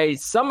why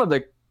some of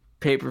the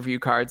pay-per-view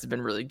cards have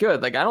been really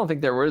good. Like, I don't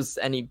think there was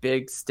any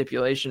big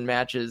stipulation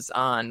matches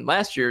on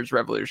last year's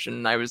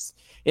Revolution I was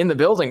in the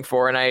building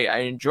for, and I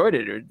enjoyed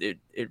it.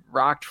 It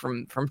rocked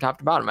from top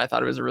to bottom. I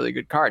thought it was a really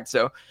good card.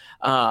 So,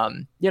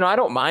 I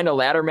don't mind a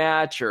ladder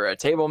match or a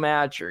table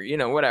match or,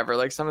 whatever,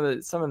 like some of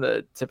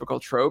the typical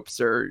tropes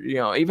or,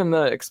 even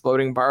the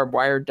exploding barbed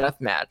wire death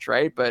match.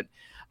 Right. But,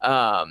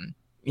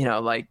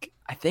 like,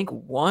 I think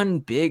one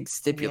big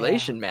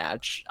stipulation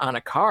match on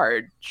a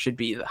card should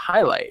be the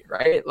highlight,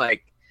 right?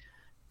 Like,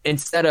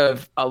 instead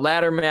of a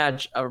ladder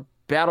match, a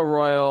battle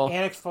royal,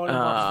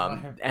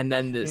 and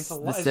then the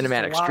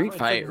cinematic street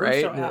fight,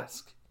 right?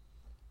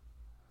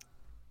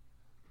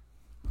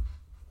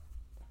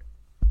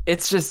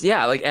 It's just,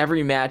 like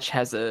every match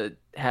has a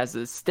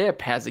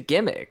stip, has a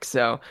gimmick.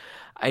 So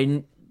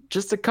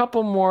just a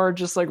couple more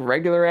just like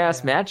regular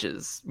ass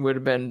matches would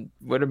have been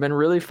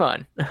really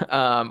fun.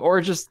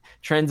 Or just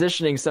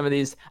transitioning some of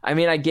these. I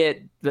mean, I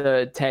get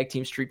the tag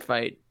team street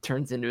fight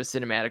turns into a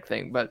cinematic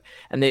thing,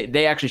 and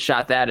they actually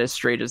shot that as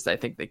straight as I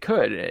think they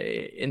could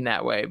in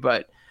that way.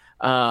 But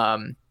I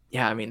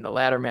mean, the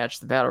ladder match,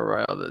 the battle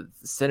royal, the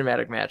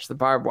cinematic match, the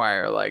barbed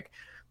wire, like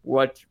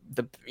which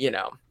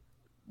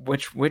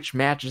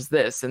match is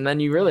this? And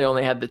then you really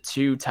only had the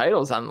 2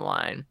 titles on the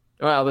line.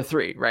 Well, the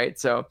 3, right?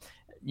 So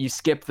you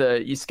skip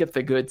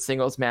the good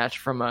singles match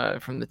from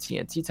the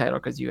TNT title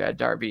because you had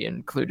Darby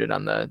included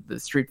on the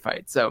street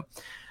fight. So,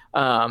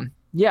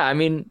 I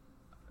mean,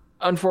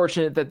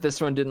 unfortunate that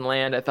this one didn't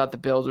land. I thought the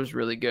build was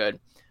really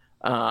good,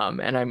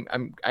 and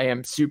I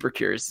am super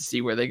curious to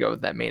see where they go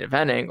with that main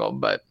event angle.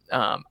 But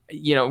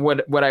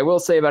what I will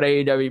say about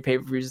AEW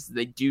pay-per-views is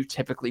they do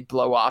typically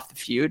blow off the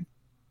feud.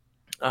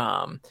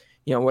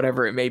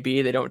 Whatever it may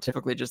be, they don't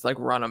typically just like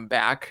run them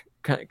back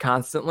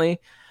constantly.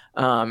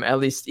 At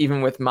least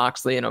even with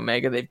Moxley and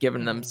Omega, they've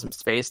given them some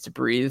space to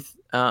breathe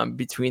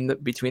between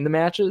the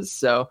matches.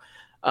 So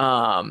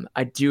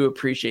I do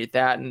appreciate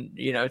that, and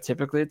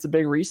typically it's a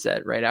big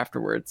reset right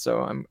afterwards.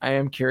 So I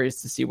am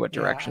curious to see what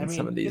direction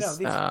some of these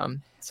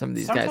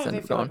guys end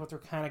up going. Like what they're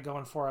kind of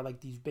going for are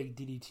like these big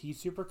DDT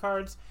super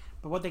cards.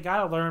 But what they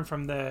got to learn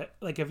from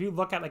if you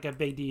look at like a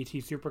big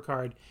DDT super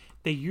card,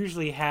 they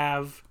usually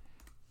have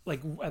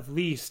like at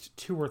least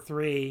 2 or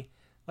 3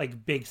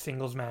 like big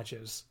singles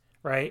matches,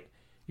 right?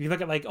 If you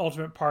look at like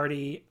Ultimate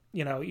Party,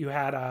 you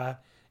had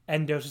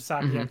Endo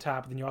Sasaki on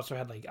top, and then you also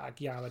had like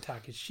Akiyama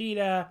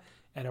Takeshita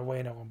and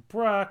Ueno and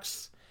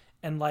Brooks,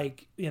 and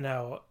like and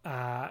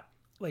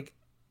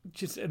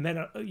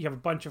then you have a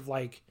bunch of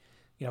like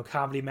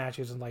comedy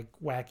matches and like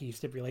wacky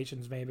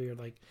stipulations maybe, or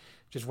like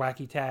just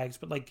wacky tags.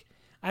 But like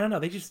I don't know,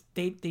 they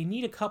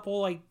need a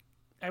couple like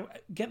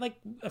get like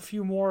a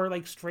few more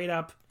like straight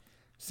up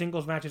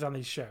singles matches on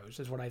these shows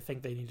is what I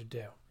think they need to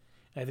do.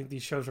 And I think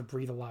these shows will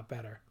breathe a lot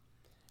better.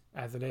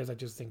 As it is, I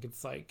just think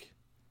it's like,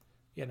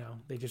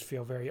 they just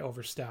feel very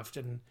overstuffed,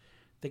 and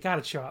they got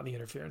to chill out the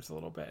interference a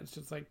little bit. It's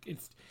just like,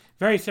 it's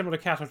very similar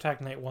to Castle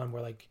Attack Night 1,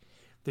 where like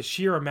the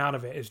sheer amount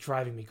of it is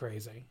driving me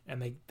crazy,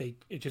 and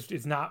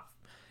it's not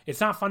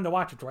fun to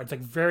watch it. It's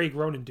like very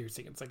groan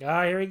inducing. It's like,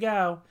 here we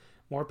go,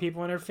 more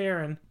people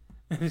interfering.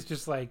 And it's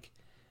just like,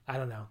 I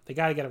don't know. They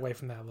got to get away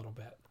from that a little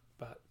bit,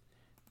 but.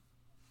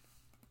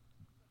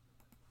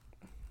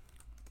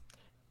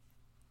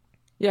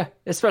 Yeah,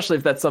 especially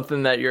if that's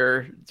something that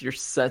you're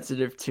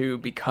sensitive to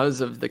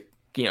because of the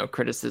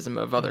criticism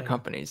of other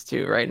companies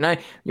too, right? And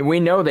we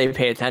know they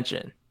pay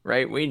attention,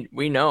 right?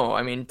 We know.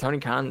 I mean, Tony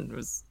Khan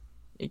was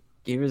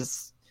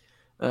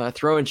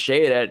throwing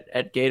shade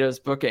at Gato's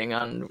booking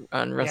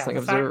on Wrestling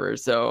Observer.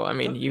 So I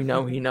mean, he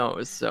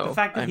knows. So the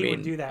fact that he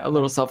would do that, a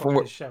little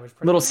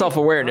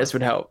self-awareness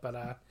would help.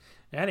 But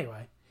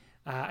anyway,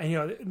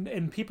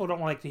 and people don't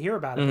like to hear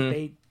about it. But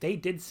they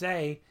did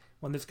say,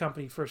 when this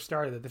company first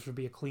started, that this would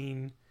be a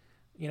clean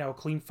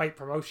fight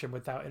promotion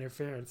without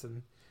interference,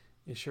 and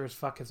it sure as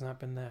fuck has not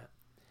been that.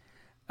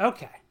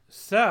 Okay,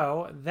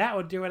 so that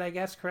would do it, I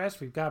guess, Chris.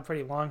 We've gone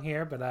pretty long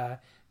here,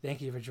 but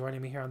thank you for joining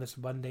me here on this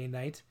Monday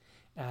night.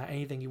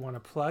 Anything you want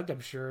to plug? I'm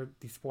sure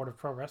the sport of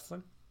pro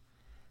wrestling.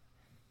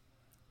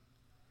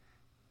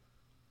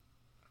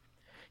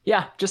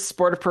 Yeah, just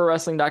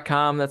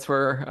sportofprowrestling.com. That's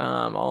where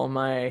all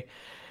my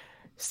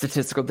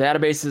statistical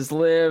databases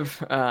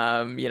live.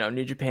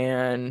 New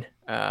Japan,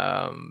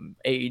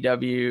 AEW,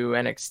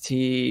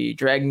 NXT,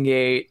 Dragon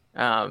Gate,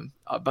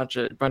 a bunch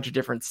of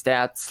different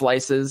stat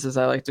slices, as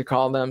I like to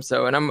call them.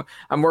 So, and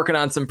I'm working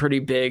on some pretty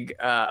big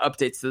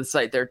updates to the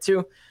site there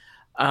too.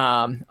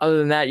 Other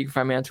than that, you can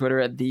find me on Twitter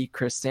at the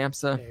Chris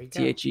Samsa,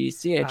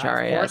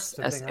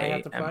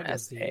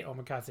 TheChrisSamsa.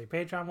 Omakase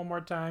Patreon one more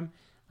time.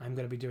 I'm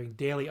going to be doing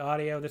daily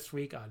audio this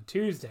week on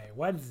Tuesday,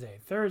 Wednesday,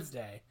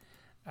 Thursday,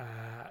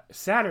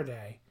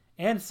 Saturday,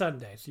 and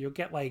Sunday. So you'll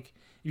get like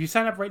If you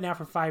sign up right now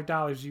for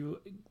 $5, you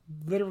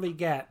literally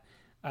get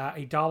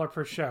 $1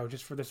 per show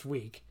just for this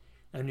week,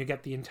 and you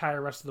get the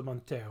entire rest of the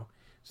month too.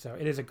 So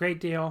it is a great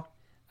deal.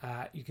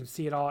 You can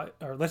see it all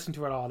or listen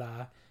to it all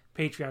at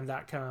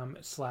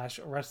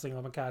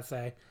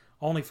patreon.com/wrestlingomakase.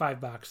 Only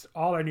 $5.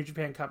 All our New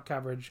Japan Cup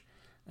coverage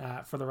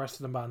for the rest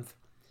of the month.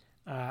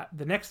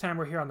 The next time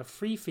we're here on the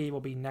free feed will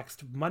be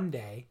next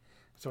Monday.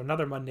 So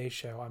another Monday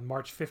show on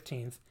March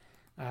 15th.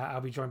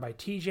 I'll be joined by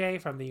TJ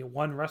from the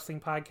One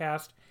Wrestling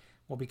Podcast.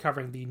 We'll be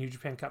covering the New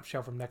Japan Cup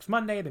show from next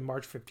Monday, the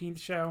March 15th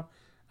show,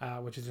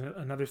 which is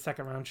another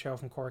second round show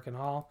from Korakuen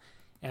Hall.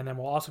 And then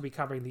we'll also be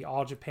covering the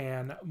All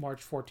Japan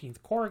March 14th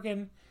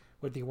Korakuen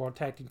with the World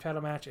Tag Team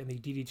title match, and the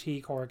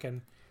DDT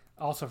Korakuen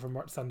also from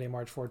Sunday,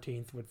 March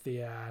 14th with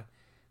the, I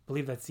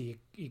believe that's the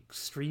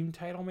Extreme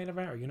title main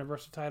event or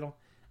Universal title.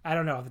 I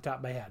don't know off the top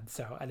of my head,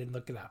 so I didn't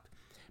look it up.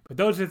 But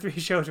those are the 3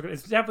 shows.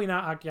 It's definitely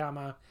not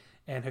Akiyama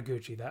and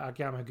Higuchi. The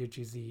Akiyama Higuchi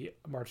is the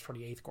March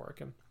 28th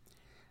Korakuen.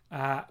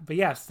 But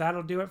yes,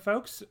 that'll do it,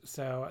 folks.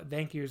 So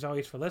thank you as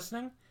always for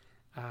listening.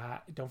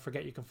 Don't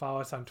forget you can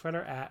follow us on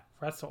Twitter at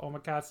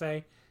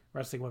WrestleOmakase,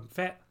 Wrestling When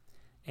Fit,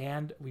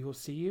 and we will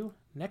see you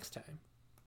next time.